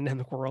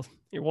non-pandemic world.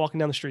 You're walking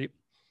down the street,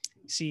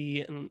 you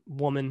see a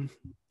woman,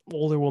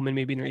 older woman,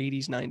 maybe in her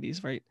 80s,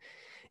 90s, right?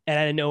 And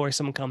out of nowhere,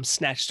 someone comes,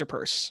 snatches her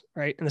purse,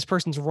 right? And this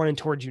person's running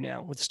towards you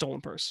now with a stolen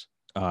purse.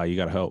 You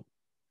gotta help.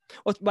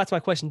 Well, that's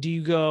my question. Do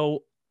you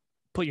go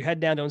put your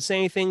head down, don't say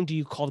anything? Do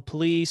you call the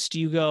police?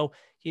 Do you go,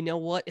 you know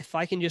what, if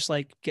I can just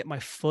like get my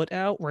foot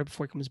out right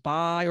before he comes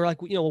by, or like,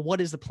 what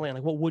is the plan?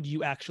 Like, what would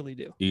you actually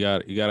do? You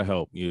gotta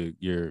help.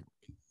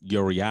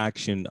 Your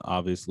reaction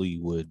obviously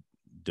would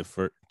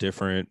differ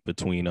different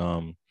between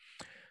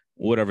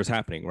whatever's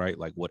happening, right?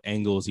 Like what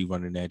angle is he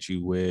running at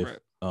you with? Right.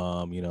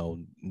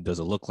 Does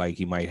it look like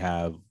he might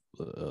have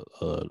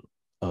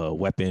a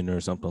weapon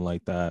or something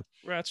like that?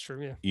 Right, that's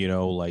true. Yeah.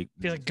 Like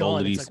if he's a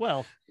gun, it's like,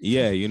 well,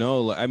 yeah,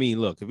 I mean,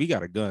 look, if he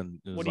got a gun,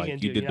 it's what are you like gonna you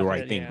do? did You're the not right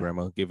gonna- thing, yeah.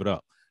 grandma. Give it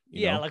up.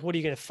 Yeah, like what are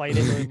you gonna fight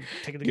him or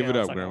take the Give gun? it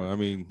It's up, like, grandma. oh. I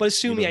mean, But I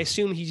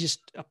assume he's just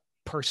a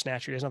purse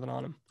snatcher. There's nothing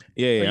on him.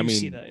 yeah. Or I you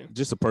see mean, that, yeah.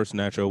 just a person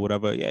natural or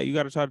whatever. Yeah, you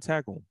got to try to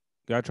tackle him.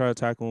 You got to try to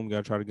tackle him. You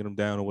got to try to get him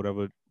down or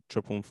whatever,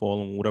 trip him,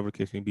 fall him, whatever the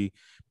case may be,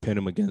 pin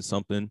him against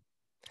something.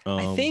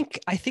 I think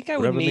I would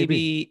whatever it may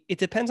maybe, it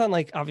depends on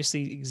like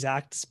obviously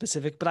exact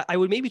specific, but I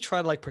would maybe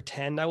try to like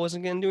pretend I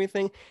wasn't going to do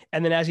anything.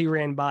 And then as he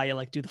ran by, you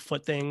like do the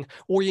foot thing.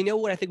 Or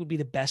what I think would be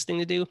the best thing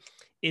to do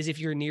is if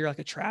you're near like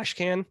a trash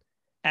can,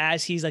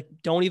 as he's like,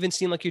 don't even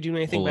seem like you're doing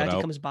anything, Pull but it as he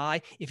out. comes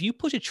by, if you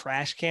push a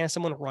trash can,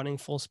 someone running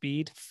full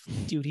speed,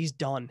 dude, he's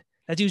done.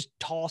 That dude's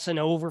tossing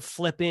over,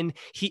 flipping.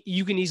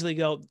 You can easily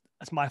go,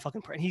 that's my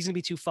fucking friend. He's going to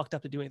be too fucked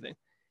up to do anything.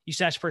 You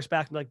snatch the purse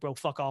back and be like, bro,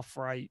 fuck off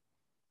before I,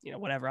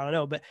 whatever. I don't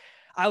know. But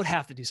I would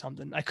have to do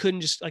something. I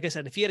couldn't just, like I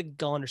said, if he had a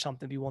gun or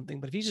something, it'd be one thing.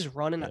 But if he's just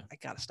running, Yeah. I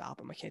got to stop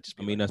him. I can't just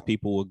be I mean, like, that's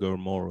people with good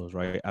morals,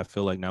 right? I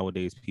feel like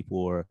nowadays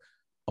people are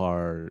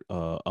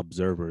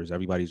observers.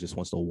 Everybody just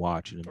wants to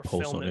watch and Or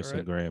post film on it,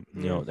 right? Instagram.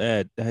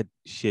 Yeah. That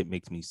shit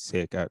makes me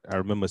sick. I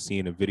remember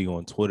seeing a video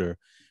on Twitter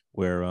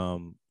where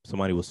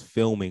somebody was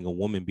filming a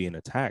woman being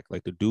attacked.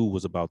 Like the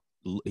dude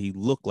he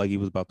looked like he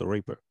was about to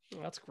rape her.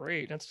 Well, that's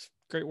great. That's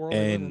a great world we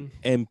live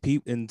in.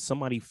 And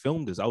somebody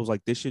filmed this. I was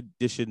like, this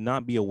should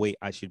not be a way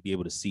I should be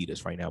able to see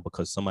this right now,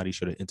 because somebody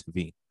should have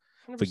intervened.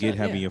 Forget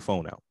having your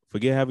phone out.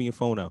 Forget having your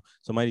phone out.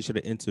 Somebody should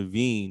have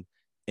intervened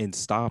and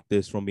stopped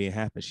this from being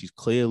happened. She's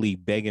clearly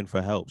begging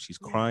for help. She's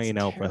crying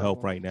out for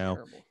help right now.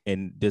 Terrible.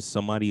 And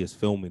somebody is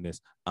filming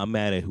this. I'm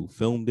mad at who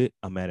filmed it.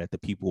 I'm mad at the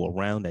people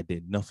around that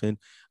did nothing.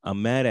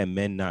 I'm mad at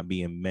men not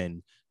being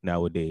men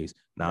nowadays.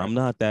 Now, Right. I'm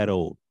not that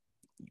old.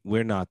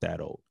 We're not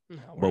that old. No,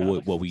 But we're not,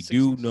 like what we 60s.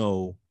 do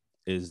know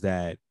is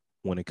that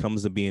when it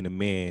comes to being a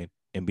man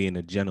and being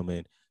a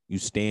gentleman, you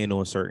stand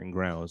on certain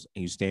grounds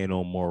and you stand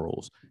on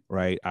morals,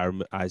 right?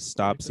 I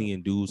stopped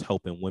seeing dudes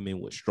helping women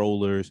with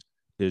strollers.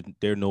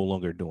 They're no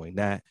longer doing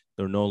that.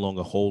 They're no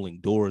longer holding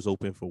doors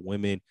open for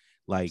women.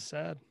 Like,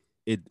 sad.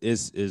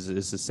 It's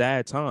a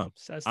sad time.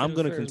 Sad state I'm of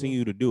gonna affairs, man.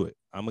 continue to do it.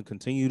 I'm gonna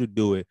continue to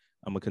do it.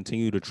 I'm gonna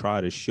continue to try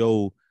to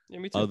show Yeah,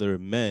 me too. other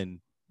men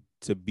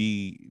to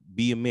be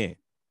a man.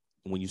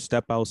 When you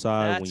step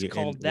outside, That's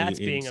that's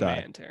being inside,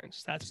 a man,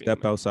 Terrence. That's being step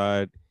a man.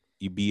 outside,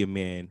 you be a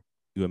man.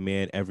 You're a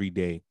man every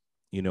day.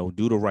 You know,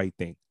 do the right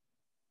thing.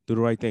 Do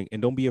the right thing.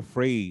 And don't be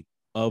afraid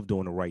of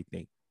doing the right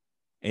thing.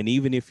 And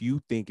even if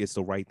you think it's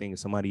the right thing and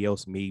somebody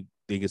else may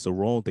think it's the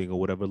wrong thing or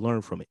whatever,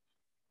 learn from it.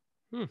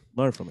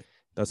 Learn from it.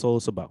 That's all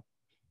it's about.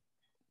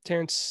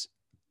 Terrence,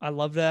 I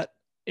love that.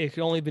 It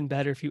could only have been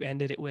better if you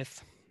ended it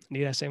with,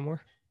 need I say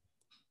more?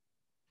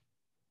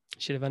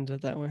 Should have ended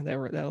it that way. That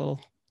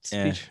little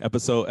speech.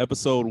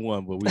 Episode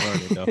 1, but we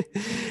learned it though.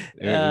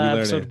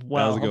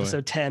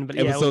 Episode 10, but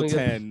episode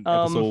 10,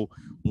 episode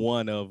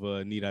 1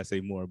 of Need I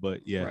Say More?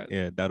 But yeah, right.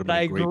 Yeah, that would be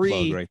a great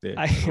plug right there.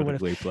 A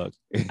great plug.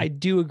 I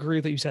do agree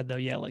with what you said though.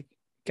 Yeah, like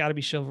got to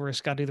be chivalrous,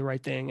 got to do the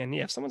right thing, and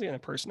yeah, if someone's gonna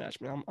impersonate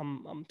me,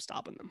 I'm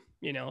stopping them.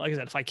 You know, like I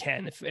said, if I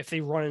can, if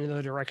they run in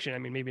another direction, I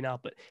mean, maybe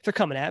not, but if they're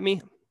coming at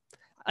me,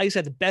 like I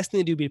said, the best thing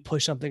to do would be to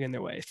push something in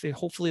their way.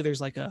 Hopefully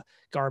there's like a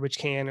garbage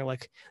can or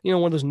like, you know,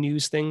 one of those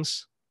news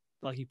things,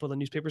 like you pull the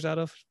newspapers out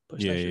of.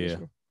 Yeah.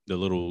 The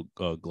little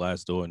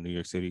glass door in New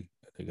York City.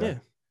 Yeah.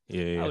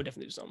 I would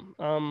definitely do something.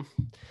 But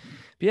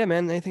yeah,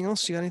 man. Anything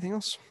else? You got anything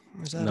else?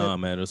 Nah,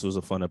 man. This was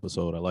a fun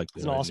episode. I liked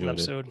it. It's an awesome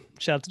episode.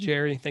 Shout out to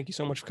Jerry. Thank you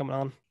so much for coming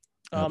on.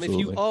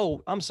 Absolutely.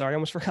 I'm sorry, I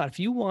almost forgot. If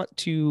you want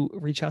to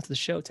reach out to the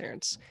show,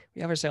 Terrence,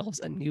 we have ourselves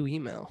a new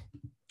email.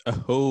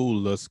 Oh,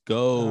 let's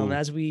go.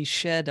 As we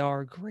shed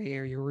our gray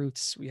area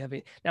roots, we have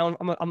it now.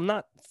 I'm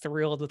not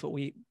thrilled with what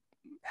we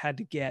had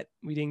to get.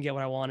 We didn't get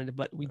what I wanted,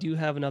 but we do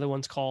have another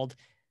one's called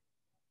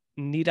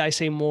Need I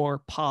Say More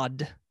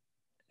Pod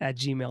at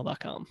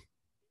gmail.com.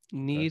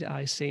 Need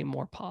I Say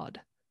More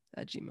Pod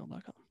at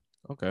gmail.com.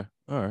 Okay.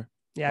 All right.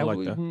 Yeah. I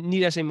like that.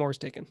 Need I Say More is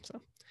taken.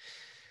 So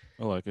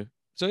I like it.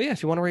 So yeah,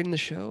 if you want to rate in the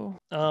show,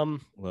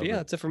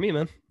 that's it for me,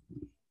 man.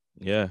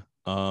 Yeah.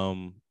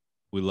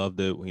 We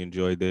loved it. We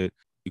enjoyed it.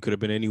 You could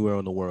have been anywhere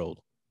in the world,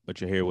 but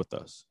you're here with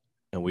us,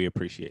 and we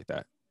appreciate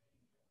that.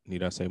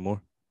 Need I say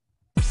more?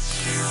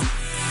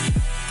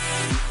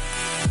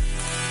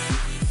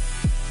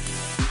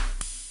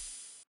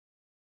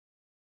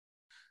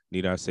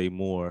 Need I say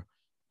more?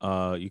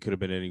 You could have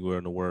been anywhere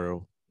in the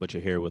world, but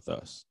you're here with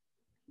us.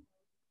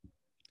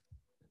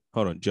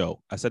 Hold on,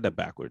 Joe. I said that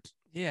backwards.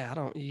 Yeah, I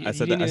don't. I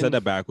said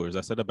that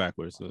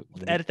backwards. So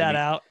edit that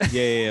out.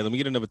 Yeah. Let me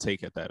get another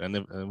take at that. And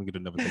then let me get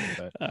another take at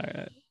that. All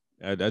right.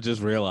 I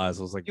just realized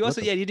I was like, you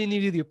also, you didn't need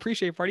to do the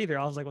appreciate part either.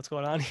 I was like, what's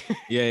going on here?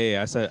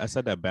 Yeah. I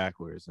said that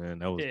backwards,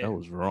 and that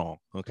was wrong.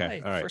 Okay.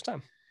 Hey, all right. First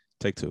time.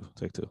 Take two.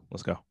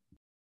 Let's go.